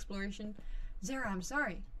the exploration. Zara, I'm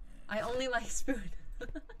sorry. I only like Spoon.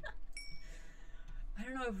 I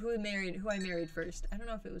don't know who I married first. I don't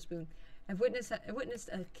know if it was Spoon. I witnessed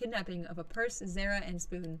a kidnapping of a purse, Zara, and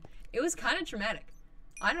Spoon. It was kind of traumatic.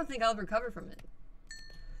 I don't think I'll recover from it.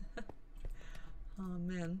 Oh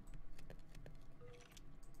man.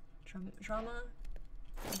 Trauma.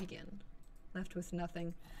 Begin. Left with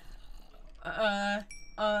nothing.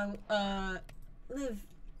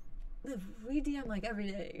 Liv, we DM like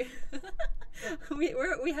every day.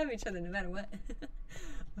 we have each other no matter what.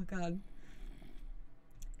 Oh god.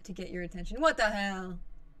 To get your attention. What the hell?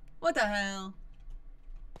 What the hell?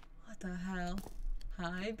 What the hell?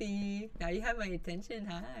 Hi, B. Now you have my attention.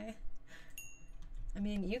 Hi. I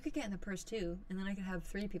mean, you could get in the purse too, and then I could have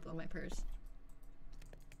 3 people in my purse.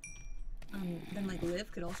 Then like Liv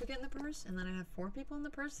could also get in the purse, and then I'd have 4 people in the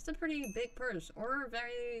purse. It's a pretty big purse, or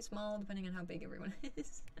very small, depending on how big everyone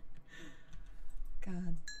is.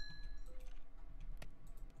 God.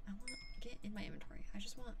 I want to get in my inventory. I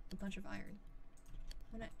just want a bunch of iron.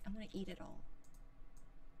 I'm gonna eat it all.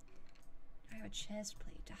 I have a chest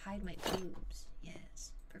plate to hide my boobs.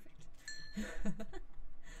 Yes, perfect.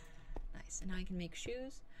 Nice, and now I can make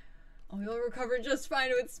shoes. Oh, you'll recover just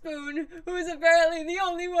fine with Spoon, who is apparently the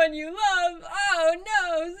only one you love. Oh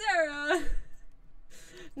no, Zara!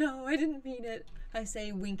 No, I didn't mean it. I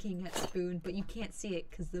say winking at Spoon, but you can't see it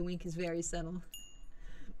because the wink is very subtle.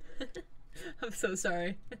 I'm so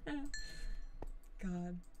sorry.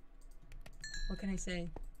 God. What can I say?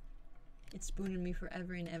 It's Spoon and me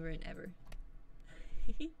forever and ever and ever.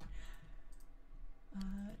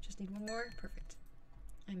 Just need one more. Perfect.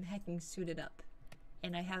 I'm hecking suited up.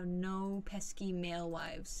 And I have no pesky male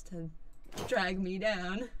wives to drag me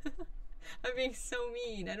down. I'm being so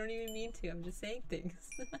mean. I don't even mean to. I'm just saying things.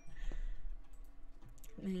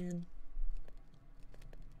 Man.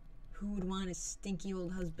 Who would want a stinky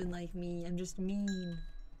old husband like me? I'm just mean.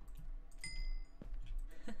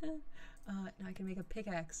 Now I can make a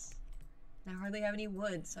pickaxe. And I hardly have any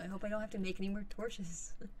wood, so I hope I don't have to make any more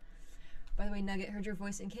torches. By the way, Nugget heard your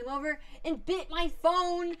voice and came over and bit my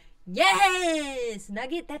phone! Yes!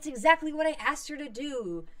 Nugget, that's exactly what I asked her to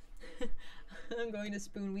do. I'm going to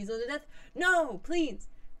spoon Weasel to death. No, please,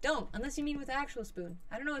 don't, unless you mean with the actual spoon.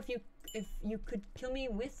 I don't know if you could kill me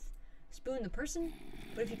with Spoon the person,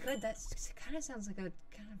 but if you could, that kind of sounds like a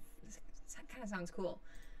kind of sounds cool.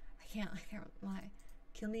 I can't lie.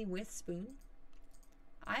 Kill me with Spoon?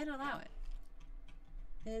 I'd allow it.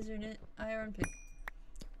 Isn't it? Iron pick.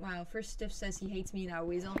 Wow, first Stiff says he hates me now,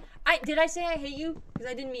 Weasel. Did I say I hate you? Because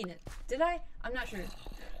I didn't mean it. Did I? I'm not sure.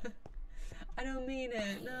 I don't mean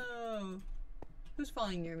it. No. Who's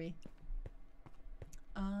falling near me?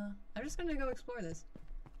 I'm just gonna go explore this.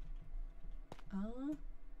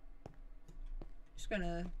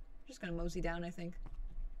 Just gonna mosey down, I think.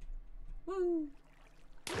 Woo!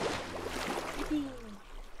 Yippee!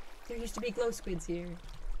 There used to be glow squids here.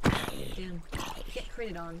 Damn. Get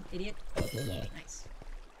critted on, idiot. Nice.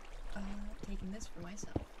 Taking this for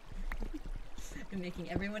myself. And making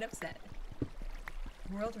everyone upset.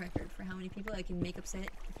 World record for how many people I can make upset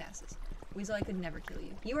the fastest. Weasel, I could never kill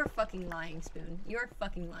you. You are fucking lying, Spoon. You are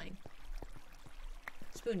fucking lying.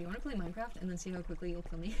 Spoon, you want to play Minecraft and then see how quickly you'll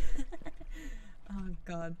kill me? Oh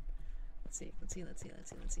god. Let's see.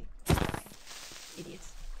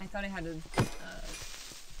 Idiots. I thought I had a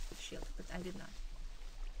shield, but I did not.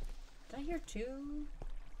 Did I hear 2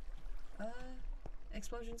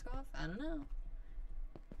 explosions go off? I don't know.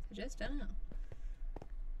 I just don't know.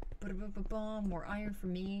 More iron for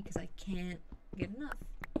me, because I can't get enough.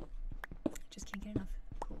 I just can't get enough.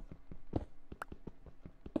 Cool.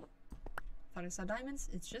 Thought I saw diamonds?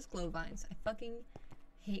 It's just glow vines. I fucking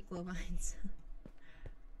hate glow vines.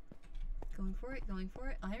 Going for it.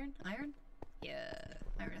 Iron? Yeah.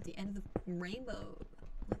 Iron at the end of the rainbow.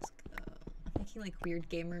 Let's go. I'm making like weird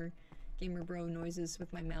gamer bro noises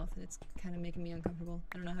with my mouth, and it's kind of making me uncomfortable.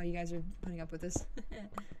 I don't know how you guys are putting up with this.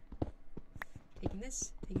 Taking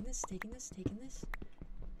this. Taking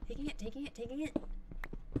it.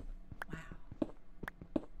 Wow.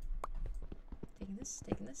 Taking this.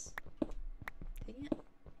 Taking it.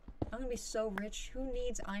 I'm gonna be so rich. Who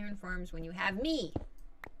needs iron farms when you have me?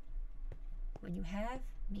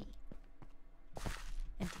 Empty.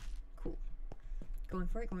 Cool. Going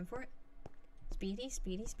for it. Speedy.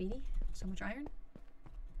 So much iron.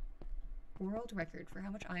 World record for how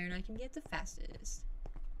much iron I can get the fastest.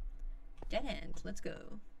 Dead end. Let's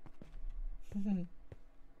go.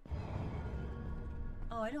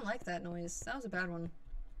 Oh, I don't like that noise. That was a bad one.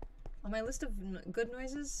 On my list of good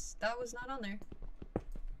noises, that was not on there.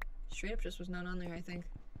 Straight up just was not on there, I think.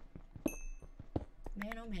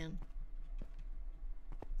 Man, oh man.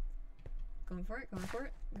 Going for it. Ah.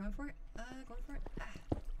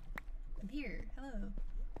 I'm here. Hello.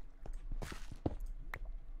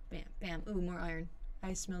 Bam. Ooh, more iron.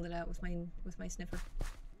 I smelled it out with my sniffer.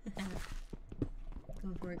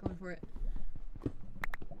 Going for it.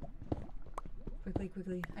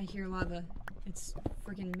 Quickly. I hear lava. It's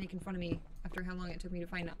freaking making fun of me after how long it took me to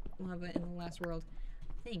find lava in the last world.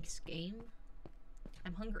 Thanks, game.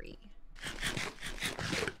 I'm hungry.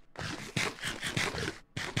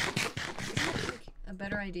 A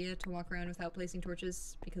better idea to walk around without placing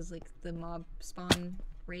torches because like the mob spawn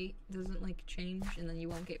rate doesn't like change and then you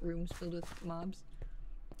won't get rooms filled with mobs.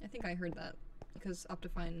 I think I heard that because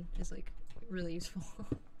Optifine is like really useful.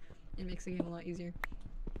 It makes the game a lot easier.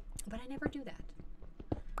 But I never do that.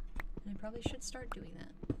 And I probably should start doing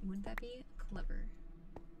that. Wouldn't that be clever?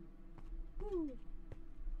 Woo.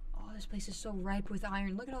 Oh, this place is so ripe with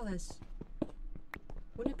iron. Look at all this.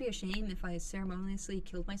 Wouldn't it be a shame if I ceremoniously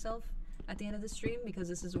killed myself at the end of the stream because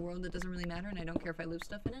this is a world that doesn't really matter and I don't care if I lose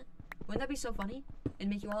stuff in it? Wouldn't that be so funny? And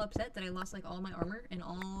make you all upset that I lost like all my armor and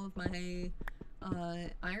all of my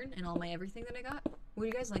iron and all my everything that I got? Would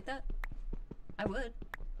you guys like that? I would.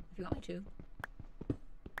 If you want me to.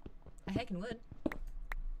 I heckin' would.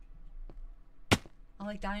 I'll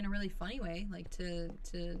like die in a really funny way, like to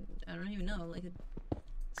I don't even know, like a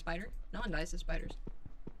spider? No one dies to spiders.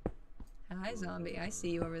 Hi zombie, I see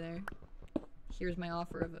you over there. Here's my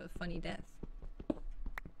offer of a funny death.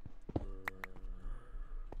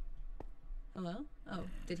 Hello? Oh,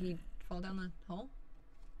 did he fall down the hole?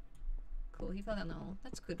 Cool, he fell down the hole.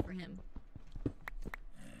 That's good for him.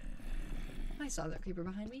 I saw that creeper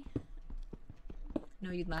behind me. No,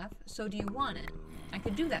 you'd laugh. So do you want it? I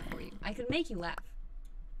could do that for you. I could make you laugh.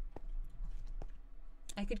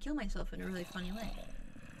 I could kill myself in a really funny way.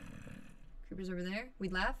 Creeper's over there.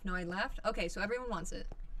 We'd laugh? No, I'd laugh? Okay, so everyone wants it.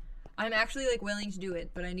 I'm actually like willing to do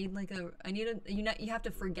it, but I need like a, you have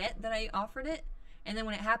to forget that I offered it, and then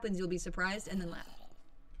when it happens, you'll be surprised and then laugh.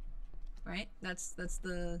 Right? That's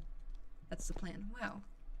the plan. Wow.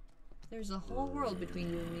 There's a whole world between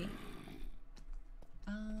you and me.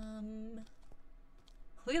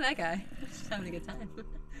 Look at that guy. Just having a good time.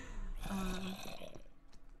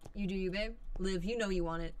 You do you, babe. Liv, you know you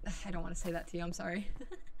want it. I don't want to say that to you. I'm sorry.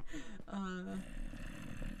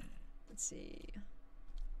 Let's see.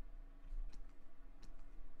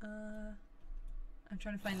 I'm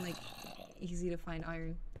trying to find like easy to find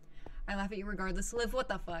iron. I laugh at you regardless. Liv, what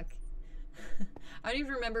the fuck? I don't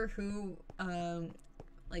even remember who,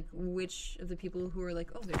 like which of the people who were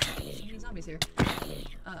like, oh, there's so many zombies here.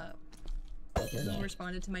 Who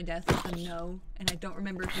responded to my death with a no, and I don't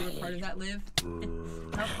remember if you were part of that, Liv.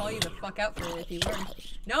 I'll call you the fuck out for it if you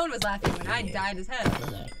weren't. No one was laughing when I died as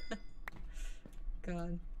hell.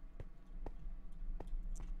 God.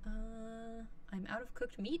 I'm out of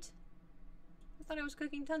cooked meat? I thought I was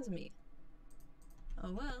cooking tons of meat.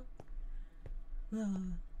 Oh well.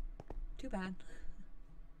 Too bad.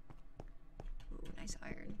 Ooh, nice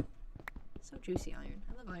iron. So juicy iron.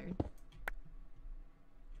 I love iron.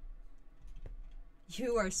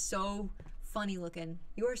 You are so funny looking.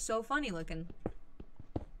 You are so funny looking.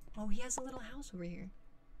 Oh, he has a little house over here.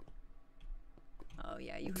 Oh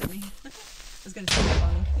yeah, you heard me. I was gonna sneak up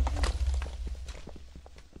on him.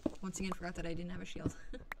 Once again, forgot that I didn't have a shield.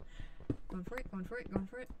 Going for it, going for it, going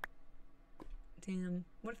for it. Damn.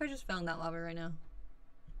 What if I just fell in that lava right now?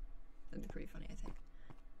 That'd be pretty funny, I think.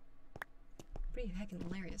 Pretty heckin'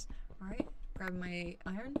 hilarious. Alright, grab my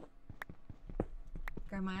iron.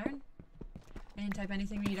 Grab my iron. I didn't type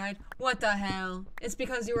anything when you died. What the hell? It's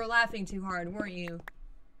because you were laughing too hard, weren't you?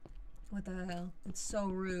 What the hell? It's so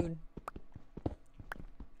rude.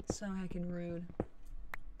 So heckin' rude.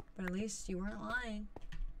 But at least you weren't lying.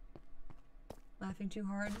 Laughing too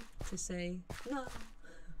hard to say no.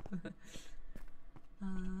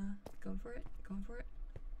 Going for it, going for it.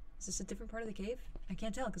 Is this a different part of the cave? I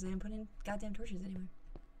can't tell because I didn't put in goddamn torches anywhere.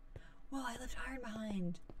 Whoa, I left iron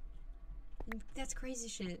behind. And that's crazy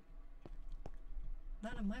shit.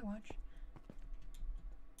 Not on my watch.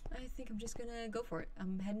 I think I'm just gonna go for it.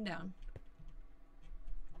 I'm heading down.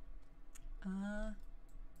 Oh,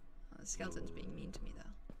 the skeleton's being mean to me though.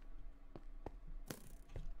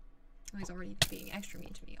 Oh, he's already being extra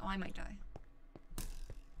mean to me. Oh, I might die.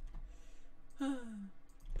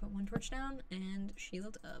 Put one torch down and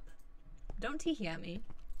shield up. Don't tee-hee at me.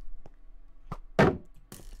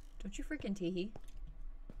 Don't you freaking tee-hee.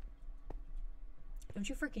 Don't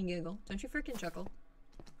you freaking giggle. Don't you freaking chuckle.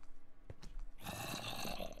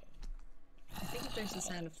 I think if there's the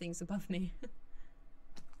sound of things above me.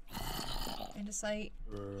 And a sight.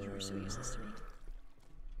 You are so useless to me.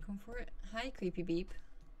 Going for it. Hi, creepy beep.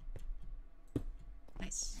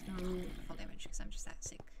 Nice. No fall damage because I'm just that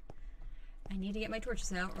sick. I need to get my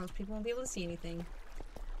torches out or else people won't be able to see anything.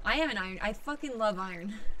 I have an iron. I fucking love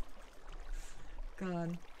iron.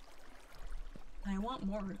 God. I want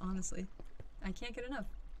more, honestly. I can't get enough.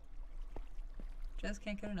 Just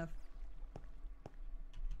can't get enough.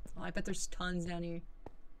 Oh, I bet there's tons down here.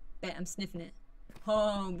 Bet I'm sniffing it.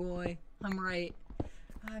 Oh boy. I'm right.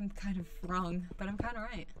 I'm kind of wrong, but I'm kind of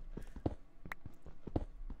right.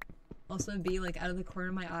 Also, be like out of the corner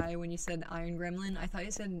of my eye when you said iron gremlin. I thought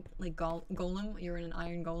you said like golem. You're in an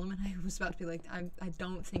iron golem, and I was about to be like, I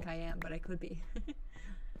don't think I am, but I could be.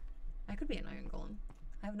 I could be an iron golem.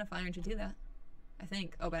 I have enough iron to do that. I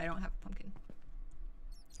think. Oh, but I don't have a pumpkin.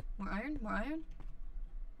 More iron? More iron?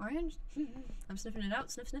 More iron? I'm sniffing it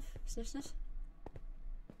out. Sniff, sniff, sniff, sniff.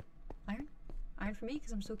 Iron? Iron for me,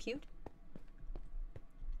 because I'm so cute.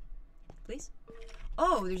 Please?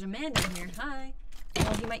 Oh, there's a man down here. Hi.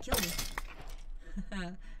 Oh, he might kill me.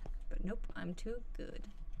 But nope, I'm too good.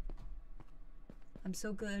 I'm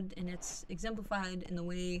so good, and it's exemplified in the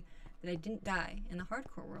way that I didn't die in the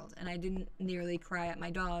hardcore world, and I didn't nearly cry at my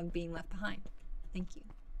dog being left behind. Thank you.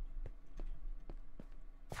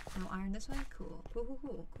 No iron this way? Cool. Cool, cool,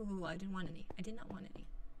 cool. Cool, cool. I didn't want any. I did not want any.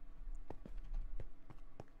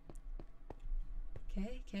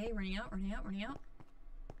 Okay, okay, running out, running out, running out.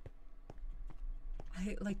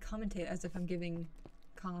 I like commentate as if I'm giving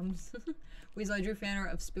comms. Weasel, I drew fan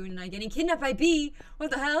art of Spoon and I getting kidnapped by Bee!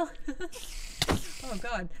 What the hell? Oh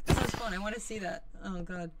god, that sounds fun. I want to see that. Oh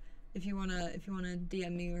god. If you wanna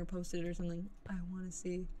DM me or post it or something, I wanna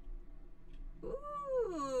see.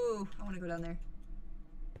 Ooh, I wanna go down there.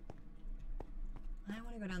 I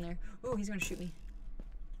wanna go down there. Ooh, he's gonna shoot me.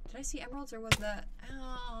 Did I see emeralds or was that?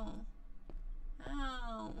 Ow.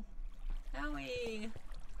 Ow. Owie.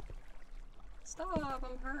 Stop,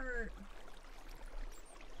 I'm hurt.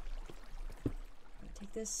 I'm gonna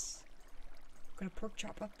take this. I'm gonna pork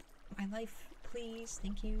chop up my life, please.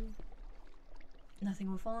 Thank you. Nothing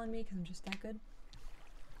will fall on me because I'm just that good.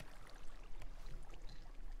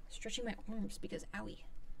 Stretching my arms because owie.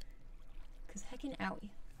 Because heckin' owie.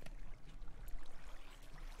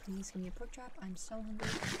 Please give me a pork chop. I'm so hungry.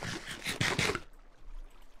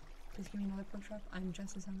 Please give me another pork chop. I'm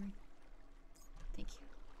just as hungry. Thank you.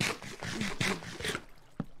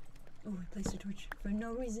 Oh, I placed a torch for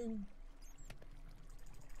no reason.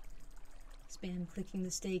 Spam clicking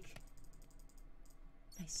the steak.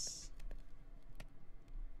 Nice.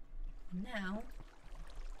 And now,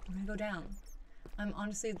 I'm gonna go down. I'm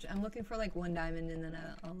looking for like one diamond and then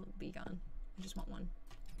I'll be gone. I just want one.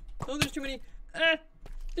 Oh, there's too many. Ah!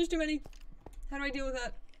 There's too many. How do I deal with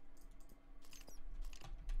that?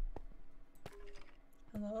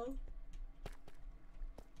 Hello?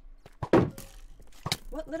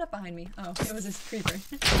 What lit up behind me? Oh, it was this creeper.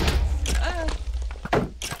 Ah!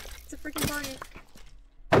 It's a freaking party.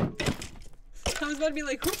 I was about to be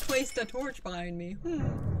like, who placed a torch behind me?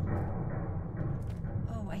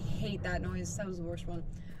 Oh, I hate that noise. That was the worst one.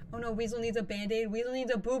 Oh no, Weasel needs a band-aid. Weasel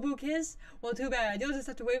needs a boo-boo kiss? Well, too bad. You'll just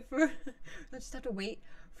have to wait for... You'll just have to wait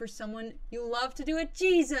for someone you love to do it.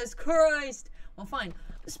 Jesus Christ! Well, fine.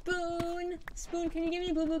 Spoon! Spoon, can you give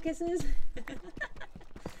me boo-boo kisses?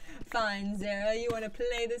 Fine, Zara, you wanna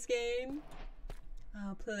play this game?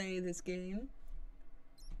 I'll play this game.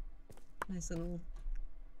 Nice little,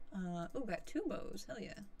 oh, got 2 bows, hell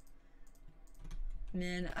yeah.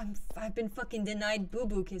 Man, I've been fucking denied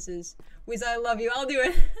boo-boo kisses. Weasel, I love you, I'll do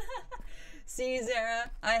it. See, Zara,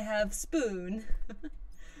 I have spoon.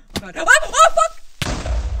 Oh, God. Oh, fuck!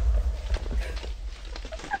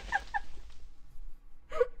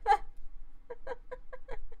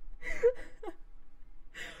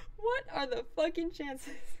 What are the fucking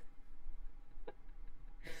chances?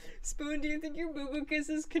 Spoon, do you think your boo-boo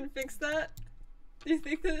kisses can fix that? Do you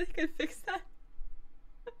think that they can fix that?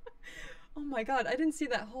 Oh my god, I didn't see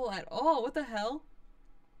that hole at all. What the hell?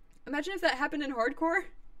 Imagine if that happened in hardcore.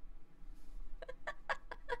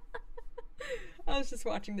 I was just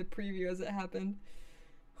watching the preview as it happened.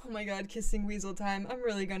 Oh my god, kissing Weasel time. I'm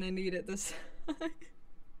really gonna need it this time.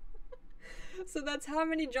 So that's how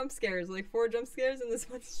many jump scares? Like 4 jump scares in this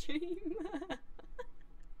one stream?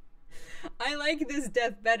 I like this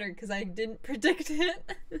death better because I didn't predict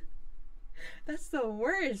it. That's the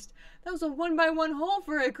worst. That was a 1x1 hole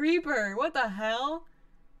for a creeper. What the hell?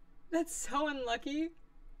 That's so unlucky.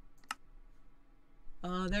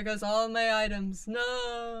 Oh, there goes all my items.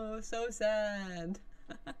 No, so sad.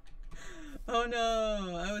 Oh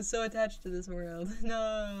no, I was so attached to this world.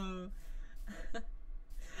 No.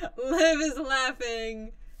 Liv is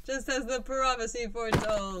laughing, just as the prophecy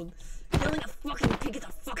foretold. Killing a fucking pig, get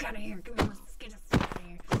the fuck out of here. Come on, let's get the fuck out of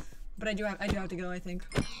here. But I do have to go, I think.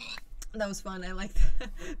 That was fun. I like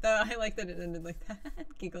that. I like that it ended like that.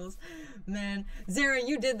 Giggles. Man. Zara,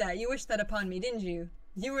 you did that. You wished that upon me, didn't you?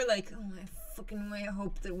 You were like, oh my fucking way, I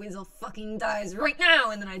hope that Weasel fucking dies right now.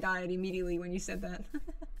 And then I died immediately when you said that.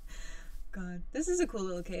 God. This is a cool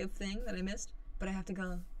little cave thing that I missed. But I have to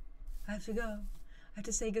go. I have to go. I have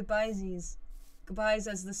to say goodbyesies. Goodbyes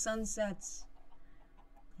as the sun sets.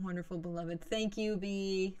 Wonderful, beloved. Thank you,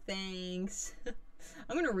 B. Thanks.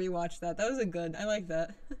 I'm gonna rewatch that. That was a good. I like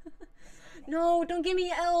that. No, don't give me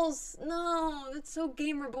L's. No, that's so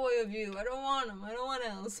gamer boy of you. I don't want them. I don't want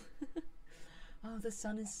L's. Oh, the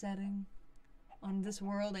sun is setting on this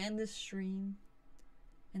world and this stream.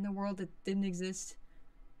 In the world that didn't exist.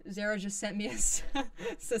 Zara just sent me a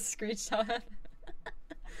screenshot.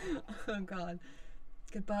 Oh, God.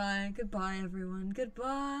 Goodbye. Goodbye, everyone.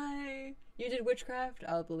 Goodbye. You did witchcraft?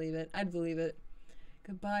 I'll believe it. I'd believe it.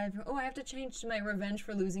 Goodbye, everyone. Oh, I have to change to my revenge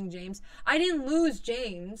for losing James. I didn't lose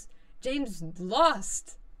James. James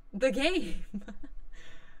lost the game.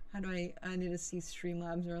 How do I need to see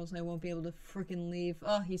Streamlabs or else I won't be able to freaking leave.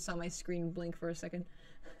 Oh, he saw my screen blink for a second.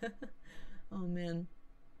 Oh, man.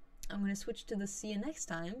 I'm going to switch to the see you next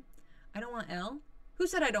time. I don't want L. Who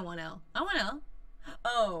said I don't want L? I want L.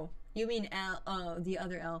 Oh, you mean L. Oh, the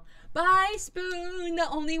other L. Bye, Spoon, the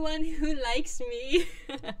only one who likes me.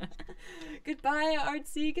 Goodbye,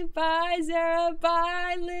 Artsy. Goodbye, Zara.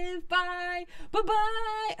 Bye, Liv. Bye.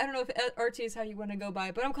 Bye-bye. I don't know if Artsy is how you want to go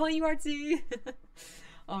by, but I'm calling you Artsy.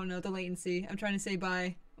 Oh, no, the latency. I'm trying to say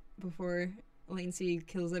bye before latency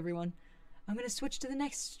kills everyone. I'm gonna switch to the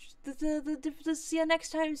next, the see you next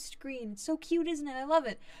time screen. It's so cute, isn't it? I love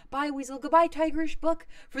it. Bye, Weasel. Goodbye, Tigerish Book,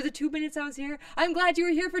 for the 2 minutes I was here. I'm glad you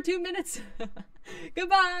were here for 2 minutes.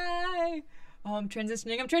 Goodbye. Oh, I'm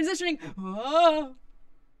transitioning. Oh.